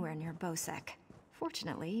get anywhere near Bosek.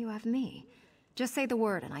 Fortunately, you have me. Just say the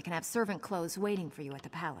word and I can have servant clothes waiting for you at the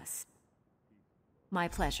palace. My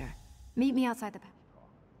pleasure. Meet me outside the palace.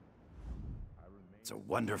 It's a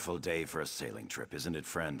wonderful day for a sailing trip, isn't it,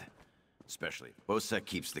 friend? Especially if Bosek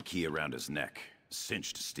keeps the key around his neck.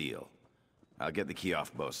 Cinched steel. I'll get the key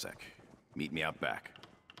off Bosek. Meet me out back.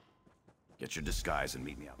 Get your disguise and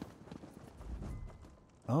meet me out.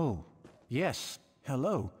 Oh, yes.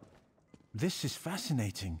 Hello. This is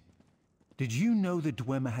fascinating. Did you know the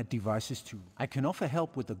Dwemer had devices to... I can offer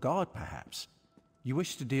help with the guard, perhaps. You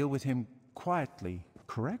wish to deal with him quietly,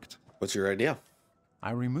 correct? What's your idea?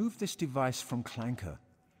 I removed this device from Clanker.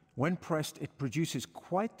 When pressed, it produces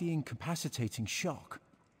quite the incapacitating shock.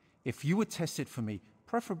 If you would test it for me,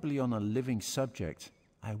 preferably on a living subject,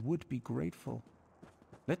 I would be grateful.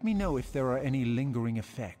 Let me know if there are any lingering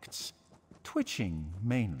effects. Twitching,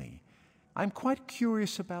 mainly. I'm quite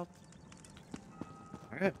curious about...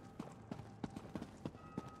 All right.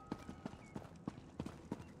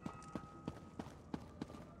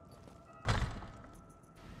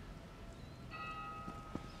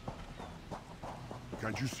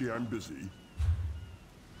 Can't you see I'm busy?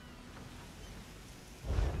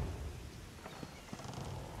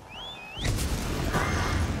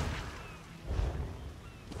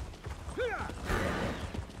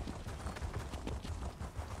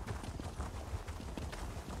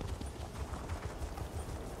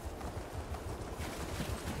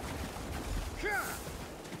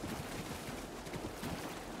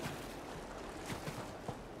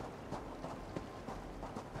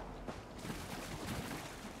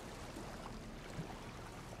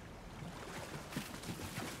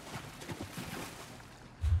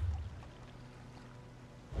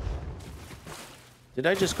 Did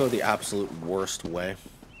I just go the absolute worst way?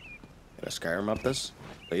 Can I Skyrim up this?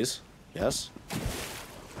 Please? Yes?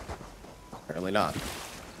 Apparently not.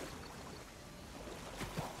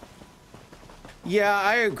 Yeah,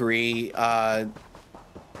 I agree.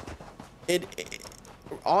 It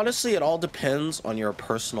honestly, it all depends on your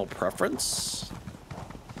personal preference.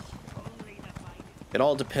 It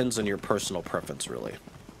all depends on your personal preference, really.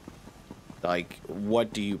 Like,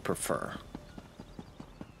 what do you prefer?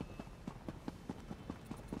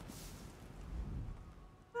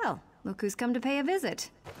 Well, look who's come to pay a visit.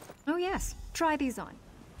 Oh yes, try these on.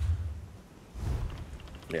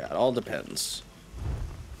 Yeah, it all depends.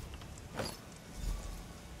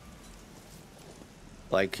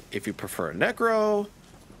 Like, if you prefer a necro,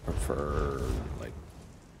 prefer, like,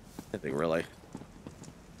 anything really.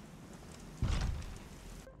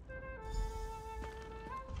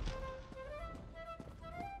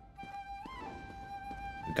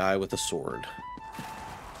 A guy with a sword.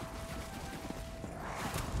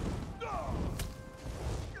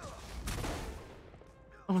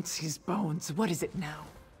 Auntie's bones, what is it now?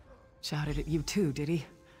 Shouted at you too, did he?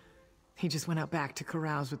 He just went out back to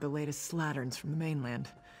carouse with the latest slatterns from the mainland.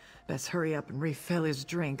 Best hurry up and refill his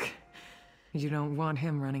drink. You don't want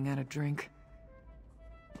him running out of drink.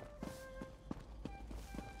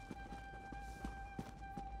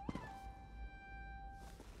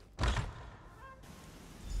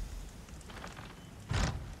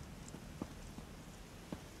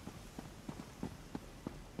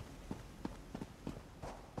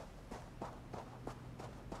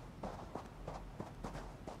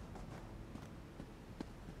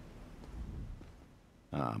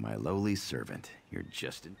 Ah, my lowly servant. You're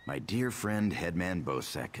just... My dear friend, Headman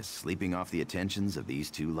Bosek, is sleeping off the attentions of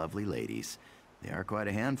these two lovely ladies. They are quite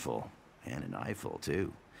a handful, and an eyeful,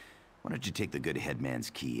 too. Why don't you take the good Headman's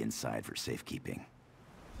key inside for safekeeping?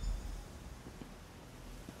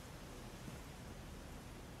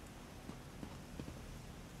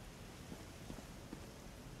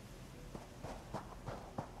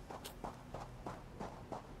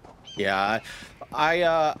 Yeah,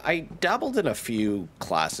 I dabbled in a few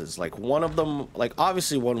classes. Like one of them, like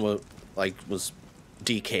obviously one was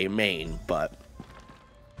DK main, but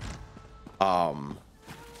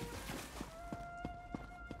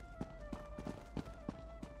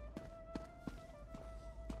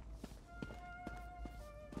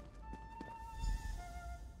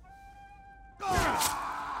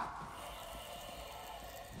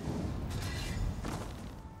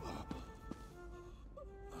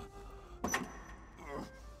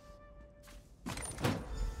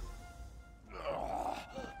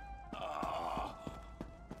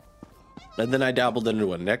and then I dabbled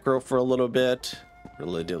into a necro for a little bit.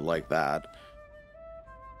 Really didn't like that.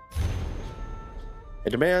 I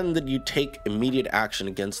demand that you take immediate action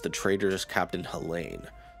against the traitorous Captain Helene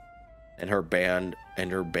and her band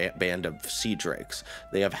of sea drakes.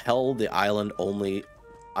 They have held the island's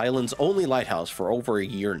only lighthouse for over a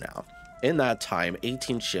year now. In that time,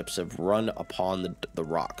 18 ships have run upon the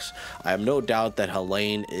rocks. I have no doubt that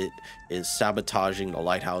Helene is sabotaging the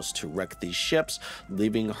lighthouse to wreck these ships,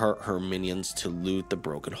 leaving her minions to loot the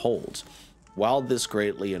broken holds. While this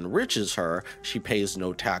greatly enriches her, she pays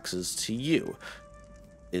no taxes to you.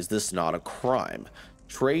 Is this not a crime?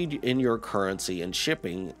 Trade in your currency and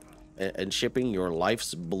shipping your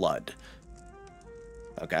life's blood.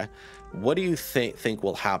 Okay. What do you think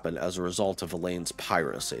will happen as a result of Helene's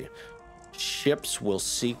piracy? Ships will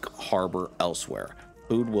seek harbor elsewhere.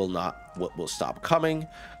 Food will stop coming.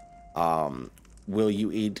 Will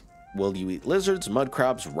you eat lizards, mud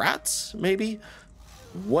crabs, rats, maybe?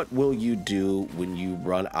 What will you do when you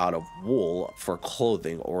run out of wool for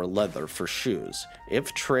clothing or leather for shoes?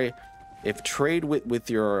 If trade with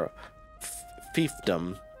your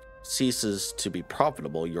fiefdom ceases to be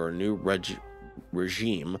profitable, your new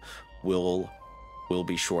regime will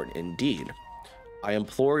be short indeed. I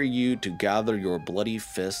implore you to gather your bloody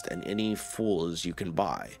fist and any fools you can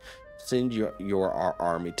buy. Send your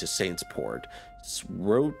army to Saintsport.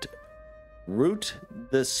 Root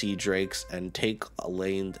the sea drakes and take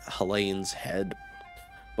Helene's head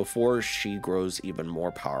before she grows even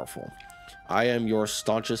more powerful. I am your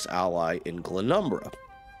staunchest ally in Glenumbra,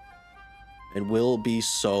 and will be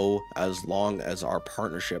so as long as our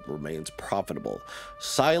partnership remains profitable.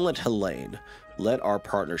 Silent Helene, let our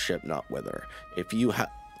partnership not wither. If you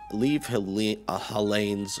leave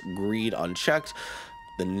Helene's greed unchecked,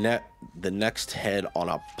 the next head on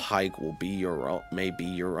a pike will be your own, may be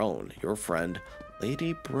your own. Your friend,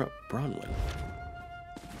 Lady Bronwyn.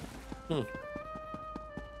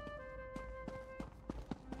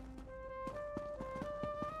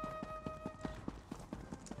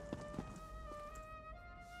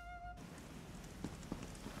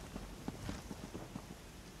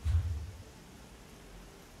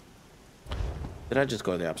 Did I just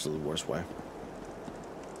go the absolute worst way?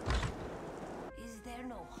 Is there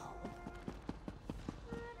no hope?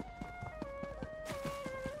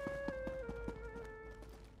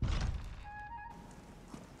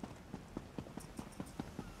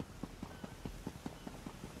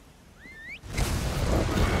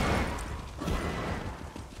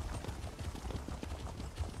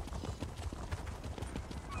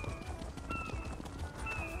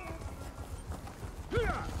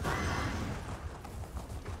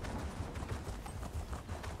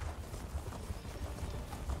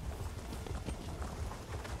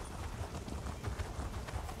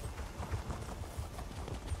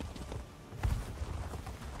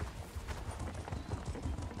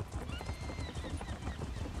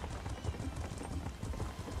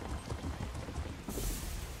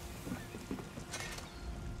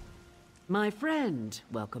 My friend,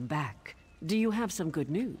 welcome back. Do you have some good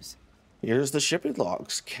news? Here's the shipping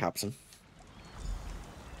logs, Captain.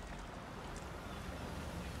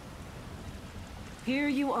 Here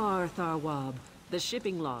you are, Tharwab. The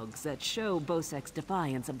shipping logs that show Bosek's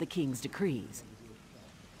defiance of the King's decrees.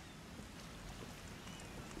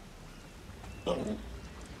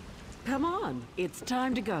 Come on, it's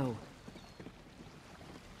time to go.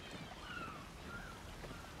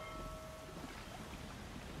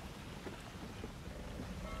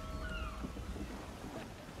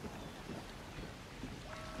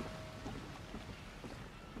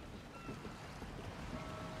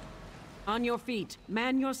 On your feet,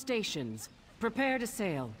 man your stations. Prepare to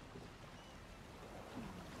sail.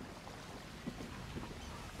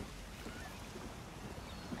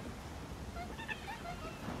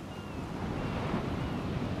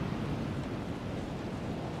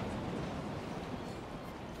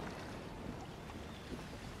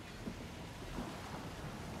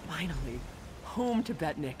 Finally, home to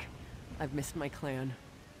Betnik. I've missed my clan.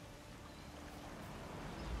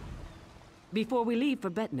 Before we leave for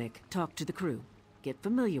Betnik, talk to the crew. Get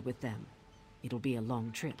familiar with them. It'll be a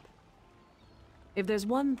long trip. If there's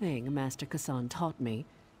one thing Master Kassan taught me,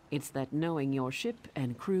 it's that knowing your ship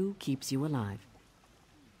and crew keeps you alive.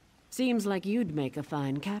 Seems like you'd make a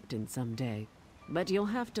fine captain someday, but you'll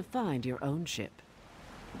have to find your own ship.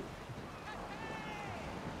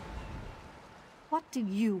 What do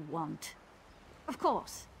you want? Of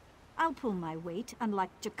course, I'll pull my weight, unlike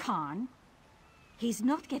Jakarn. He's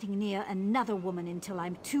not getting near another woman until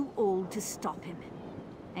I'm too old to stop him.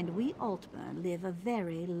 And we Altmer live a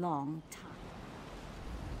very long time.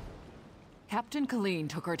 Captain Colleen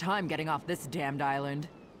took her time getting off this damned island.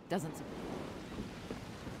 Doesn't...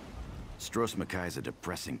 Stros Makai is a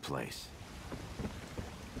depressing place.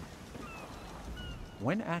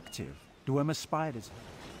 When active, Duema spiders...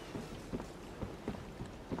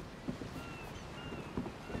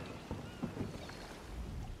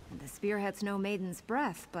 The spearhead's no maiden's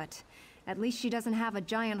breath, but at least she doesn't have a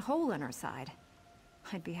giant hole in her side.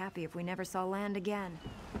 I'd be happy if we never saw land again.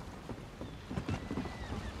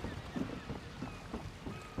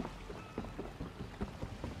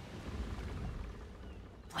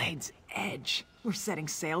 Blade's Edge. We're setting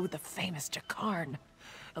sail with the famous Jakarn.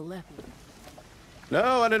 11.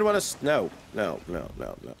 No, I didn't want to... No.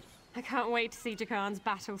 I can't wait to see Jakarn's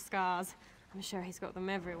battle scars. I'm sure he's got them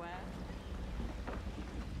everywhere.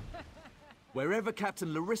 Wherever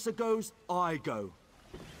Captain Larissa goes, I go.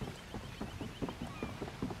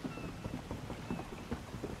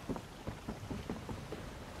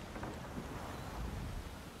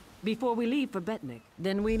 Before we leave for Betnik,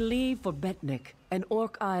 then we leave for Betnik, an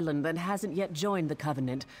orc island that hasn't yet joined the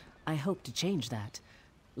Covenant. I hope to change that.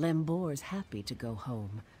 Lembor's happy to go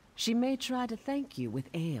home. She may try to thank you with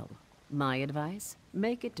ale. My advice?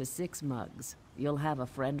 Make it to 6 mugs. You'll have a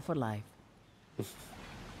friend for life.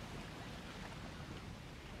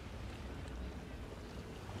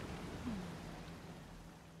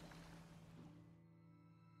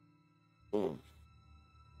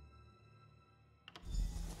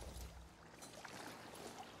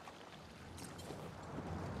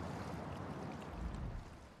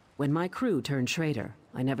 When my crew turned traitor,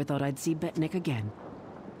 I never thought I'd see Betnik again.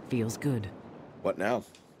 Feels good. What now?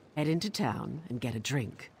 Head into town and get a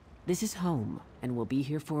drink. This is home, and we'll be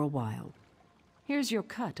here for a while. Here's your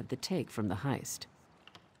cut of the take from the heist.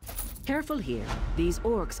 Careful here. These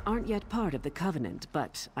orcs aren't yet part of the Covenant,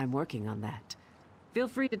 but I'm working on that. Feel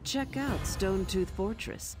free to check out Stonetooth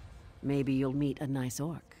Fortress. Maybe you'll meet a nice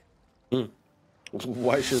orc.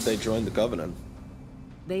 Why should they join the Covenant?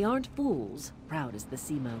 They aren't fools. Proud as the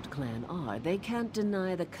Seamount clan are, they can't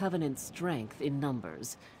deny the Covenant's strength in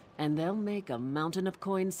numbers. And they'll make a mountain of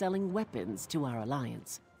coin selling weapons to our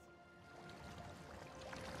alliance.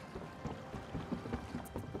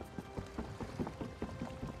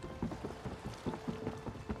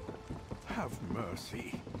 Have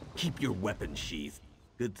mercy. Keep your weapon sheathed.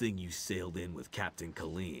 Good thing you sailed in with Captain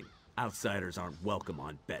Colleen. Outsiders aren't welcome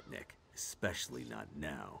on Betnik, especially not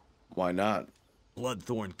now. Why not?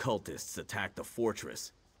 Bloodthorn cultists attacked the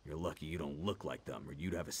fortress. You're lucky you don't look like them, or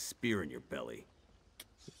you'd have a spear in your belly.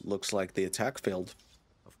 Looks like the attack failed.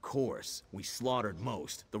 Of course. We slaughtered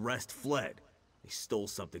most. The rest fled. They stole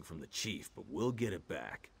something from the chief, but we'll get it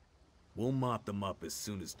back. We'll mop them up as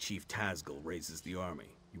soon as Chief Tazgul raises the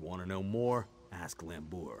army. You want to know more? Ask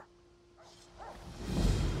Lambour.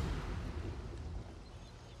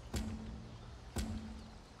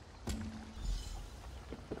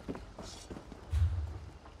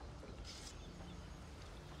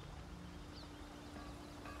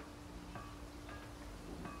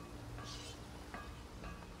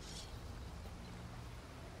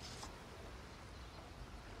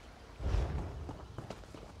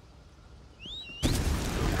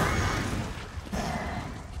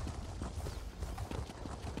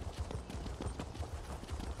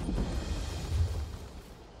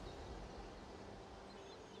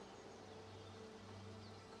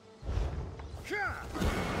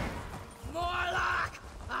 Morlock!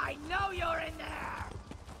 I know you're in there!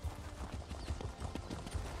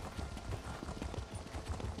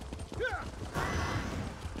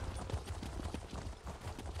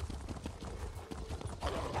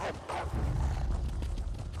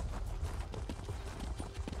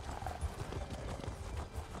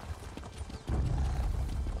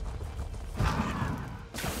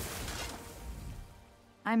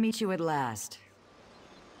 I meet you at last.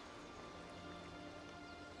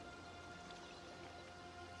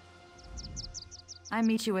 I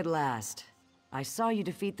meet you at last. I saw you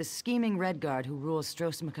defeat the scheming Redguard who rules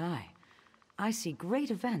Stros Makai. I see great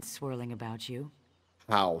events swirling about you.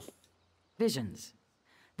 How? Visions.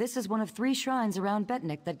 This is one of 3 shrines around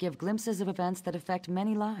Betnik that give glimpses of events that affect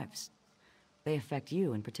many lives. They affect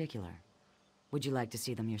you in particular. Would you like to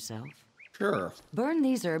see them yourself? Sure. Burn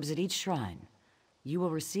these herbs at each shrine. You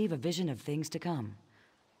will receive a vision of things to come.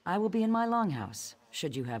 I will be in my longhouse,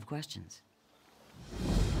 should you have questions.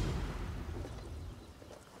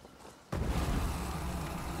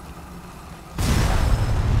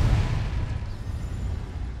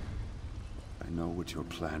 I know what you're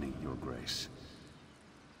planning, Your Grace.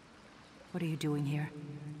 What are you doing here?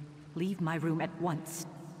 Leave my room at once.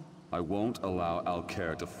 I won't allow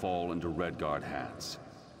Alcair to fall into Redguard hands.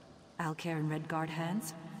 Alcair in Redguard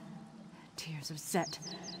hands? Tears of Set.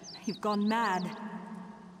 You've gone mad.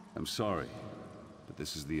 I'm sorry, but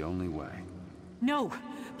this is the only way. No,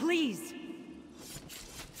 please!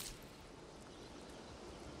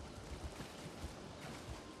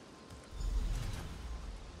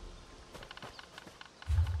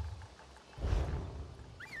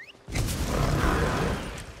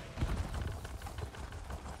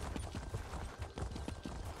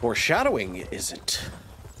 Foreshadowing isn't.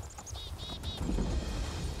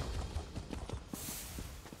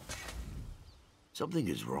 Something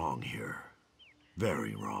is wrong here.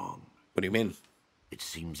 Very wrong. What do you mean? It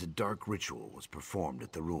seems a dark ritual was performed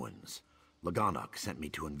at the ruins. Laganak sent me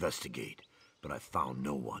to investigate, but I found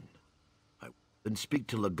no one. I then speak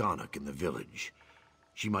to Laganak in the village.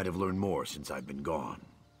 She might have learned more since I've been gone.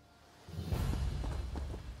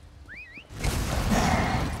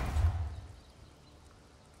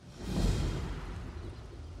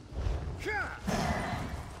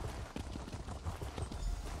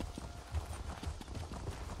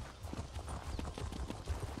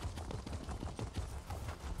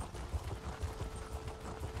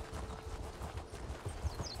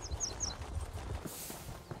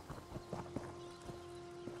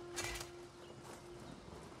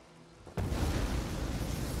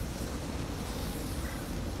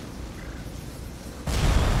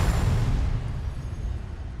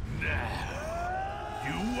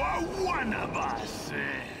 You are one of us.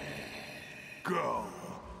 Go,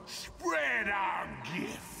 spread our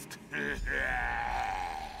gift.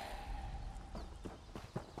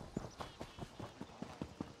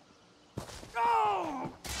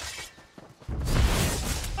 No!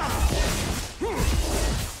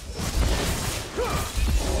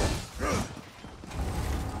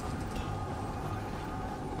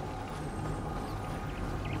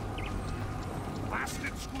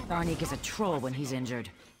 Barnik is a troll when he's injured.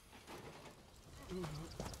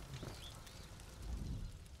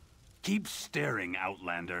 Keep staring,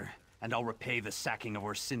 Outlander, and I'll repay the sacking of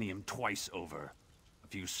Orsinium twice over. A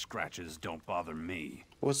few scratches don't bother me.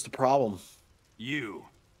 What's the problem? You,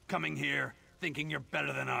 coming here, thinking you're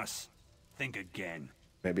better than us. Think again.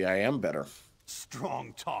 Maybe I am better.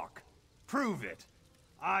 Strong talk. Prove it.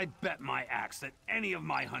 I bet my axe that any of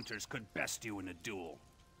my hunters could best you in a duel.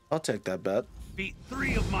 I'll take that bet. Beat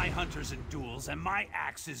 3 of my hunters in duels, and my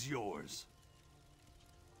axe is yours.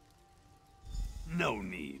 No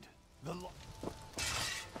need.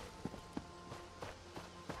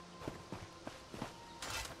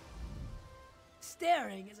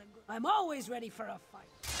 Staring is a good... I'm always ready for a fight.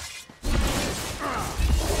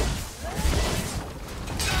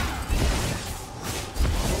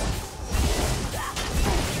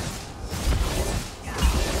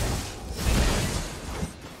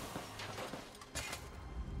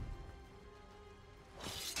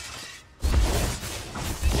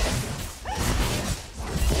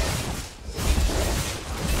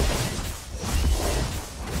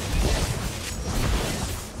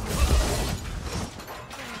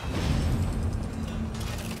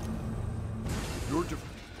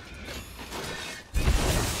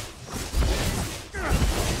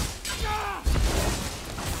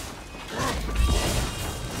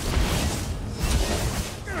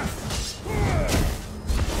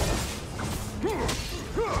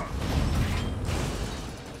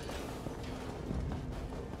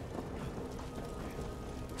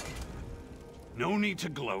 No need to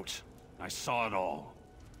gloat. I saw it all.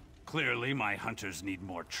 Clearly, my hunters need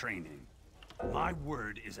more training. My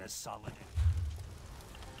word is as solid.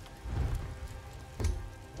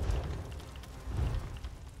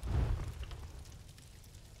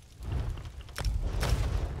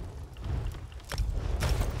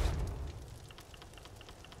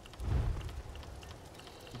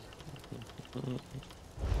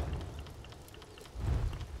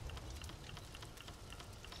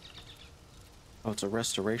 Oh, it's a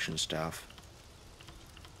restoration staff.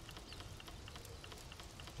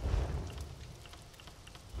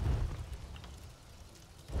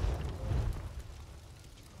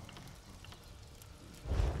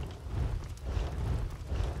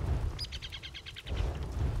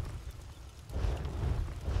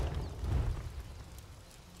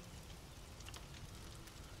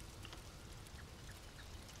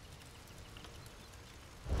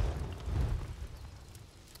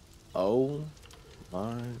 Oh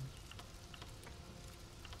my.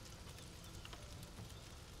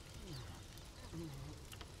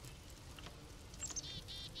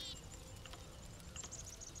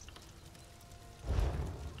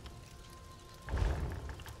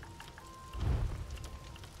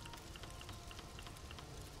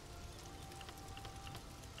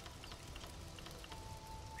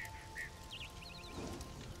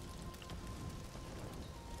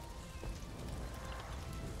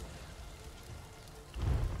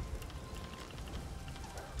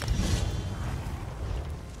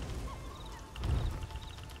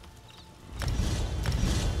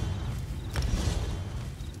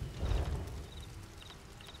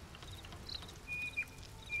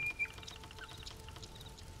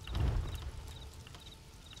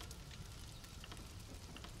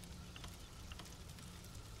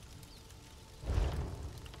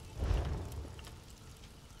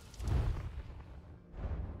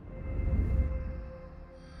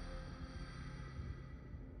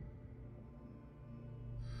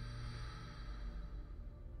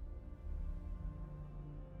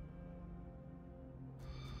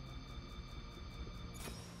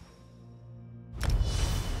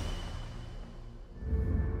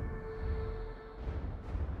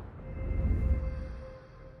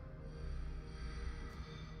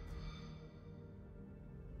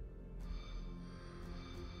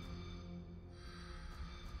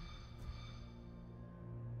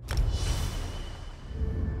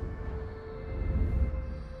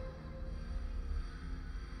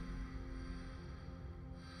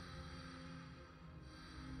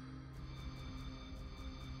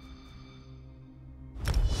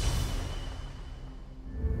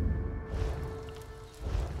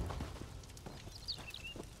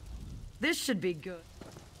 This should be good.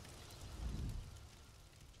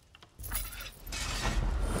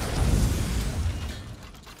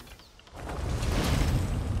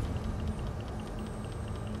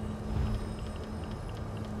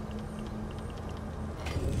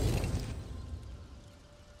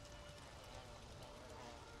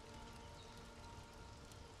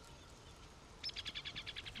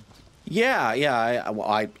 Yeah,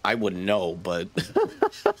 I wouldn't know, but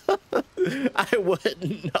I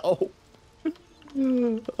wouldn't know.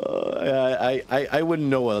 I wouldn't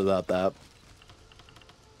know about that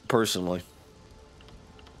personally.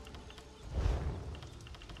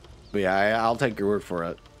 But yeah, I'll take your word for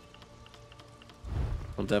it.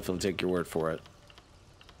 I'll definitely take your word for it.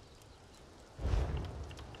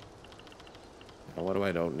 Now, what do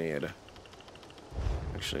I don't need?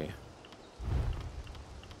 Actually.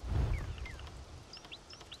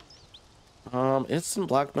 Instant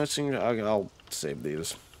blacklisting. I'll save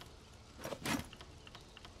these.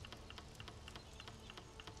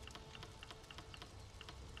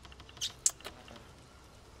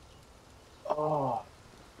 Oh.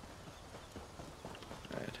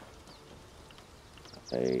 Right.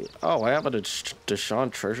 I have a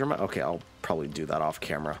Deshaun treasure map. Okay, I'll probably do that off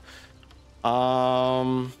camera.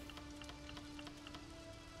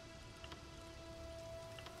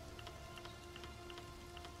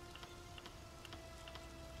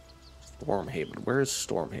 Stormhaven. Where is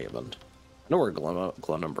Stormhaven? I know where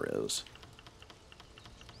Glenumber is.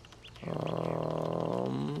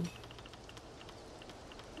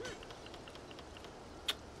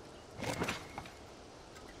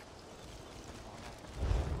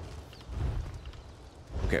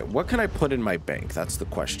 Okay, what can I put in my bank? That's the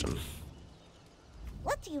question.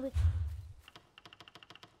 What do you...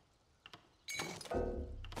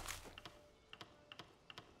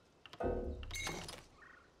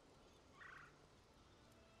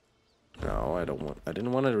 No, I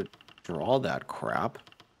didn't want to draw that crap.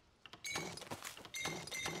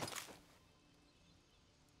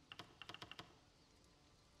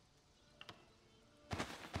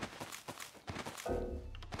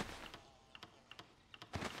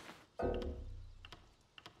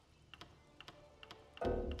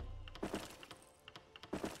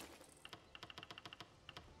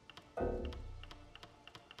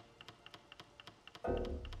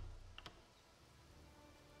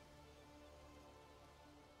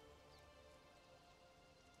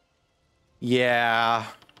 Yeah.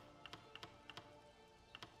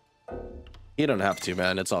 You don't have to,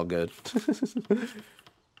 man. It's all good.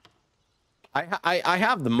 I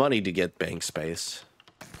have the money to get bank space,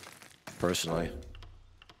 personally.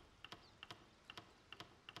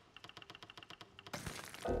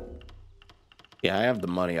 Yeah, I have the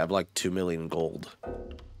money. I have like 2 million gold.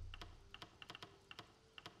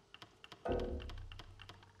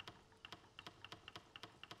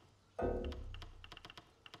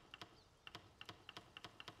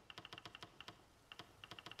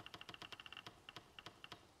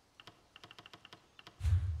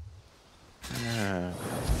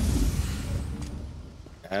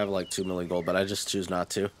 I have like 2 million gold, but I just choose not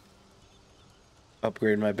to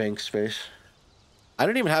upgrade my bank space. I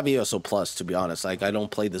don't even have ESO Plus, to be honest. Like, I don't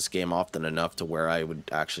play this game often enough to where I would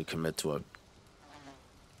actually commit to a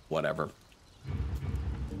whatever.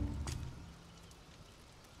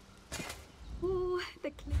 Ooh,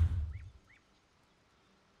 the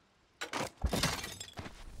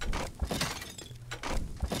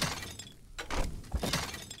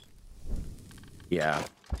Yeah.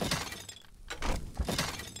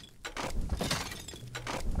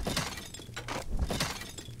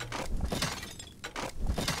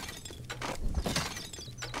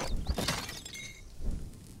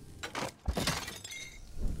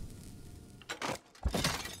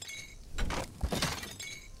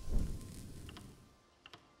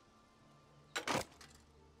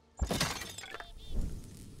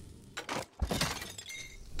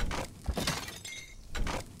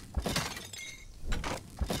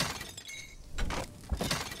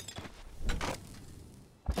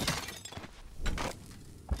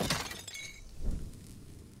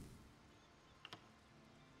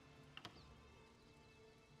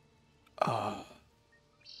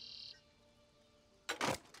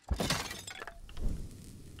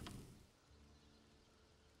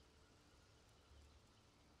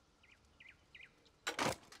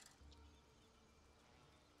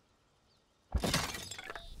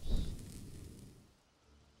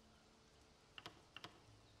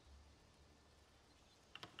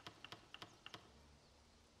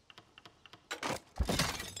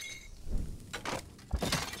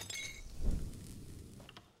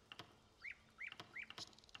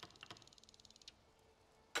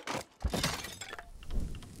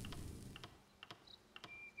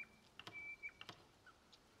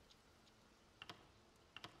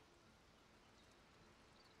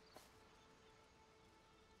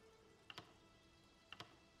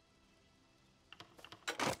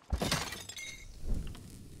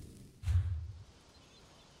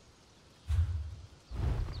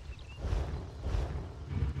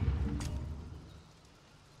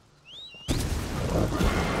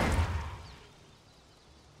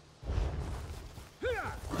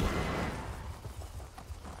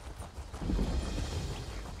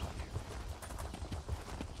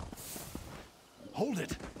 Hold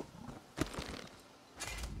it!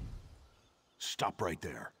 Stop right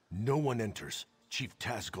there. No one enters. Chief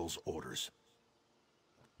Tazgul's orders.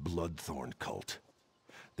 Bloodthorn cult.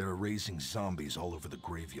 They're raising zombies all over the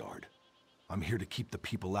graveyard. I'm here to keep the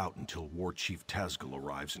people out until War Chief Tazgul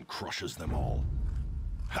arrives and crushes them all.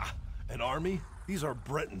 Ha! An army? These are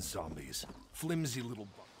Breton zombies. Flimsy little...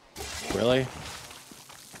 Really?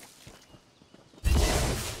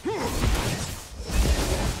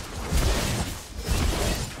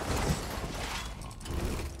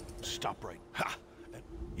 Stop right. Ha!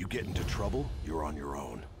 You get into trouble, you're on your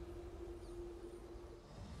own.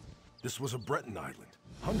 This was a Breton island,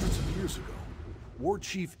 hundreds of years ago. War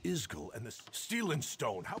Chief Isgul and the Steel and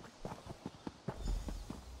Stone. How...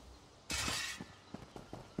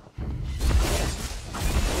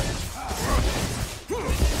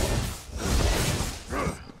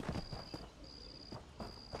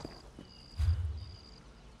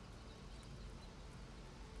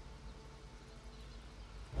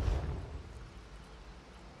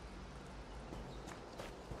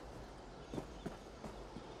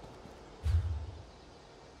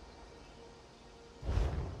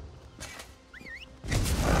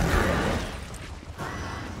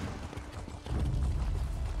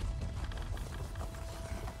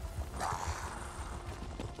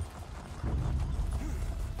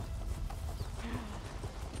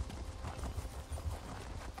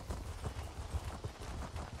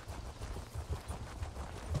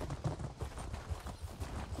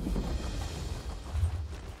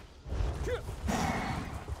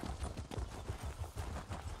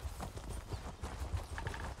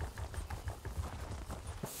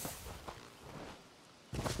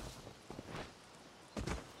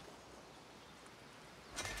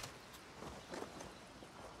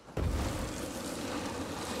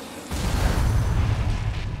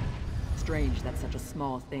 Strange that such a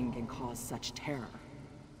small thing can cause such terror.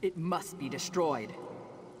 It must be destroyed.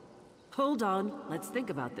 Hold on, let's think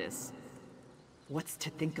about this. What's to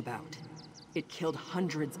think about? It killed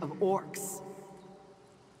hundreds of orcs.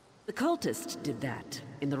 The cultist did that.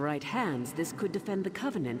 In the right hands, this could defend the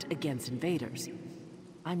Covenant against invaders.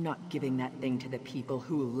 I'm not giving that thing to the people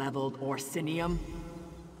who leveled Orsinium.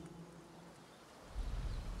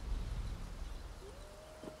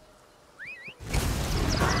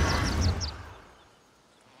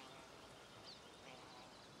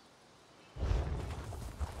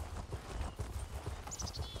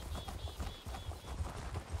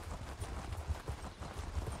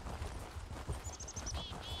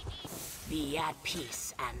 Be at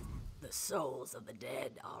peace, and the souls of the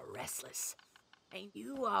dead are restless. And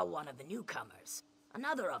you are one of the newcomers.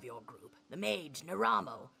 Another of your group, the mage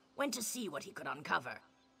Naramo, went to see what he could uncover.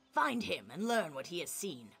 Find him and learn what he has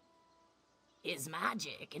seen. His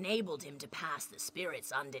magic enabled him to pass the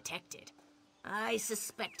spirits undetected. I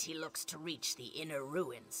suspect he looks to reach the inner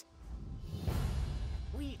ruins.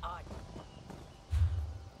 We are...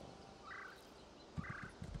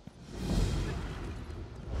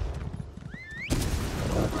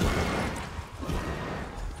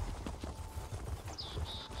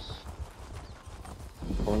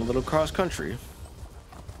 Going a little cross country.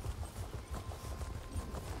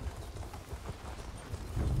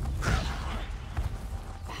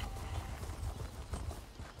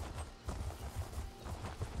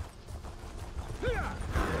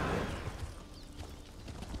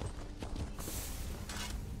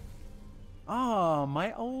 Ah,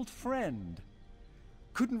 my old friend.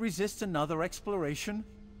 Couldn't resist another exploration?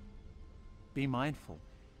 Be mindful,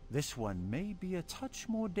 this one may be a touch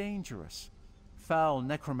more dangerous. Foul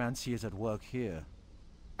necromancy is at work here.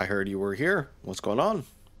 I heard you were here. What's going on?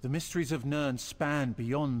 The mysteries of Nirn span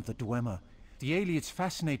beyond the Dwemer. The aliens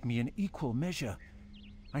fascinate me in equal measure.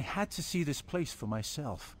 I had to see this place for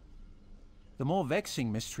myself. The more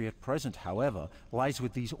vexing mystery at present, however, lies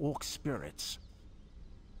with these orc spirits.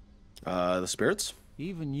 The spirits?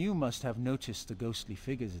 Even you must have noticed the ghostly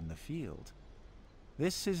figures in the field.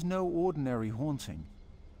 This is no ordinary haunting.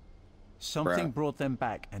 Something brought them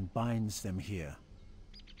back and binds them here.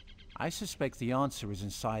 I suspect the answer is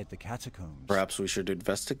inside the catacombs. Perhaps we should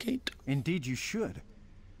investigate? Indeed you should.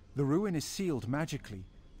 The ruin is sealed magically,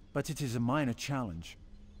 but it is a minor challenge.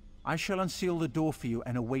 I shall unseal the door for you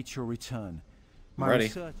and await your return. My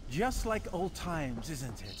research, just like old times,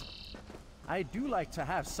 isn't it? I do like to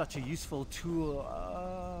have such a useful tool,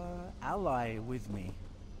 ally with me.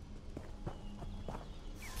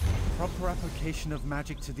 Proper application of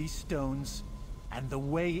magic to these stones, and the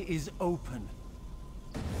way is open.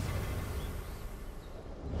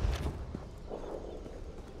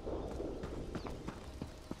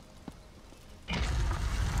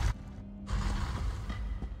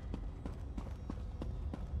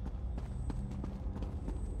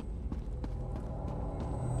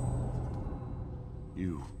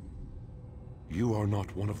 You are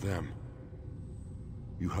not one of them.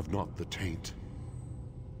 You have not the taint.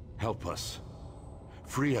 Help us.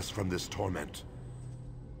 Free us from this torment.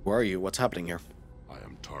 Where are you? What's happening here? I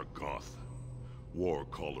am Targoth, war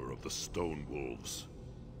caller of the Stone Wolves.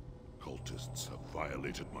 Cultists have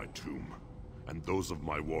violated my tomb, and those of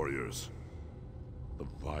my warriors. The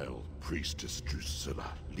vile priestess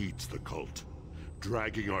Drusilla leads the cult,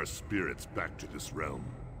 dragging our spirits back to this realm.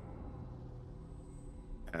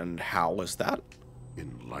 And how was that?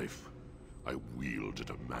 In life, I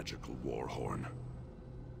wielded a magical war horn.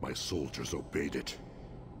 My soldiers obeyed it,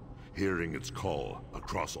 hearing its call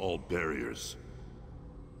across all barriers.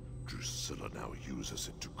 Drusilla now uses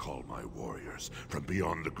it to call my warriors from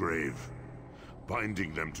beyond the grave,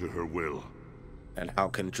 binding them to her will. And how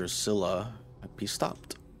can Drusilla be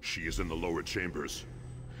stopped? She is in the lower chambers.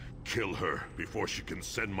 Kill her before she can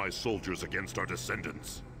send my soldiers against our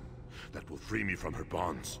descendants. That will free me from her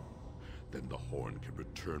bonds. Then the horn can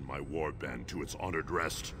return my warband to its honored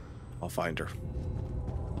rest. I'll find her.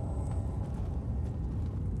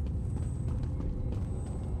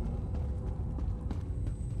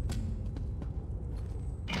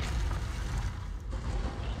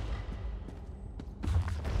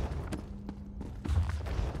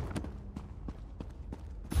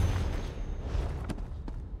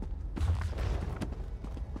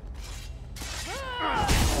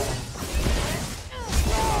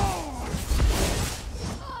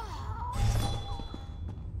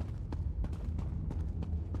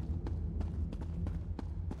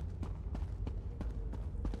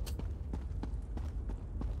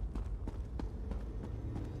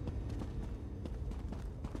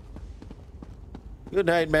 Good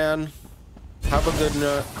night, man. Have a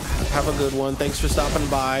good one. Thanks for stopping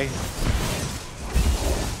by.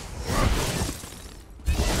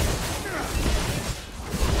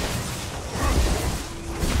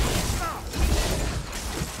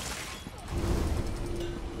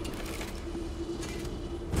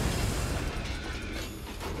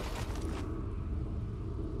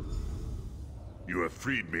 You have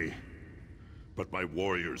freed me, but my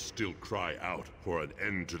warriors still cry out for an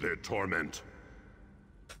end to their torment.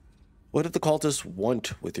 What did the cultists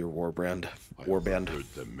want with your warband? I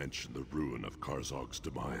heard them mention the ruin of Karzog's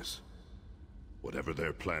demise. Whatever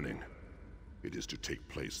they're planning, it is to take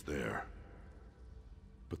place there.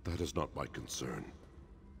 But that is not my concern.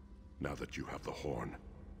 Now that you have the horn,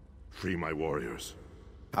 free my warriors.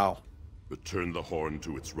 How? Return the horn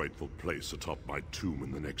to its rightful place atop my tomb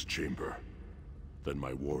in the next chamber. Then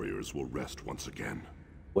my warriors will rest once again.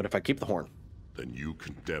 What if I keep the horn? Then you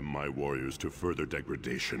condemn my warriors to further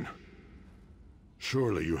degradation.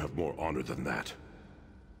 Surely you have more honor than that.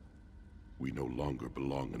 We no longer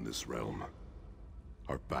belong in this realm.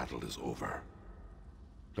 Our battle is over.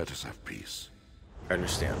 Let us have peace. I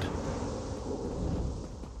understand.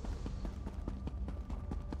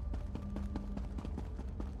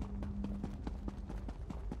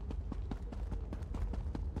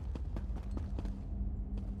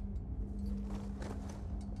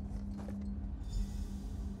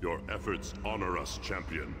 Your efforts honor us,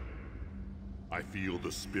 champion. I feel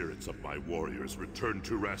the spirits of my warriors return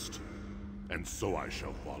to rest, and so I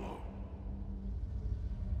shall follow.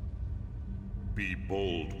 Be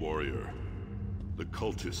bold, warrior. The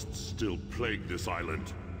cultists still plague this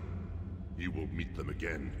island. You will meet them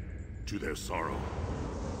again, to their sorrow.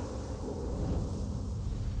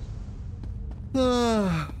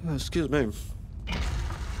 Excuse me.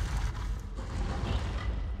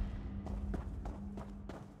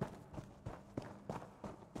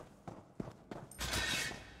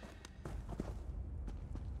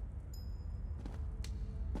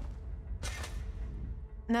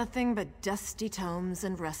 Nothing but dusty tomes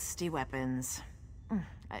and rusty weapons.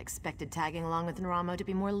 I expected tagging along with Naramo to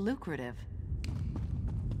be more lucrative.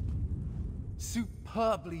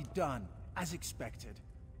 Superbly done, as expected.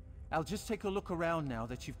 I'll just take a look around now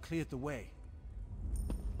that you've cleared the way.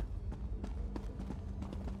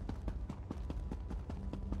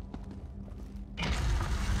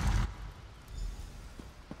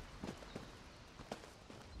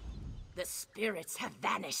 The spirits have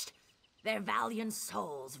vanished. Their valiant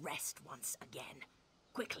souls rest once again.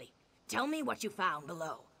 Quickly, tell me what you found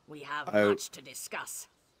below. We have much to discuss.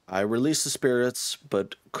 I released the spirits,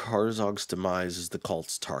 but Karzog's demise is the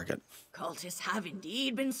cult's target. Cultists have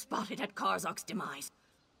indeed been spotted at Karzog's demise.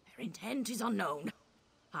 Their intent is unknown.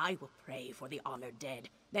 I will pray for the honored dead,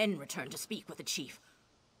 then return to speak with the chief.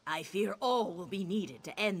 I fear all will be needed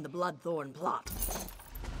to end the Bloodthorn plot.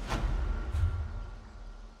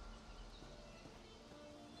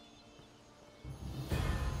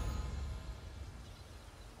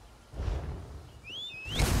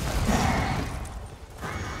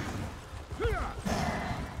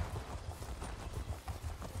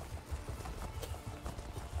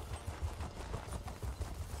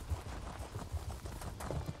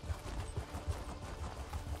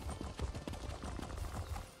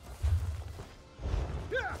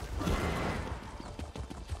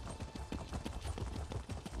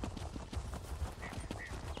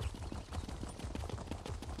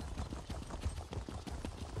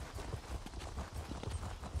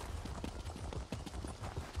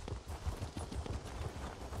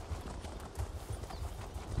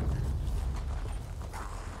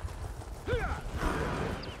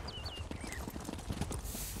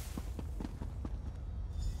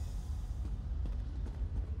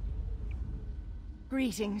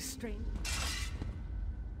 Greetings, stranger.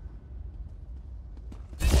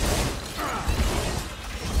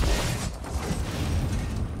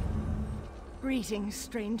 Greetings,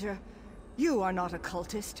 stranger. You are not a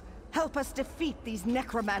cultist. Help us defeat these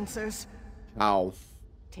necromancers. Ow.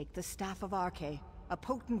 Take the Staff of Arche, a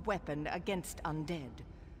potent weapon against undead.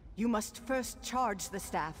 You must first charge the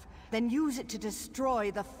staff, then use it to destroy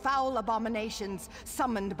the foul abominations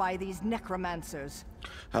summoned by these necromancers.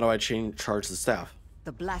 How do I charge the staff?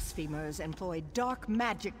 The blasphemers employ dark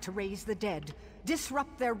magic to raise the dead,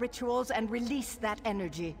 disrupt their rituals, and release that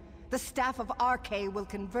energy. The Staff of Arche will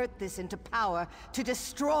convert this into power to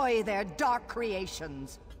destroy their dark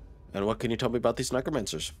creations. And what can you tell me about these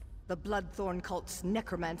necromancers? The Bloodthorn cult's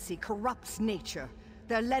necromancy corrupts nature.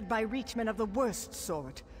 They're led by reachmen of the worst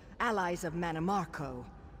sort, allies of Manamarco.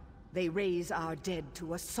 They raise our dead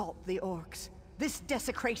to assault the orcs. This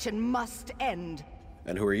desecration must end.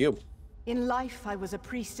 And who are you? In life, I was a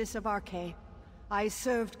priestess of Arche. I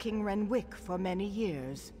served King Renwick for many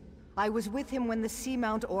years. I was with him when the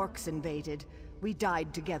Seamount orcs invaded. We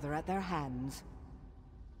died together at their hands.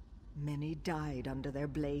 Many died under their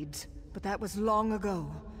blades, but that was long ago.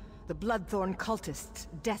 The Bloodthorn cultists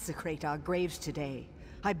desecrate our graves today.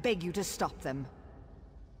 I beg you to stop them.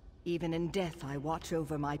 Even in death, I watch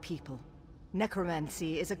over my people.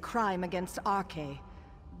 Necromancy is a crime against Arche,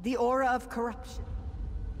 the aura of corruption.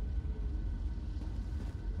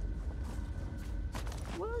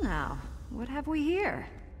 Well now, what have we here?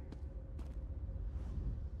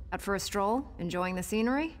 Out for a stroll? Enjoying the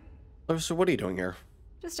scenery? So what are you doing here?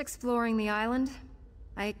 Just exploring the island.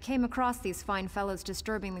 I came across these fine fellows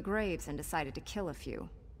disturbing the graves and decided to kill a few.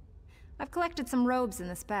 I've collected some robes in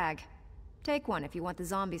this bag. Take one if you want the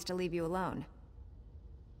zombies to leave you alone.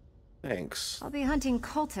 Thanks. I'll be hunting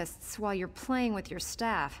cultists while you're playing with your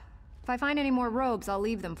staff. If I find any more robes, I'll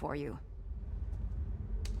leave them for you.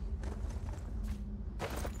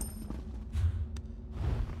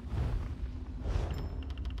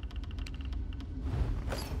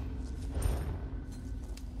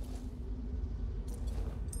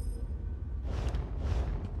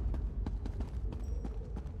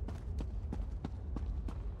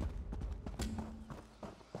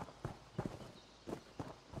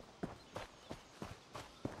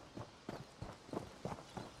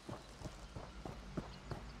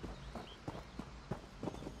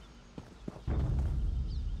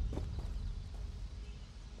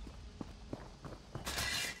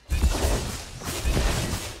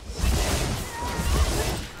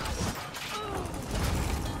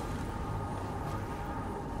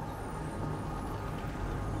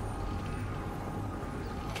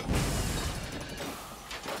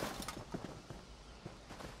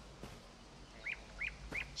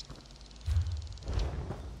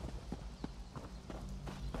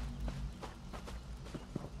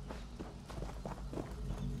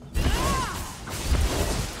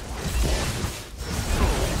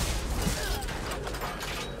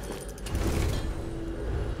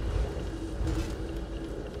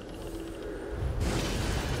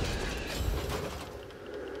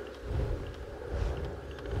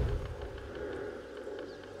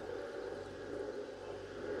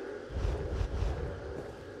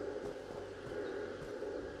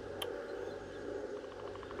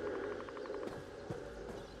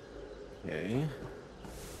 Okay.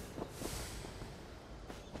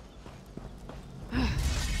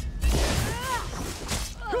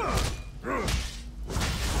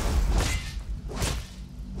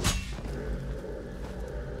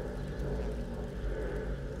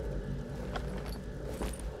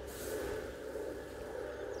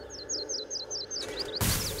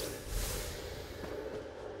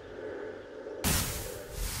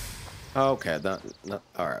 Okay,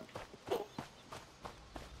 all right.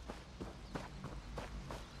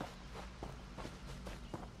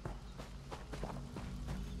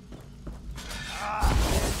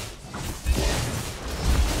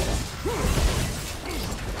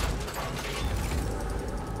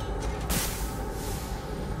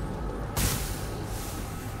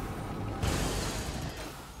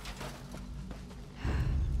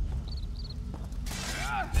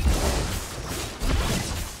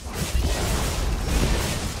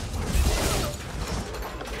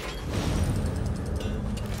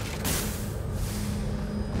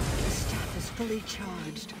 Fully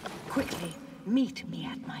charged. Quickly, meet me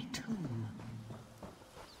at my tomb.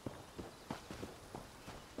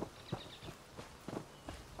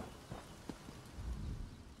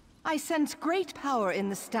 I sense great power in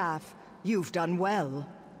the staff. You've done well.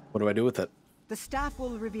 What do I do with it? The staff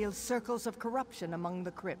will reveal circles of corruption among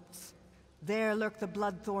the crypts. There lurk the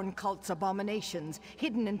Bloodthorn cult's abominations,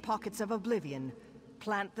 hidden in pockets of oblivion.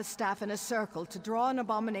 Plant the staff in a circle to draw an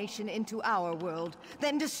abomination into our world,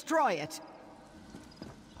 then destroy it.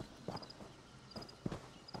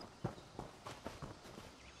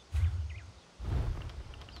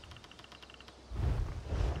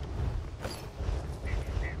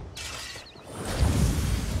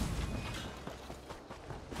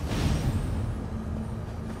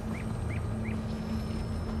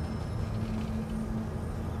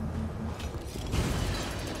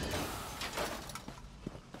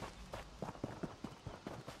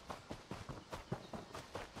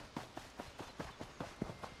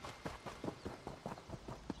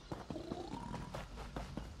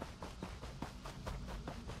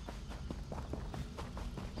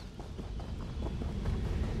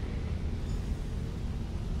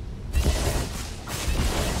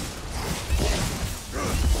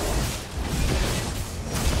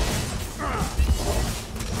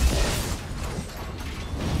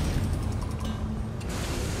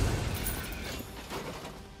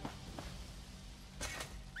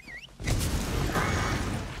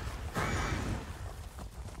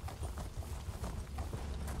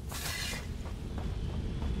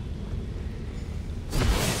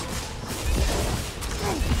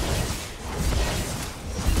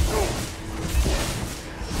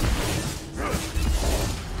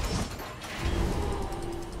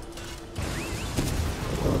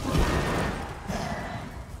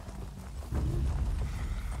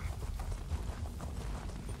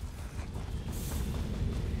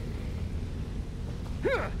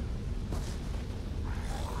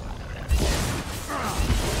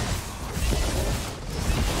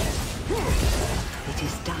 It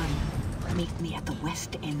is done. Meet me at the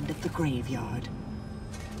west end of the graveyard.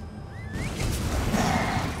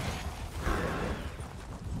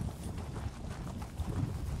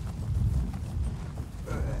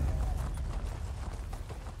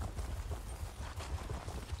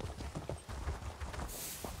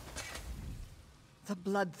 The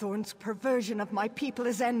Bloodthorn's perversion of my people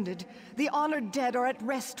is ended. The honored dead are at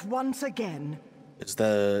rest once again. Is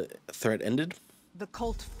the threat ended? The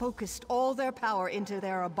cult focused all their power into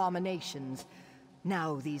their abominations.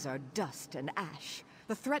 Now these are dust and ash.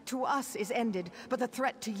 The threat to us is ended, but the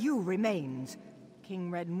threat to you remains.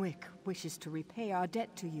 King Renwick wishes to repay our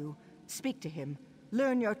debt to you. Speak to him.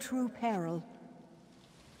 Learn your true peril.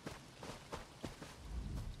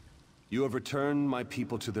 You have returned my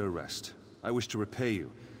people to their rest. I wish to repay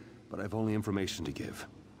you, but I've only information to give.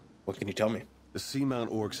 What can you tell me? The Seamount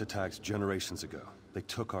Orcs attacked generations ago. They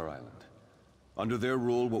took our island. Under their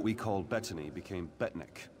rule, what we called Bettany became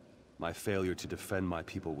Betnik. My failure to defend my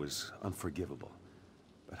people was unforgivable.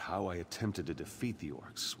 But how I attempted to defeat the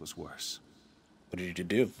Orcs was worse. What did you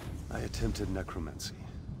do? I attempted necromancy.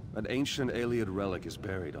 An ancient Ayleid relic is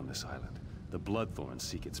buried on this island. The Bloodthorns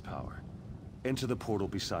seek its power. Enter the portal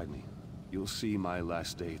beside me. You'll see my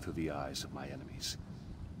last day through the eyes of my enemies.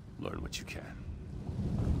 Learn what you can.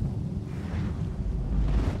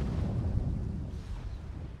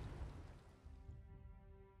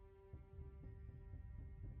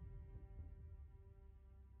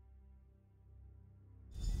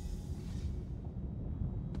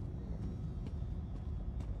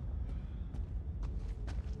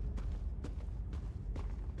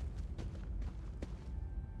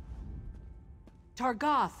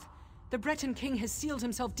 Targoth! The Breton king has sealed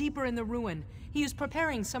himself deeper in the ruin. He is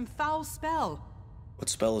preparing some foul spell. What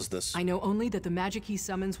spell is this? I know only that the magic he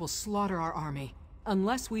summons will slaughter our army.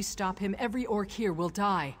 Unless we stop him, every orc here will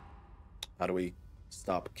die. How do we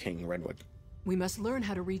stop King Renwick? We must learn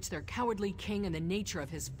how to reach their cowardly king and the nature of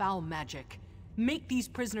his foul magic. Make these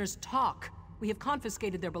prisoners talk. We have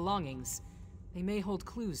confiscated their belongings. They may hold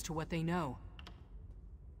clues to what they know.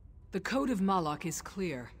 The Code of Malok is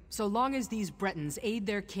clear. So long as these Bretons aid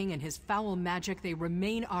their king and his foul magic, they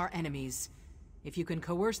remain our enemies. If you can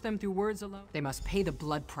coerce them through words alone, they must pay the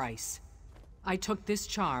blood price. I took this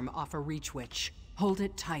charm off a Reach Witch. Hold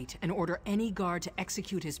it tight and order any guard to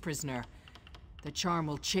execute his prisoner. The charm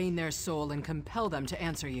will chain their soul and compel them to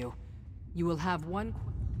answer you. You will have one...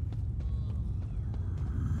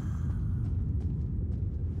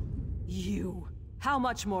 You. How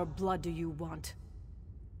much more blood do you want?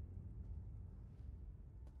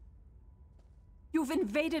 You've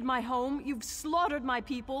invaded my home, you've slaughtered my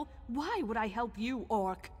people. Why would I help you,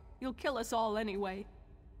 orc? You'll kill us all anyway.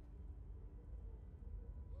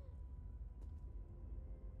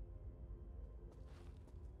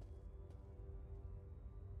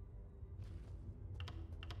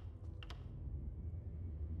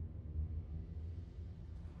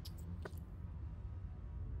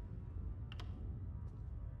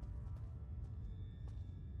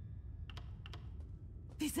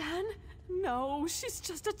 Vizan? No, she's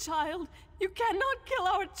just a child. You cannot kill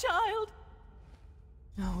our child.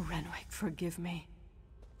 Oh, Renwick, forgive me.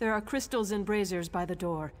 There are crystals and braziers by the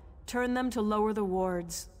door. Turn them to lower the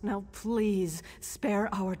wards. Now, please, spare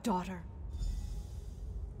our daughter.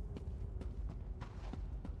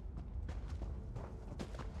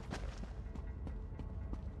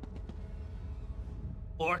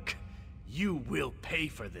 Orc, you will pay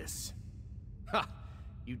for this. Ha!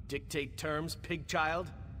 You dictate terms, pig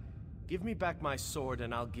child? Give me back my sword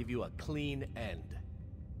and I'll give you a clean end.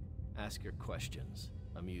 Ask your questions.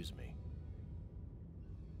 Amuse me.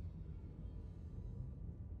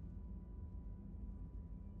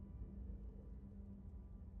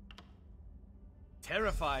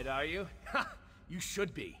 Terrified, are you? Ha! You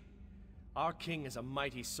should be. Our king is a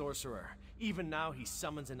mighty sorcerer. Even now he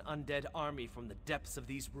summons an undead army from the depths of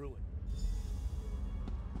these ruins.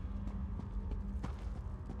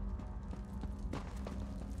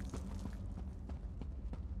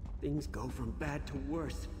 Things go from bad to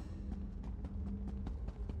worse.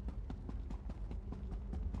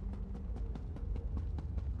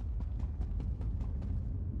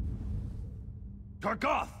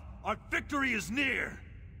 Targoth, our victory is near!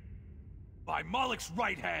 By Moloch's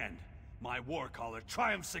right hand, my warcaller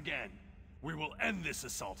triumphs again. We will end this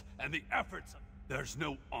assault, and the efforts of... There's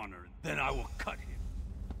no honor, then I will cut him.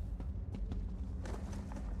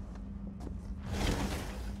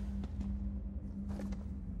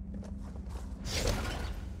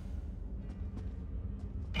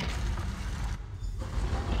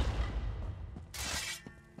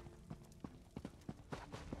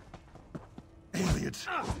 Aliens!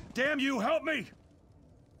 Damn you, help me!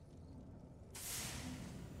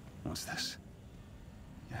 What's this?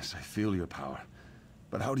 Yes, I feel your power.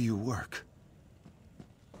 But how do you work?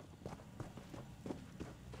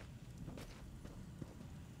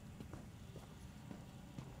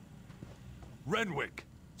 Renwick,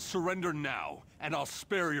 surrender now, and I'll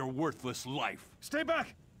spare your worthless life. Stay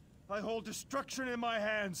back! I hold destruction in my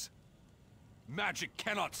hands. Magic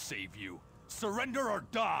cannot save you. Surrender or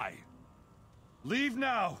die! Leave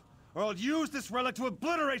now, or I'll use this relic to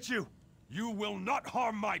obliterate you! You will not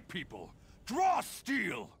harm my people! Draw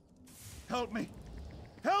steel! Help me!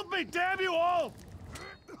 Help me, damn you all!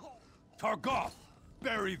 Targoth,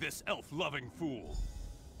 bury this elf-loving fool.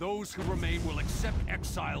 Those who remain will accept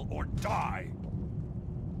exile or die.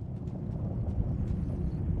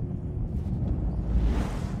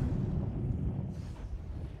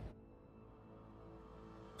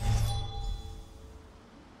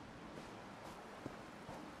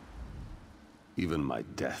 Even my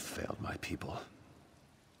death failed my people.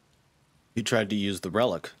 You tried to use the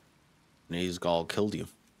relic, and Nazgul killed you.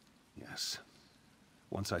 Yes.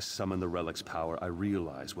 Once I summoned the relic's power, I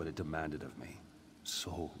realized what it demanded of me.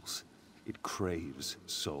 Souls. It craves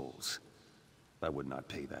souls. I would not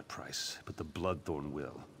pay that price, but the Bloodthorn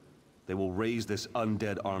will. They will raise this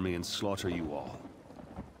undead army and slaughter you all.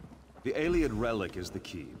 The Ayleid relic is the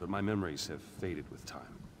key, but my memories have faded with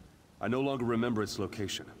time. I no longer remember its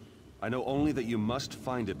location. I know only that you must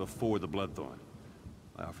find it before the Bloodthorn.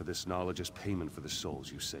 I offer this knowledge as payment for the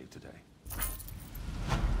souls you saved today.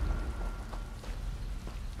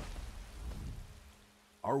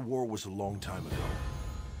 Our war was a long time ago.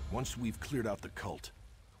 Once we've cleared out the cult,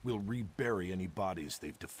 we'll rebury any bodies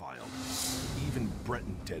they've defiled. Even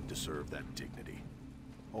Breton dead deserve that dignity.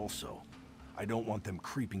 Also, I don't want them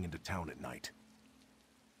creeping into town at night.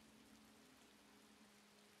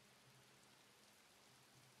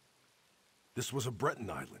 This was a Breton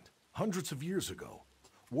island, hundreds of years ago.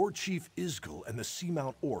 War Chief Isgil and the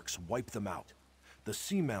Seamount Orcs wiped them out. The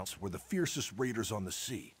Seamounts were the fiercest raiders on the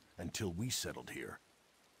sea, until we settled here.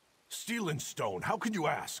 Steel and stone, how can you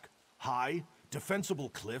ask? High, defensible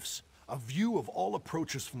cliffs, a view of all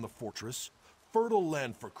approaches from the fortress, fertile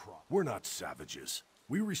land for crops. We're not savages.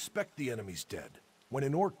 We respect the enemy's dead. When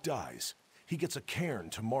an orc dies, he gets a cairn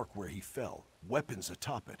to mark where he fell, weapons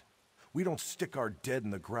atop it. We don't stick our dead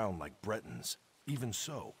in the ground like Bretons. Even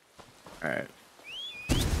so. All right.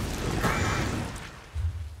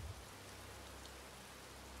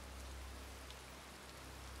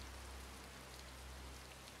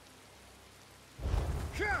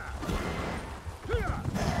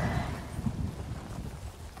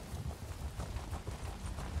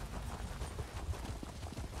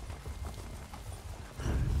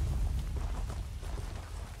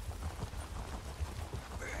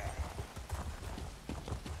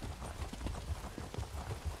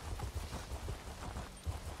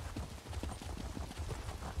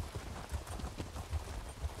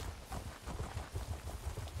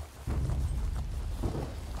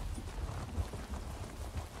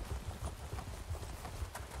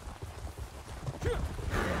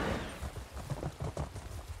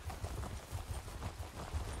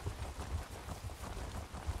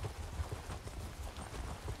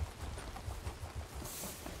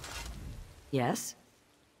 Yes?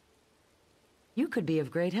 You could be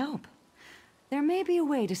of great help. There may be a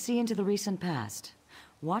way to see into the recent past.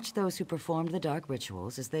 Watch those who performed the dark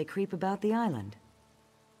rituals as they creep about the island.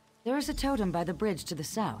 There is a totem by the bridge to the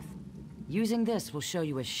south. Using this will show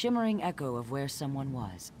you a shimmering echo of where someone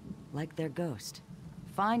was, like their ghost.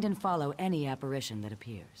 Find and follow any apparition that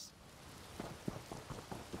appears.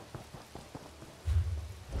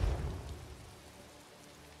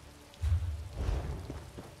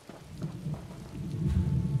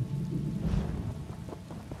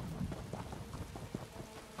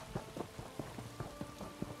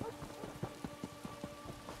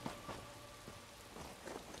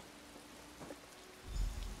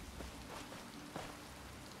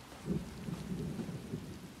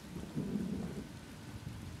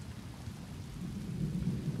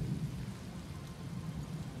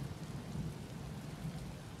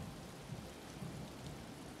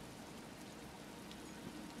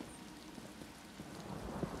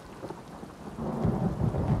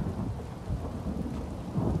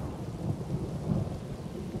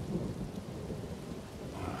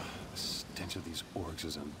 Of these orcs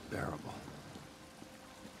is unbearable.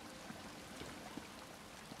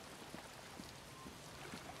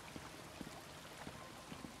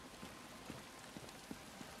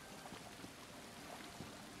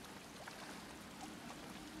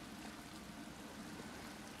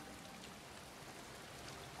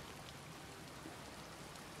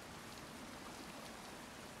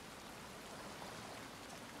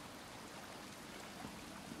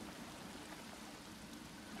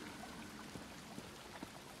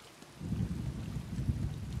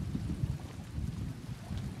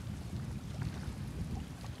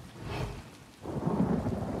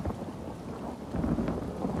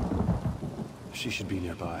 She should be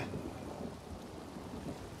nearby.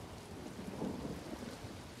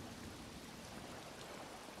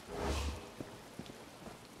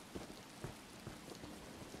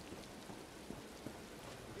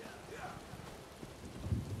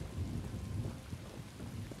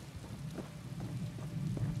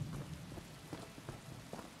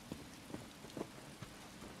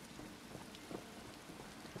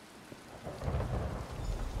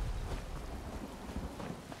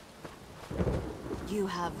 You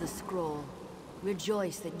have the scroll.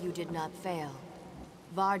 Rejoice that you did not fail.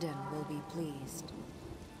 Varden will be pleased.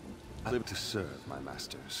 I live to serve my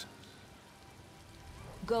masters.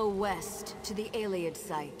 Go west to the Iliad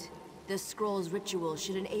site. The scroll's ritual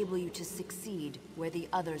should enable you to succeed where the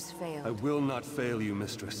others failed. I will not fail you,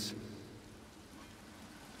 mistress.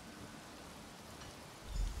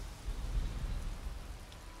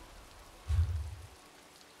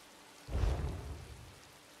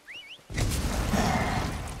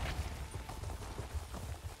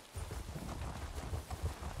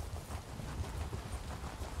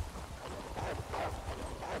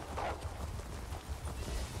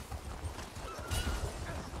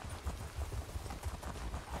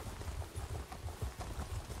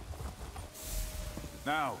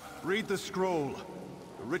 Now, read the scroll.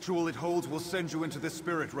 The ritual it holds will send you into the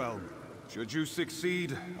spirit realm. Should you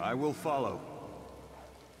succeed, I will follow.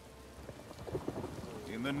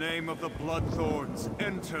 In the name of the Bloodthorns,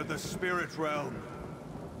 enter the spirit realm.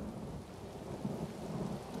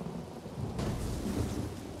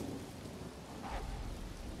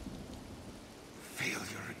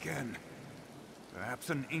 Failure again. Perhaps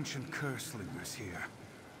an ancient curse lingers here.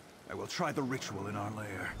 I will try the ritual in our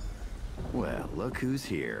lair. Well, look who's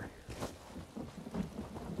here.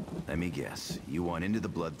 Let me guess, you want into the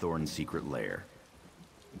Bloodthorn secret lair.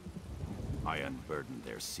 I unburdened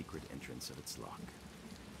their secret entrance of its lock.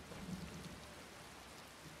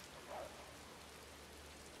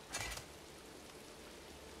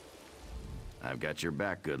 I've got your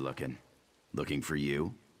back, good looking. Looking for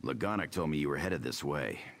you? Lagonic told me you were headed this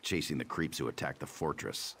way, chasing the creeps who attacked the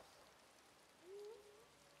fortress.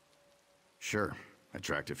 Sure. I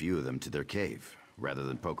tracked a few of them to their cave. Rather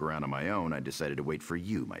than poke around on my own, I decided to wait for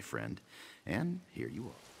you, my friend. And here you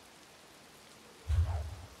are.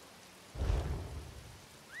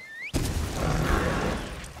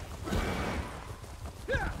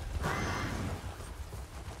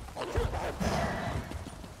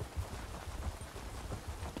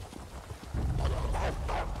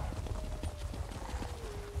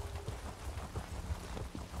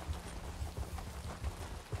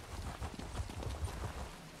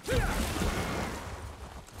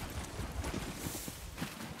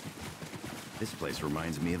 This place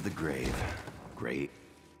reminds me of the grave. Great.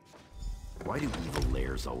 Why do evil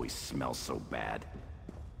lairs always smell so bad?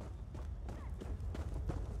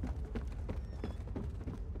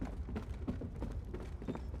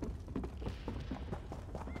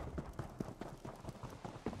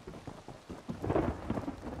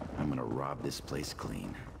 I'm gonna rob this place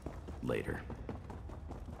clean. Later.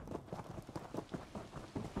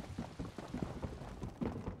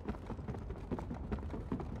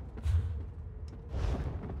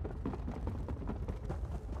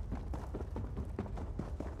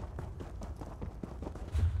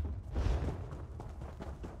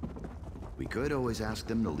 We could always ask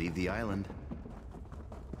them to leave the island.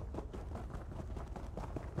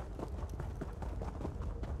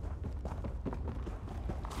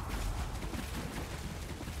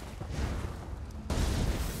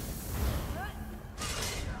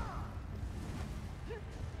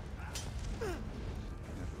 At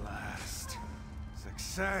last.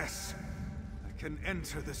 Success! I can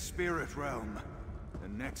enter the spirit realm. The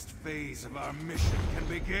next phase of our mission can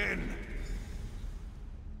begin!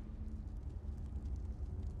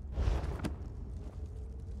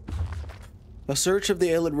 A search of the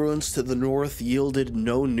Aelid ruins to the north yielded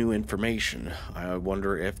no new information. I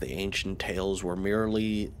wonder if the ancient tales were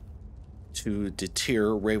merely to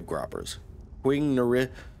deter grave-robbers. Queen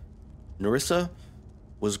Nerissa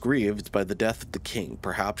was grieved by the death of the king.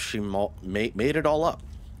 Perhaps she made it all up.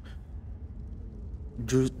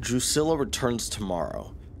 Drusilla returns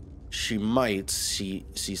tomorrow. She might see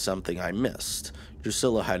something I missed.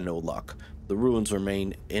 Drusilla had no luck. The ruins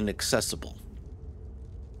remain inaccessible.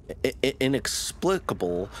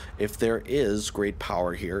 Inexplicable. If there is great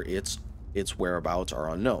power here, its whereabouts are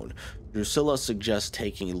unknown. Drusilla suggests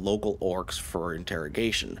taking local orcs for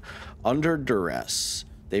interrogation. Under duress,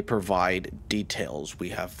 they provide details we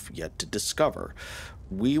have yet to discover.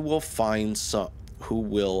 We will find some who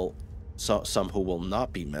will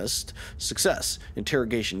not be missed. Success.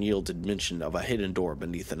 Interrogation yielded mention of a hidden door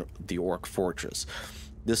beneath the orc fortress.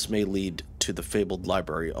 This may lead to the fabled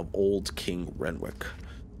library of old King Renwick.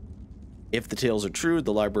 If the tales are true,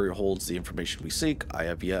 the library holds the information we seek. I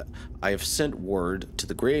have sent word to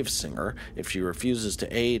the Gravesinger. If she refuses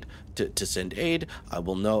to send aid, I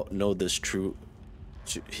will know his true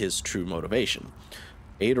motivation.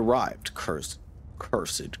 Aid arrived, cursed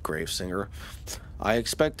Gravesinger. I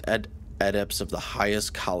expect adepts of the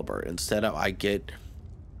highest caliber. Instead, I get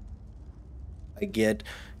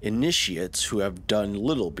initiates who have done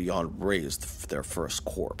little beyond raise their first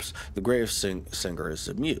corpse. The Gravesinger is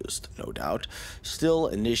amused, no doubt. Still,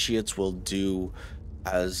 initiates will do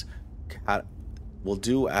as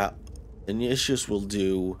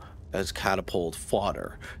catapult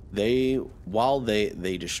fodder. While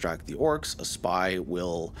they distract the orcs, a spy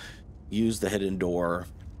will use the hidden door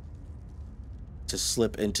to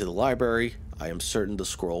slip into the library. I am certain the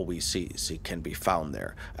scroll we see can be found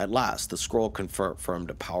there. At last, the scroll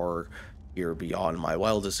confirmed a power here beyond my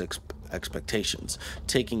wildest expectations.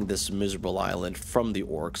 Taking this miserable island from the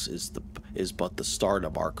orcs is but the start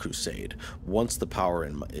of our crusade. Once the power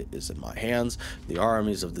is in my hands, the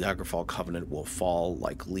armies of the Daggerfall Covenant will fall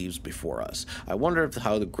like leaves before us. I wonder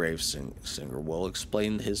how the Gravesinger will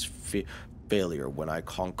explain his failure when I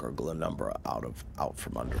conquer Glenumbra out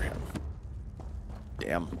from under him.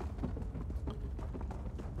 Damn.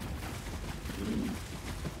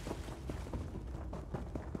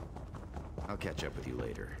 I'll catch up with you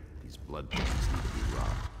later. These blood things need to be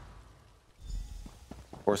robbed.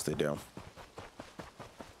 Of course they do.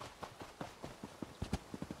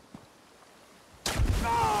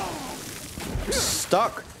 You're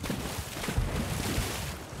stuck.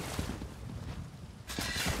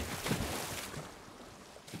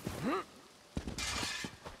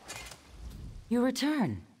 You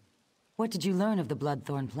return. What did you learn of the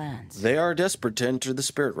Bloodthorn plans? They are desperate to enter the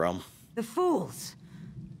spirit realm. The fools!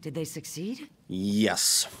 Did they succeed?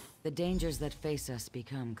 Yes. The dangers that face us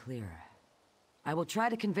become clearer. I will try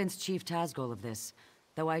to convince Chief Tazgol of this,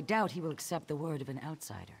 though I doubt he will accept the word of an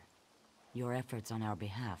outsider. Your efforts on our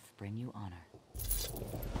behalf bring you honor.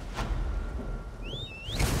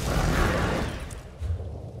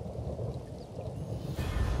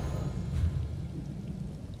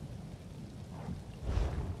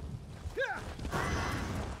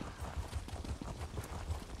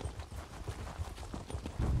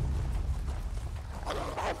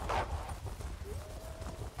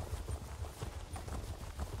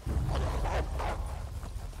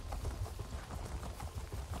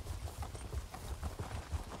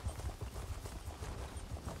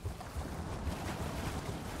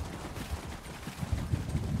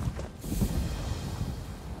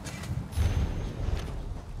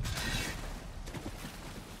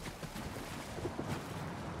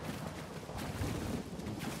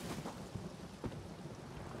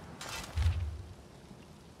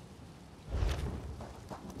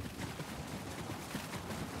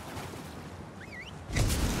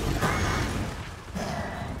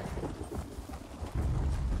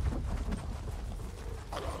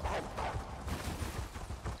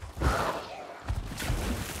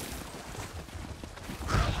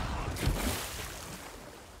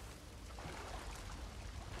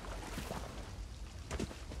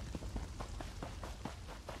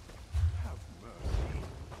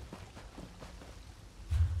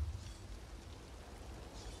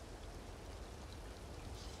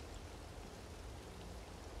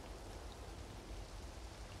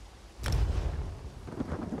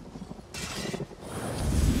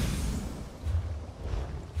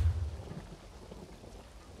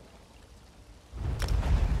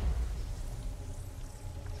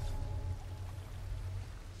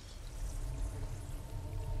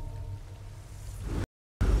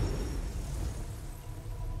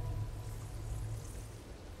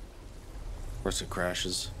 course it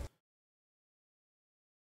crashes.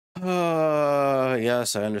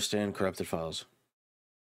 Yes, I understand corrupted files.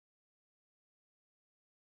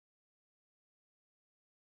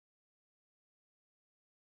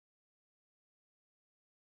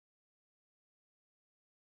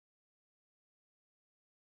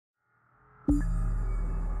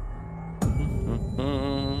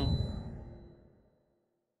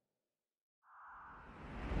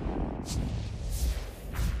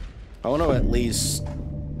 I want to at least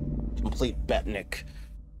complete Betnik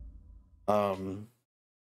before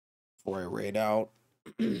I raid out.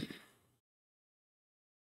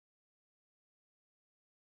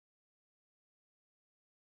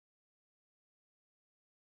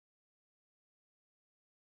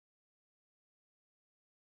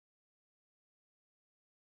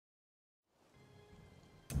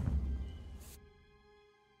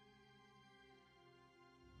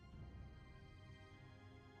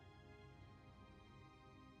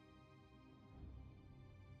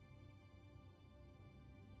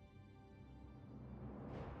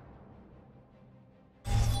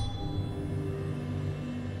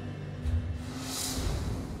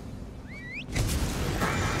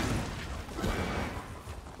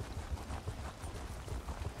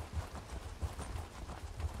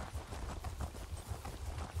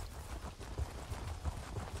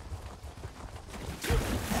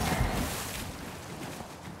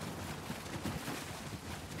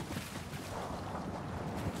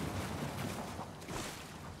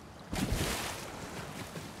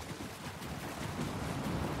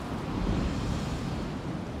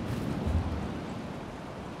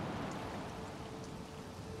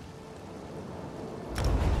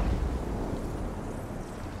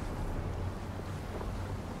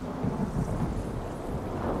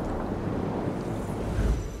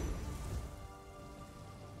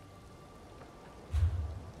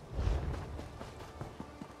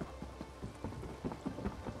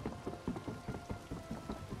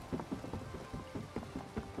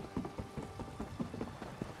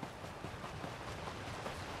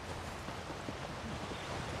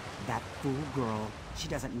 That fool girl, she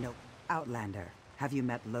doesn't know. Outlander, have you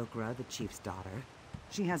met Lokra, the chief's daughter?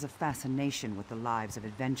 She has a fascination with the lives of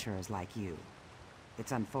adventurers like you.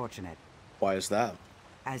 It's unfortunate. Why is that?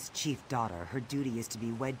 As chief daughter, her duty is to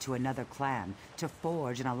be wed to another clan, to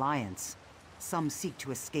forge an alliance. Some seek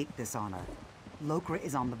to escape this honor. Lokra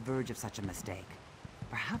is on the verge of such a mistake.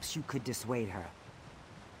 Perhaps you could dissuade her.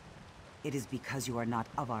 It is because you are not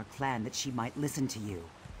of our clan that she might listen to you.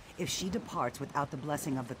 If she departs without the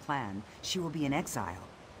blessing of the clan, she will be in exile.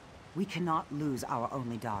 We cannot lose our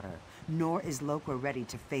only daughter, nor is Lokra ready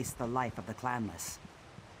to face the life of the clanless.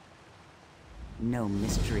 No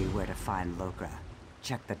mystery where to find Lokra.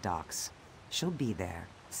 Check the docks. She'll be there,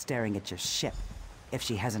 staring at your ship, if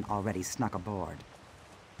she hasn't already snuck aboard.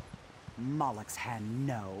 Moloch's hand,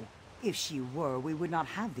 no. If she were, we would not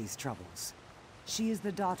have these troubles. She is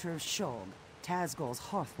the daughter of Shog, Tazgol's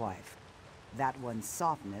hearthwife. That one's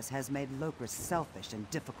softness has made Lokra selfish and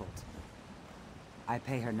difficult. I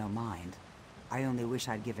pay her no mind. I only wish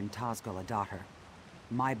I'd given Tazgol a daughter.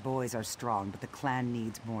 My boys are strong, but the clan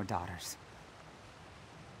needs more daughters.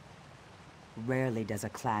 Rarely does a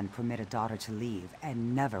clan permit a daughter to leave,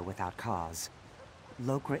 and never without cause.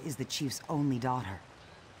 Lokra is the chief's only daughter.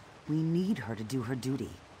 We need her to do her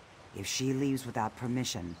duty. If she leaves without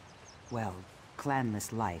permission, well,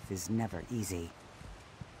 clanless life is never easy.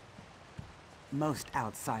 Most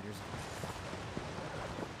outsiders...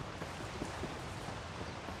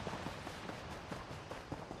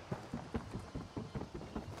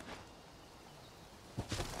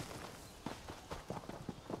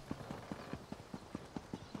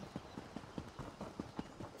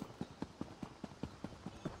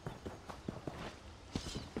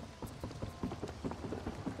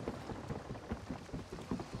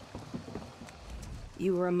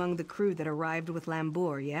 You were among the crew that arrived with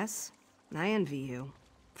Lambour, yes? I envy you.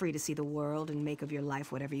 Free to see the world and make of your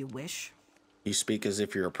life whatever you wish. You speak as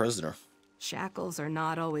if you're a prisoner. Shackles are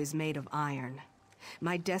not always made of iron.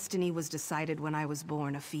 My destiny was decided when I was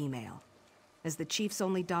born a female. As the chief's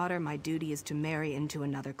only daughter, my duty is to marry into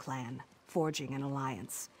another clan, forging an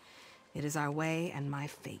alliance. It is our way and my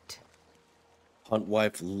fate.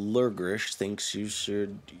 Huntwife Lurgrish thinks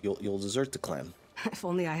you'll desert the clan. If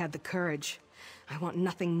only I had the courage. I want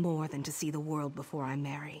nothing more than to see the world before I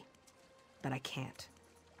marry. But I can't.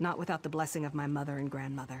 Not without the blessing of my mother and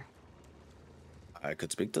grandmother. I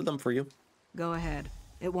could speak to them for you. Go ahead.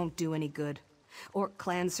 It won't do any good. Orc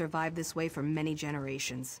clans survived this way for many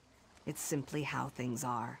generations. It's simply how things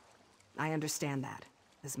are. I understand that,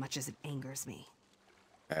 as much as it angers me.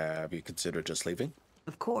 Have you considered just leaving?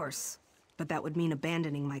 Of course. but that would mean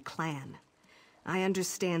abandoning my clan. I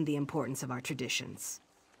understand the importance of our traditions.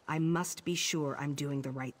 I must be sure I'm doing the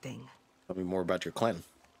right thing. Tell me more about your clan.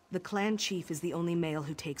 The clan chief is the only male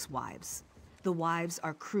who takes wives. The wives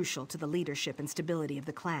are crucial to the leadership and stability of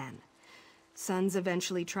the clan. Sons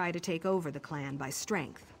eventually try to take over the clan by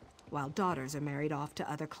strength, while daughters are married off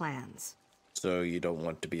to other clans. So you don't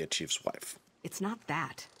want to be a chief's wife? It's not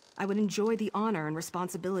that. I would enjoy the honor and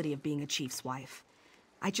responsibility of being a chief's wife.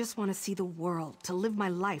 I just want to see the world, to live my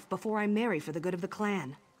life before I marry for the good of the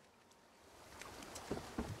clan.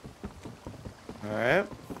 Alright.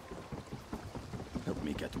 Help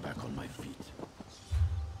me get back on my feet.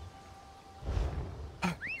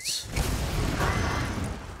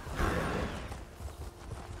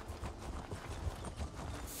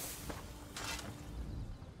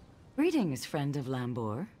 Greetings, friend of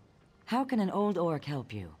Lambor. How can an old orc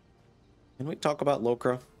help you? Can we talk about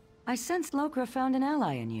Lokra? I sense Lokra found an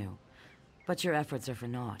ally in you. But your efforts are for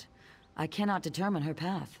naught. I cannot determine her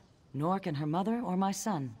path, nor can her mother or my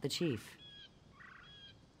son, the chief.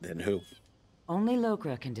 Then who? Only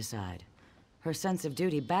Lokra can decide. Her sense of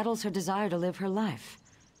duty battles her desire to live her life.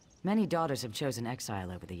 Many daughters have chosen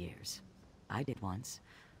exile over the years. I did once.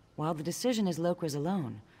 While the decision is Lokra's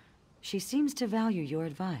alone, she seems to value your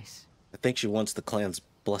advice. I think she wants the clan's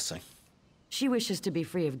blessing. She wishes to be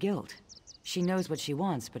free of guilt. She knows what she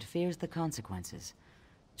wants, but fears the consequences.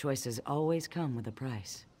 Choices always come with a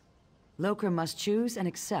price. Lokra must choose and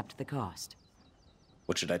accept the cost.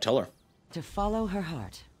 What should I tell her? To follow her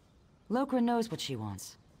heart. Lokra knows what she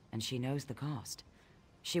wants, and she knows the cost.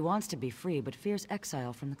 She wants to be free, but fears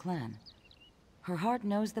exile from the clan. Her heart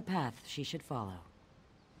knows the path she should follow.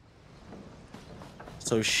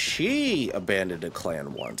 So she abandoned a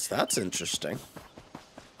clan once. That's interesting.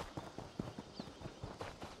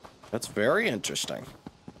 That's very interesting.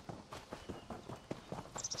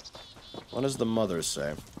 What does the mother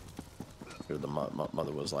say? Here the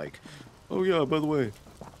mother was like, oh yeah, by the way.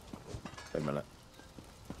 Wait a minute.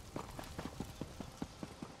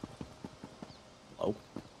 Oh.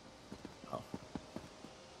 Oh.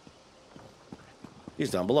 He's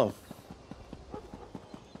down below.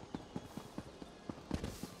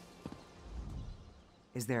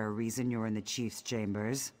 Is there a reason you're in the chief's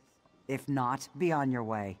chambers? If not, be on your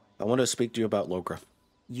way. I want to speak to you about Lokra.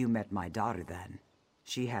 You met my daughter then.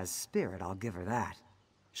 She has spirit, I'll give her that.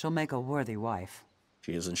 She'll make a worthy wife.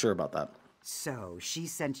 She isn't sure about that. So, she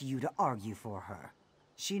sent you to argue for her.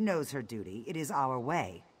 She knows her duty. It is our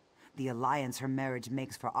way. The alliance her marriage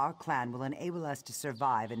makes for our clan will enable us to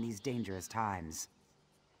survive in these dangerous times.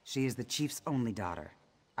 She is the chief's only daughter.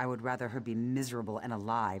 I would rather her be miserable and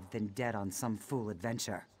alive than dead on some fool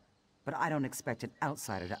adventure. But I don't expect an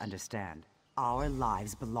outsider to understand. Our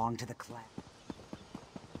lives belong to the clan.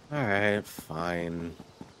 Alright, fine.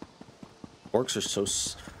 Orcs are so...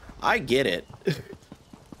 I get it.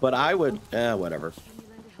 But I would... whatever.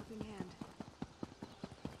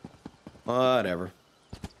 Whatever.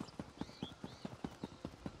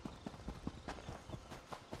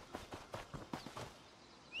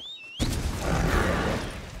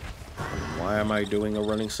 Why am I doing a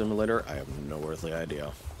running simulator? I have no earthly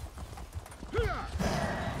idea.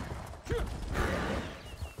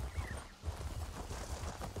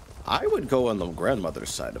 I would go on the grandmother's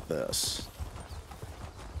side of this.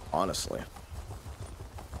 Honestly.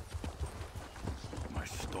 My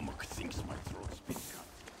stomach thinks my throat's been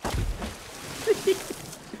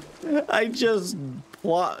cut. I just...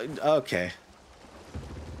 Okay.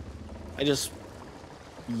 I just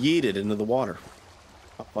yeeted into the water.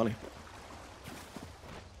 How funny.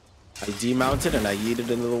 I demounted and I yeeted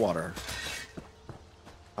into the water.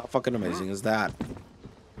 How fucking amazing is that?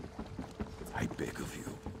 I beg of you.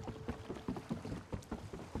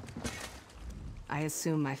 I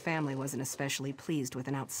assume my family wasn't especially pleased with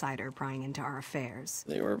an outsider prying into our affairs.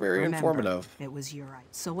 They were very informative. It was your right.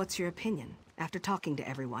 So what's your opinion, after talking to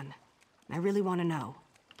everyone? I really want to know.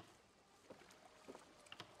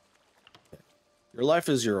 Your life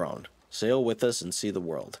is your own. Sail with us and see the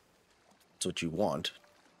world. That's what you want.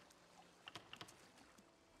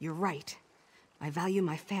 You're right. I value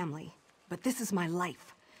my family, but this is my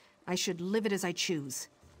life. I should live it as I choose.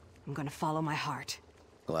 I'm gonna follow my heart.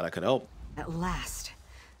 Glad I could help. At last,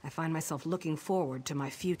 I find myself looking forward to my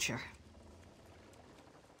future.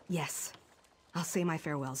 Yes, I'll say my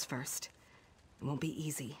farewells first. It won't be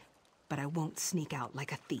easy, but I won't sneak out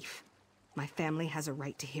like a thief. My family has a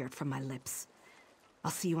right to hear it from my lips.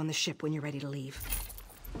 I'll see you on the ship when you're ready to leave.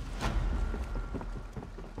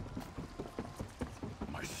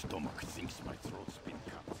 My stomach thinks my throat's been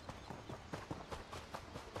cut.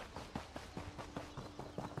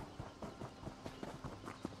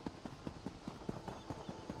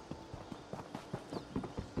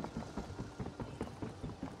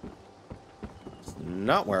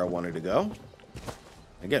 not where I wanted to go.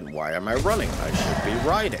 Again, why am I running? I should be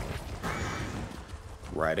riding.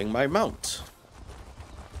 Riding my mount.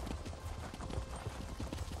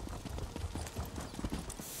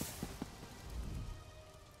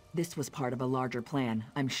 This was part of a larger plan.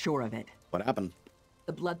 I'm sure of it. What happened?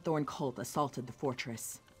 The Bloodthorn cult assaulted the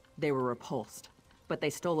fortress. They were repulsed, but they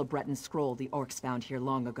stole a Breton scroll the orcs found here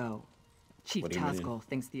long ago. Chief Tazgol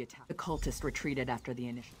thinks the cultists retreated after the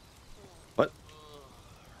initial. What?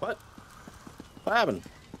 What? What happened?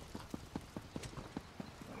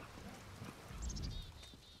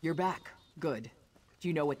 You're back. Good. Do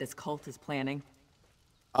you know what this cult is planning?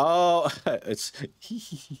 Oh, it's...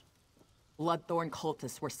 Bloodthorn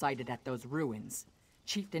cultists were sighted at those ruins.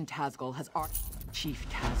 Chieftain Tazgol has... Chief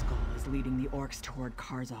Tazgol is leading the orcs toward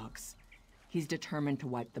Karzog's. He's determined to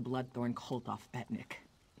wipe the Bloodthorn cult off Betnik.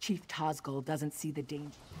 Chief Tazgol doesn't see the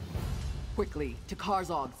danger. Quickly, to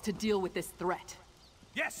Karzog's to deal with this threat.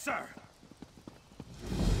 Yes, sir!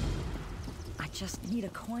 I just need a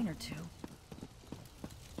coin or two.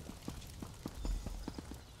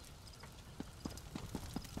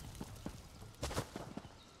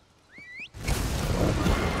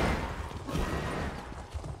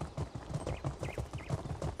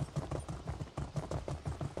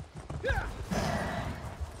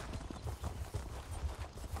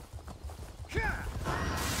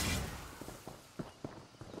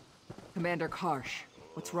 Commander Karsh,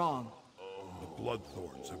 what's wrong? The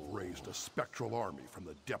Bloodthorns have raised a spectral army from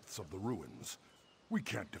the depths of the ruins. We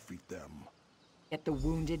can't defeat them. Get the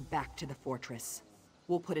wounded back to the fortress.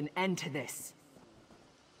 We'll put an end to this.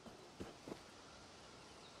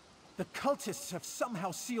 The cultists have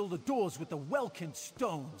somehow sealed the doors with the Welkin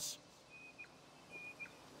stones.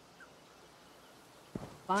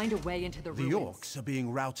 Find a way into the ruins. The orcs are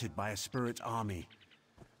being routed by a spirit army.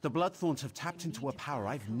 The Bloodthorns have tapped into a power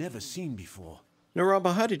I've never seen before.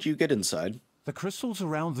 Narama, how did you get inside? The crystals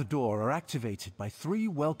around the door are activated by 3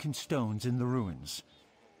 Welkin stones in the ruins.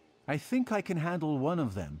 I think I can handle one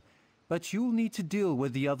of them, but you'll need to deal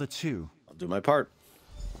with the other 2. I'll do my part.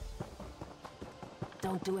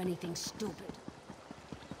 Don't do anything stupid.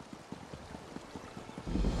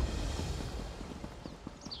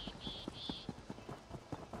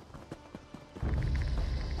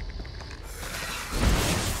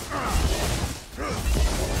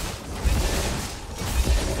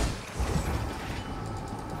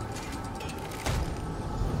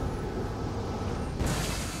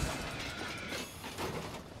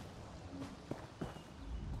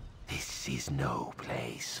 This is no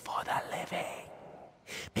place for the living.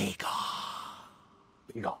 Be gone.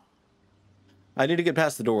 Be gone. I need to get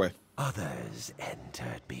past the doorway. Others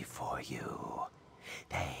entered before you.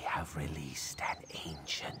 They have released an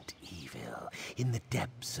ancient evil in the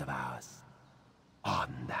depths of us.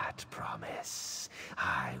 On that promise,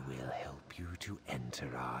 I will help you to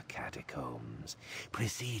enter our catacombs.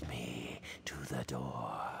 Precede me to the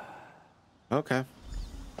door. Okay.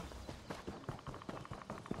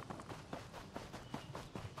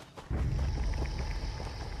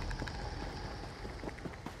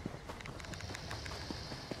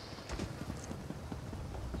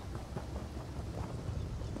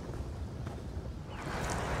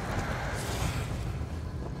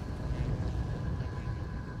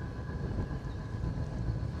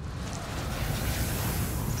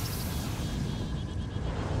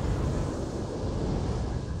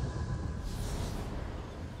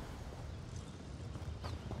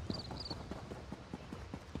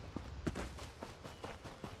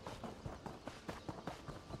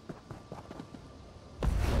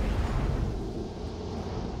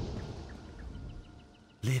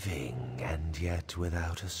 Living and yet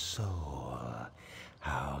without a soul.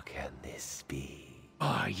 How can this be?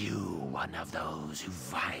 Are you one of those who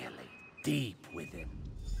violate deep within?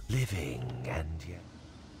 Living and yet...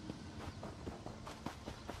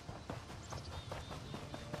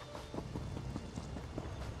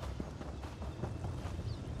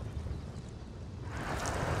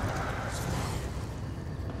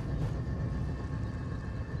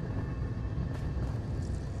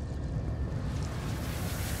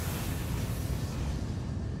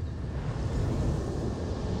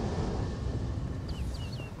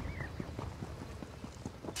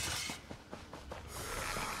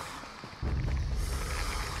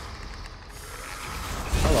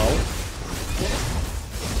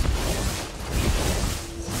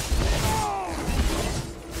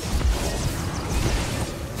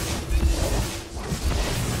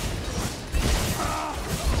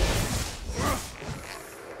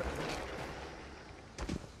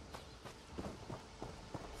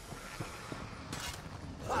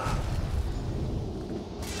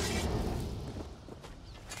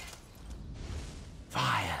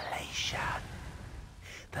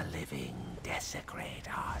 The living desecrate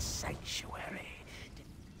our sanctuary.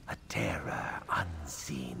 A terror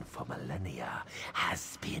unseen for millennia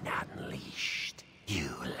has been unleashed. You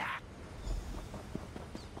lack.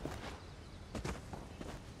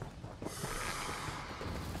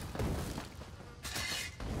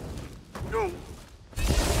 No!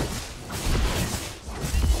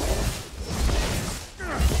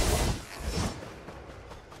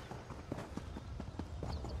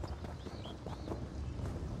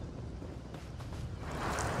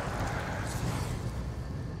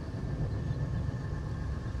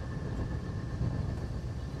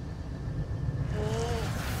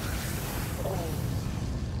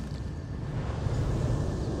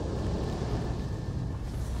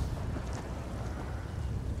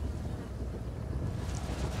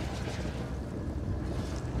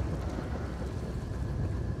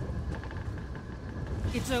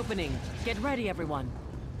 It's opening. Get ready, everyone.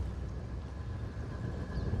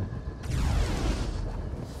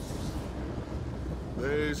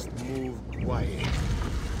 Best move quiet.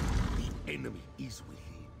 The enemy is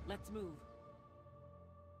within. Let's move.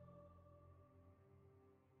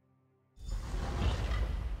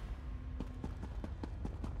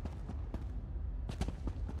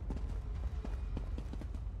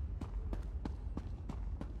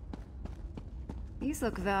 These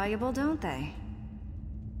look valuable, don't they?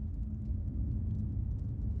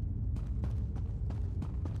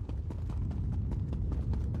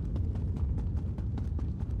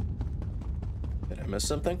 Did I miss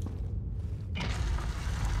something?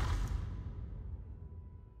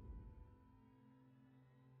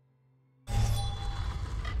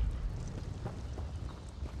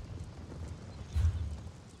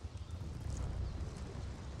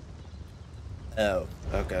 Oh,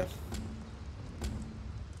 okay.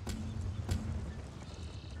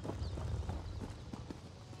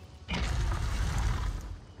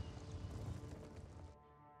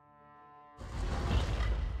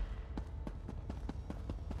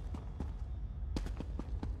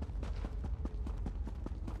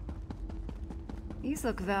 These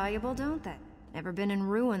look valuable, don't they? Never been in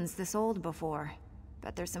ruins this old before.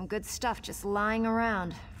 Bet there's some good stuff just lying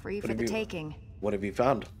around, free for the taking. What have you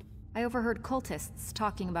found? I overheard cultists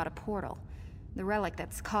talking about a portal. The relic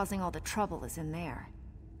that's causing all the trouble is in there.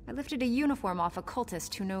 I lifted a uniform off a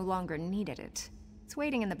cultist who no longer needed it. It's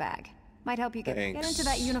waiting in the bag. Might help you get into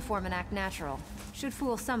that uniform and act natural. Should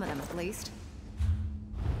fool some of them at least.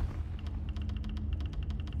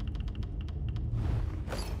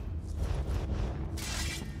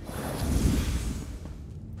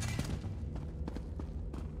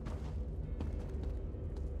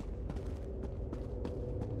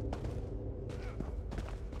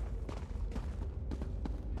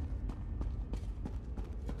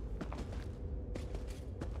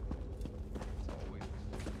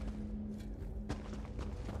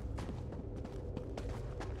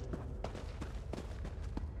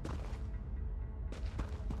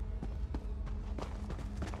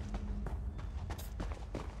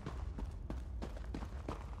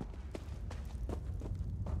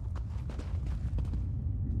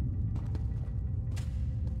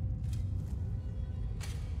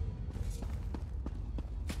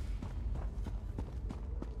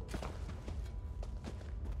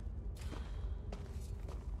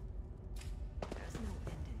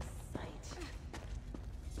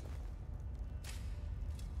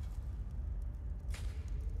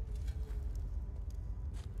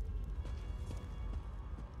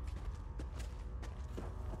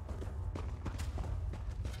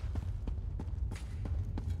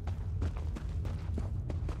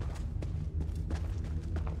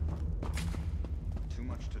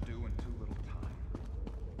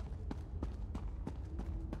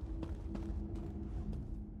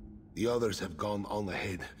 The others have gone on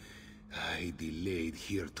ahead. I delayed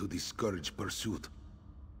here to discourage pursuit.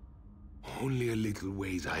 Only a little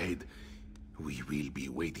ways ahead. We will be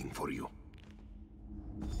waiting for you.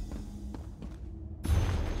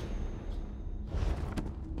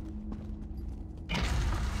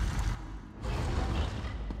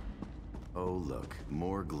 Oh look,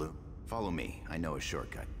 more glue. Follow me, I know a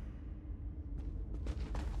shortcut.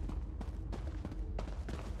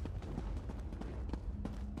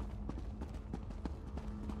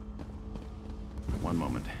 One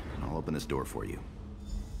moment. I'll open this door for you.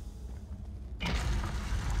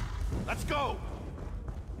 Let's go!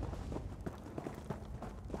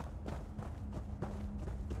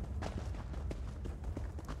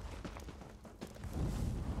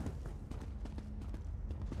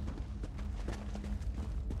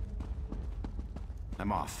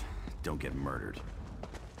 I'm off. Don't get murdered.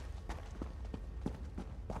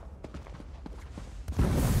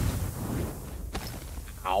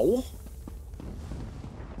 Ow.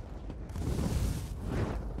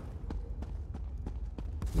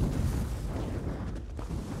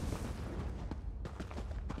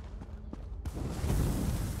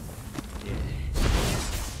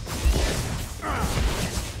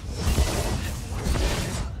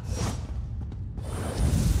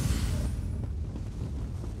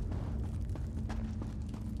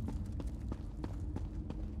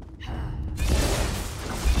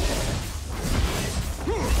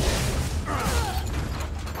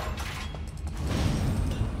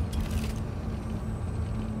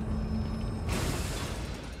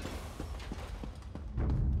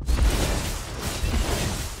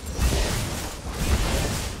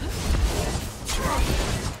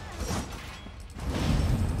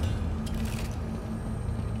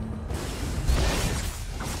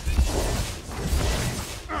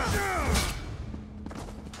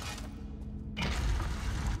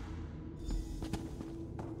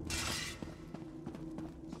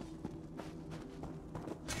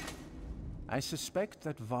 I suspect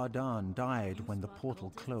that Vardan died when the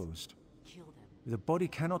portal closed. The body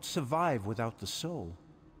cannot survive without the soul.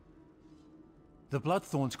 The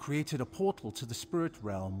Bloodthorns created a portal to the spirit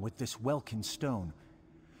realm with this Welkin stone.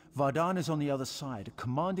 Vardan is on the other side,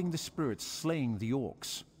 commanding the spirits slaying the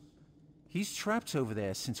orcs. He's trapped over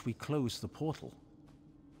there since we closed the portal.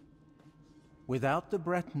 Without the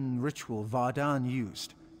Breton ritual Vardan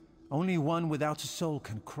used, only one without a soul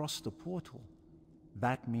can cross the portal.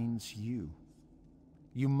 That means you.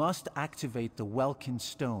 You must activate the Welkin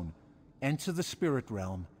stone, enter the spirit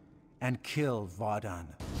realm, and kill Vardan.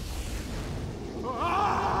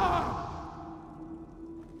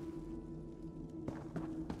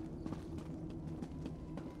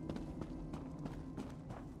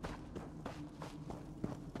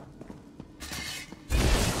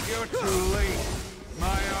 You're too late.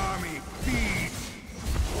 My army feeds.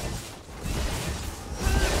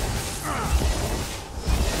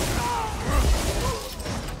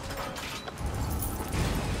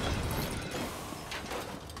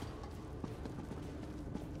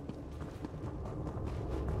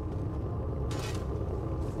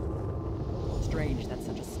 Strange that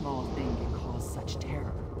such a small thing can cause such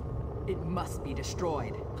terror. It must be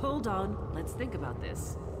destroyed. Hold on, let's think about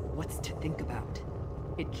this. What's to think about?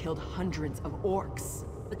 It killed hundreds of orcs.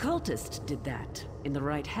 The cultist did that. In the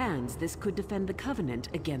right hands, this could defend the Covenant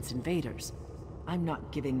against invaders. I'm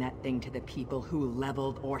not giving that thing to the people who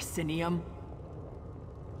leveled Orsinium.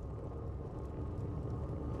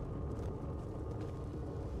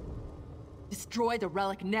 Destroy the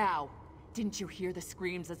relic now! Didn't you hear the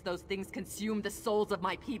screams as those things consumed the souls of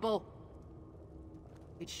my people?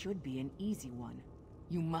 It should be an easy one.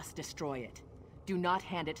 You must destroy it. Do not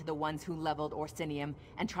hand it to the ones who leveled Orsinium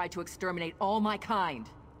and tried to exterminate all my kind.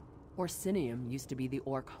 Orsinium used to be the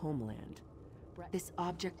orc homeland. This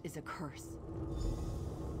object is a curse.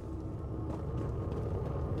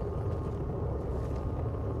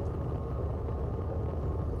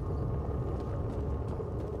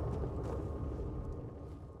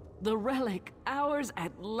 The relic, ours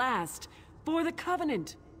at last, for the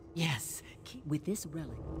Covenant. Yes, with this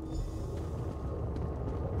relic.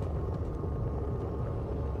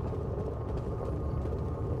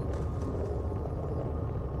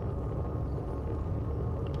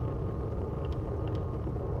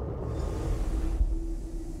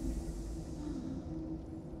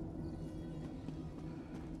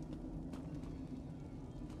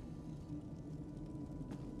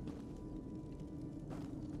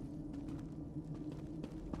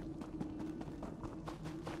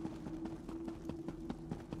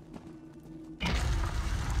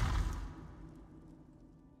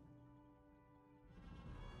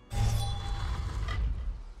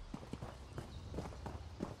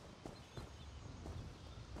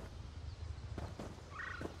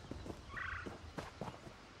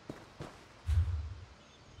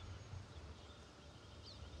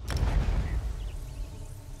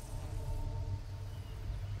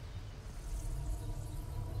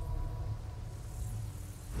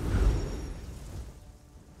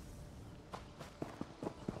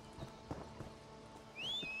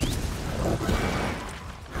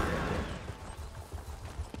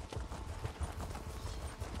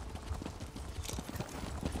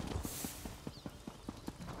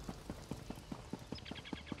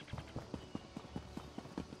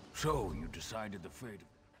 So, you decided the fate.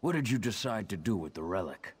 What did you decide to do with the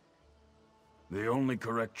relic? The only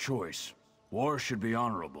correct choice. War should be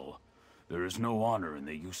honorable. There is no honor in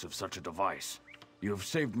the use of such a device. You have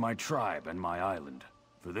saved my tribe and my island.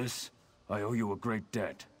 For this, I owe you a great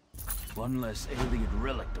debt. One less alien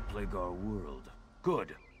relic to plague our world.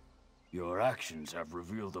 Good. Your actions have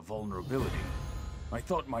revealed a vulnerability. I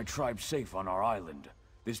thought my tribe safe on our island.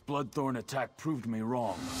 This Bloodthorn attack proved me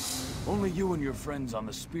wrong. Only you and your friends on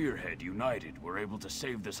the Spearhead united were able to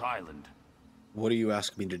save this island. What do you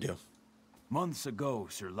ask me to do? Months ago,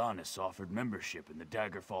 Sir Lannis offered membership in the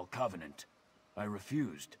Daggerfall Covenant. I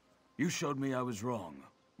refused. You showed me I was wrong.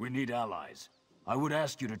 We need allies. I would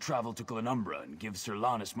ask you to travel to Glenumbra and give Sir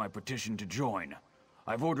Lannis my petition to join.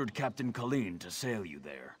 I've ordered Captain Colleen to sail you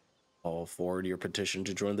there. I'll forward your petition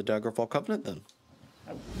to join the Daggerfall Covenant then.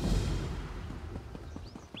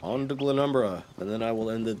 On to Glenumbra, and then I will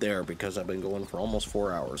end it there because I've been going for almost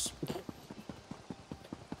 4 hours.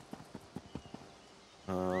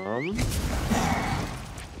 Where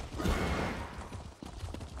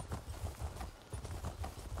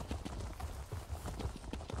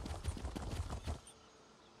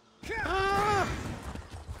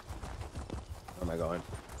am I going?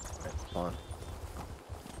 Okay, hold on.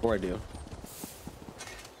 Before I do.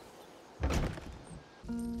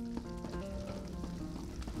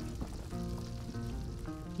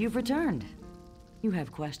 You've returned. You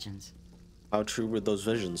have questions. How true were those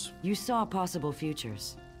visions? You saw possible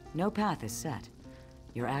futures. No path is set.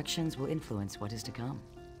 Your actions will influence what is to come.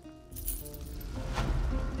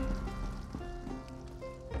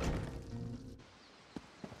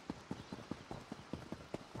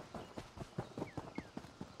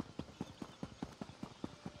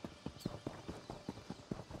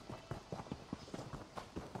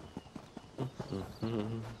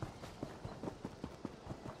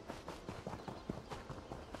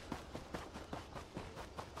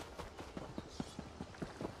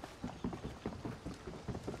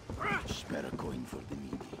 Better going for the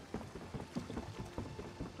needy.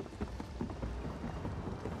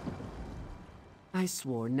 I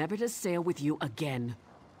swore never to sail with you again.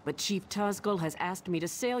 But Chief Tazgul has asked me to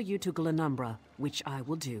sail you to Glenumbra, which I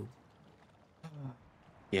will do.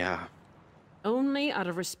 Yeah. Only out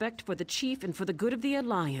of respect for the Chief and for the good of the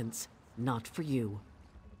Alliance, not for you.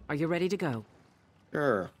 Are you ready to go?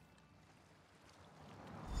 Sure.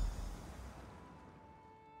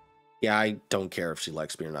 Yeah, I don't care if she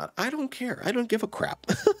likes me or not. I don't care. I don't give a crap.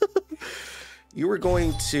 You were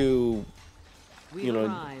going to, We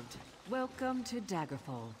arrived. Welcome to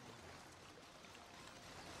Daggerfall.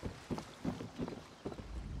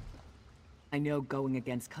 I know going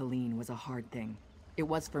against Colleen was a hard thing. It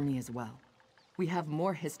was for me as well. We have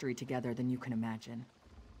more history together than you can imagine.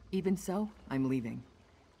 Even so, I'm leaving.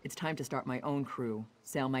 It's time to start my own crew,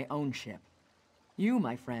 sail my own ship. You,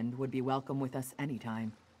 my friend, would be welcome with us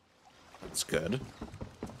anytime. That's good.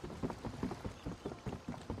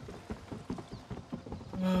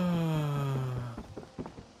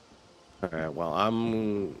 Alright, well,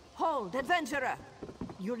 I'm... Hold, adventurer!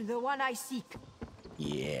 You're the one I seek.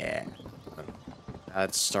 Yeah.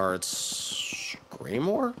 That starts...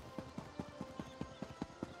 Greymore?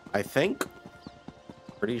 I think?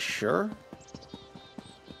 Pretty sure?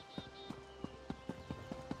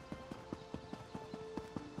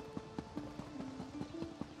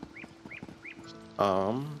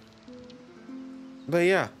 But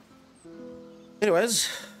yeah. Anyways.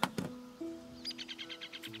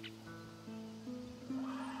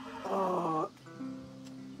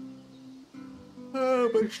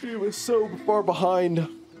 My stream is so far behind.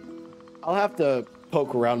 I'll have to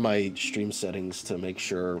poke around my stream settings to make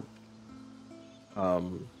sure.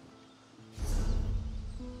 Who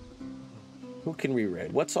can we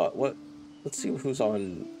raid? What's on? What? Let's see who's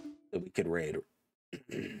on that we could raid.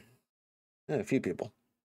 Yeah, a few people.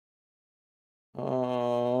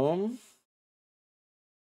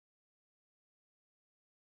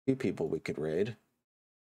 Few people we could raid.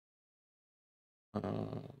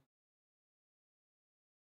 Hold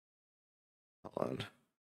on.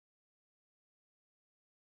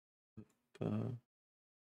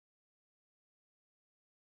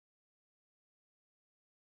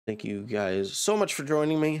 Thank you guys so much for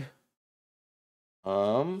joining me.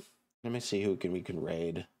 Let me see who we can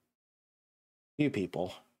raid. Few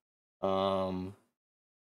people.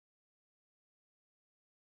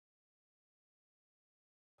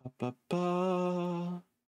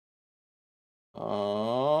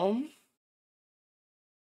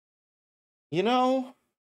 You know,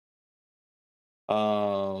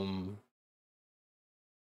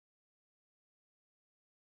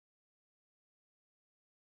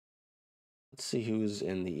 let's see who's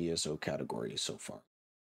in the ESO category so far.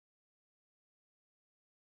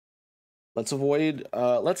 Let's avoid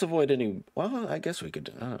any, well, I guess we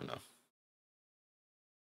could, I don't know.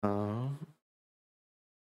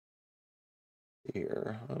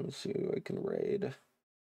 Here, let me see who I can raid.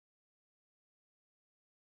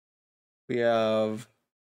 We have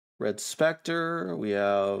Red Spectre, we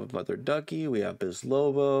have Mother Ducky, we have Biz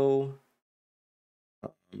Lobo,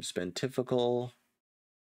 Spentifical,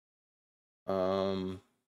 Cape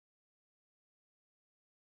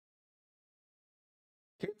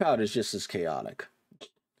Out is just as chaotic,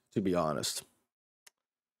 to be honest.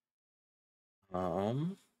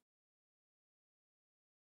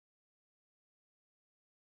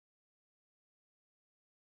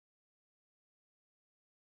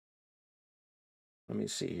 Let me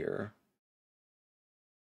see here.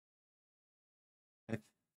 I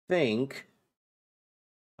think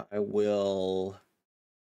I will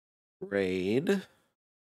raid.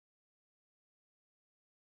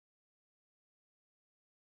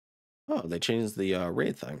 Oh, they changed the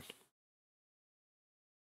raid thing.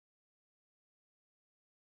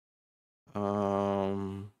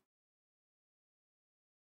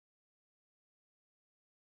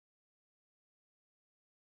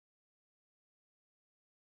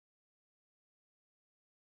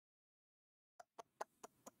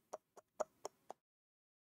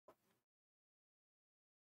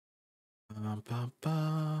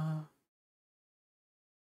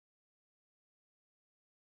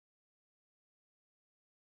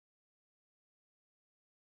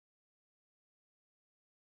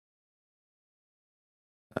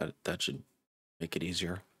 That should make it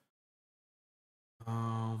easier.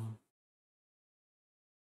 Let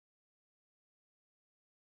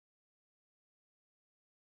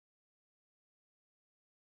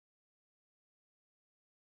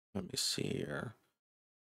me see here.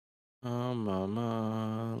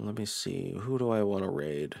 Let me see. Who do I want to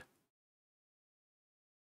raid?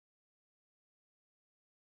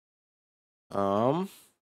 I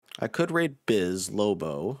could raid Biz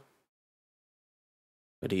Lobo,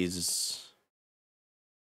 but he's...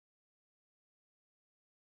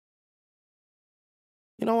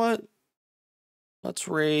 You know what? Let's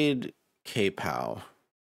raid K-Pow.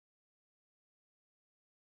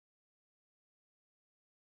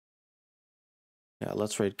 Yeah,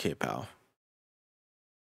 let's raid K-Pow.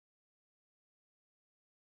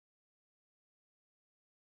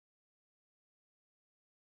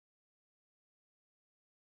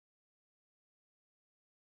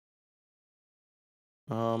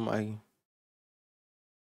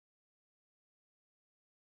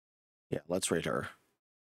 Yeah, let's raid her.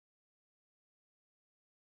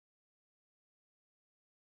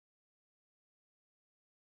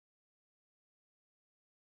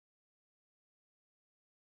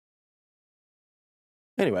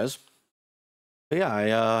 Anyways, but yeah,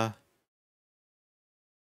 I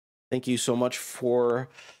thank you so much for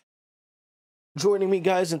joining me,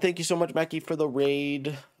 guys, and thank you so much, Mackie, for the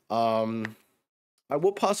raid. I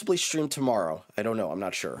will possibly stream tomorrow. I don't know. I'm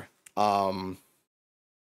not sure. Yeah,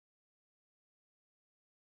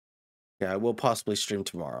 I will possibly stream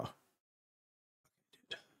tomorrow.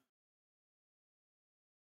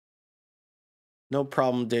 No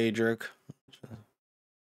problem, Daedric.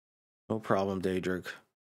 No problem, Daedric.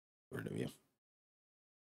 Word of you.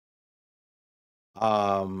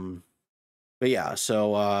 But yeah,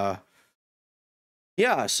 so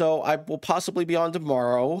yeah, so I will possibly be on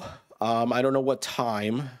tomorrow. I don't know what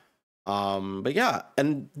time. But yeah,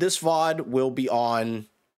 and this VOD will be on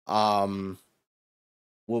YouTube.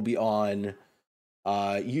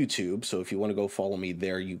 So if you want to go follow me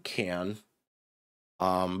there, you can.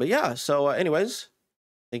 But yeah, so anyways,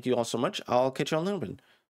 thank you all so much. I'll catch you on LinkedIn.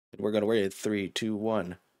 We're gonna wait at 3, 2,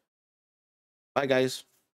 1. Bye, guys.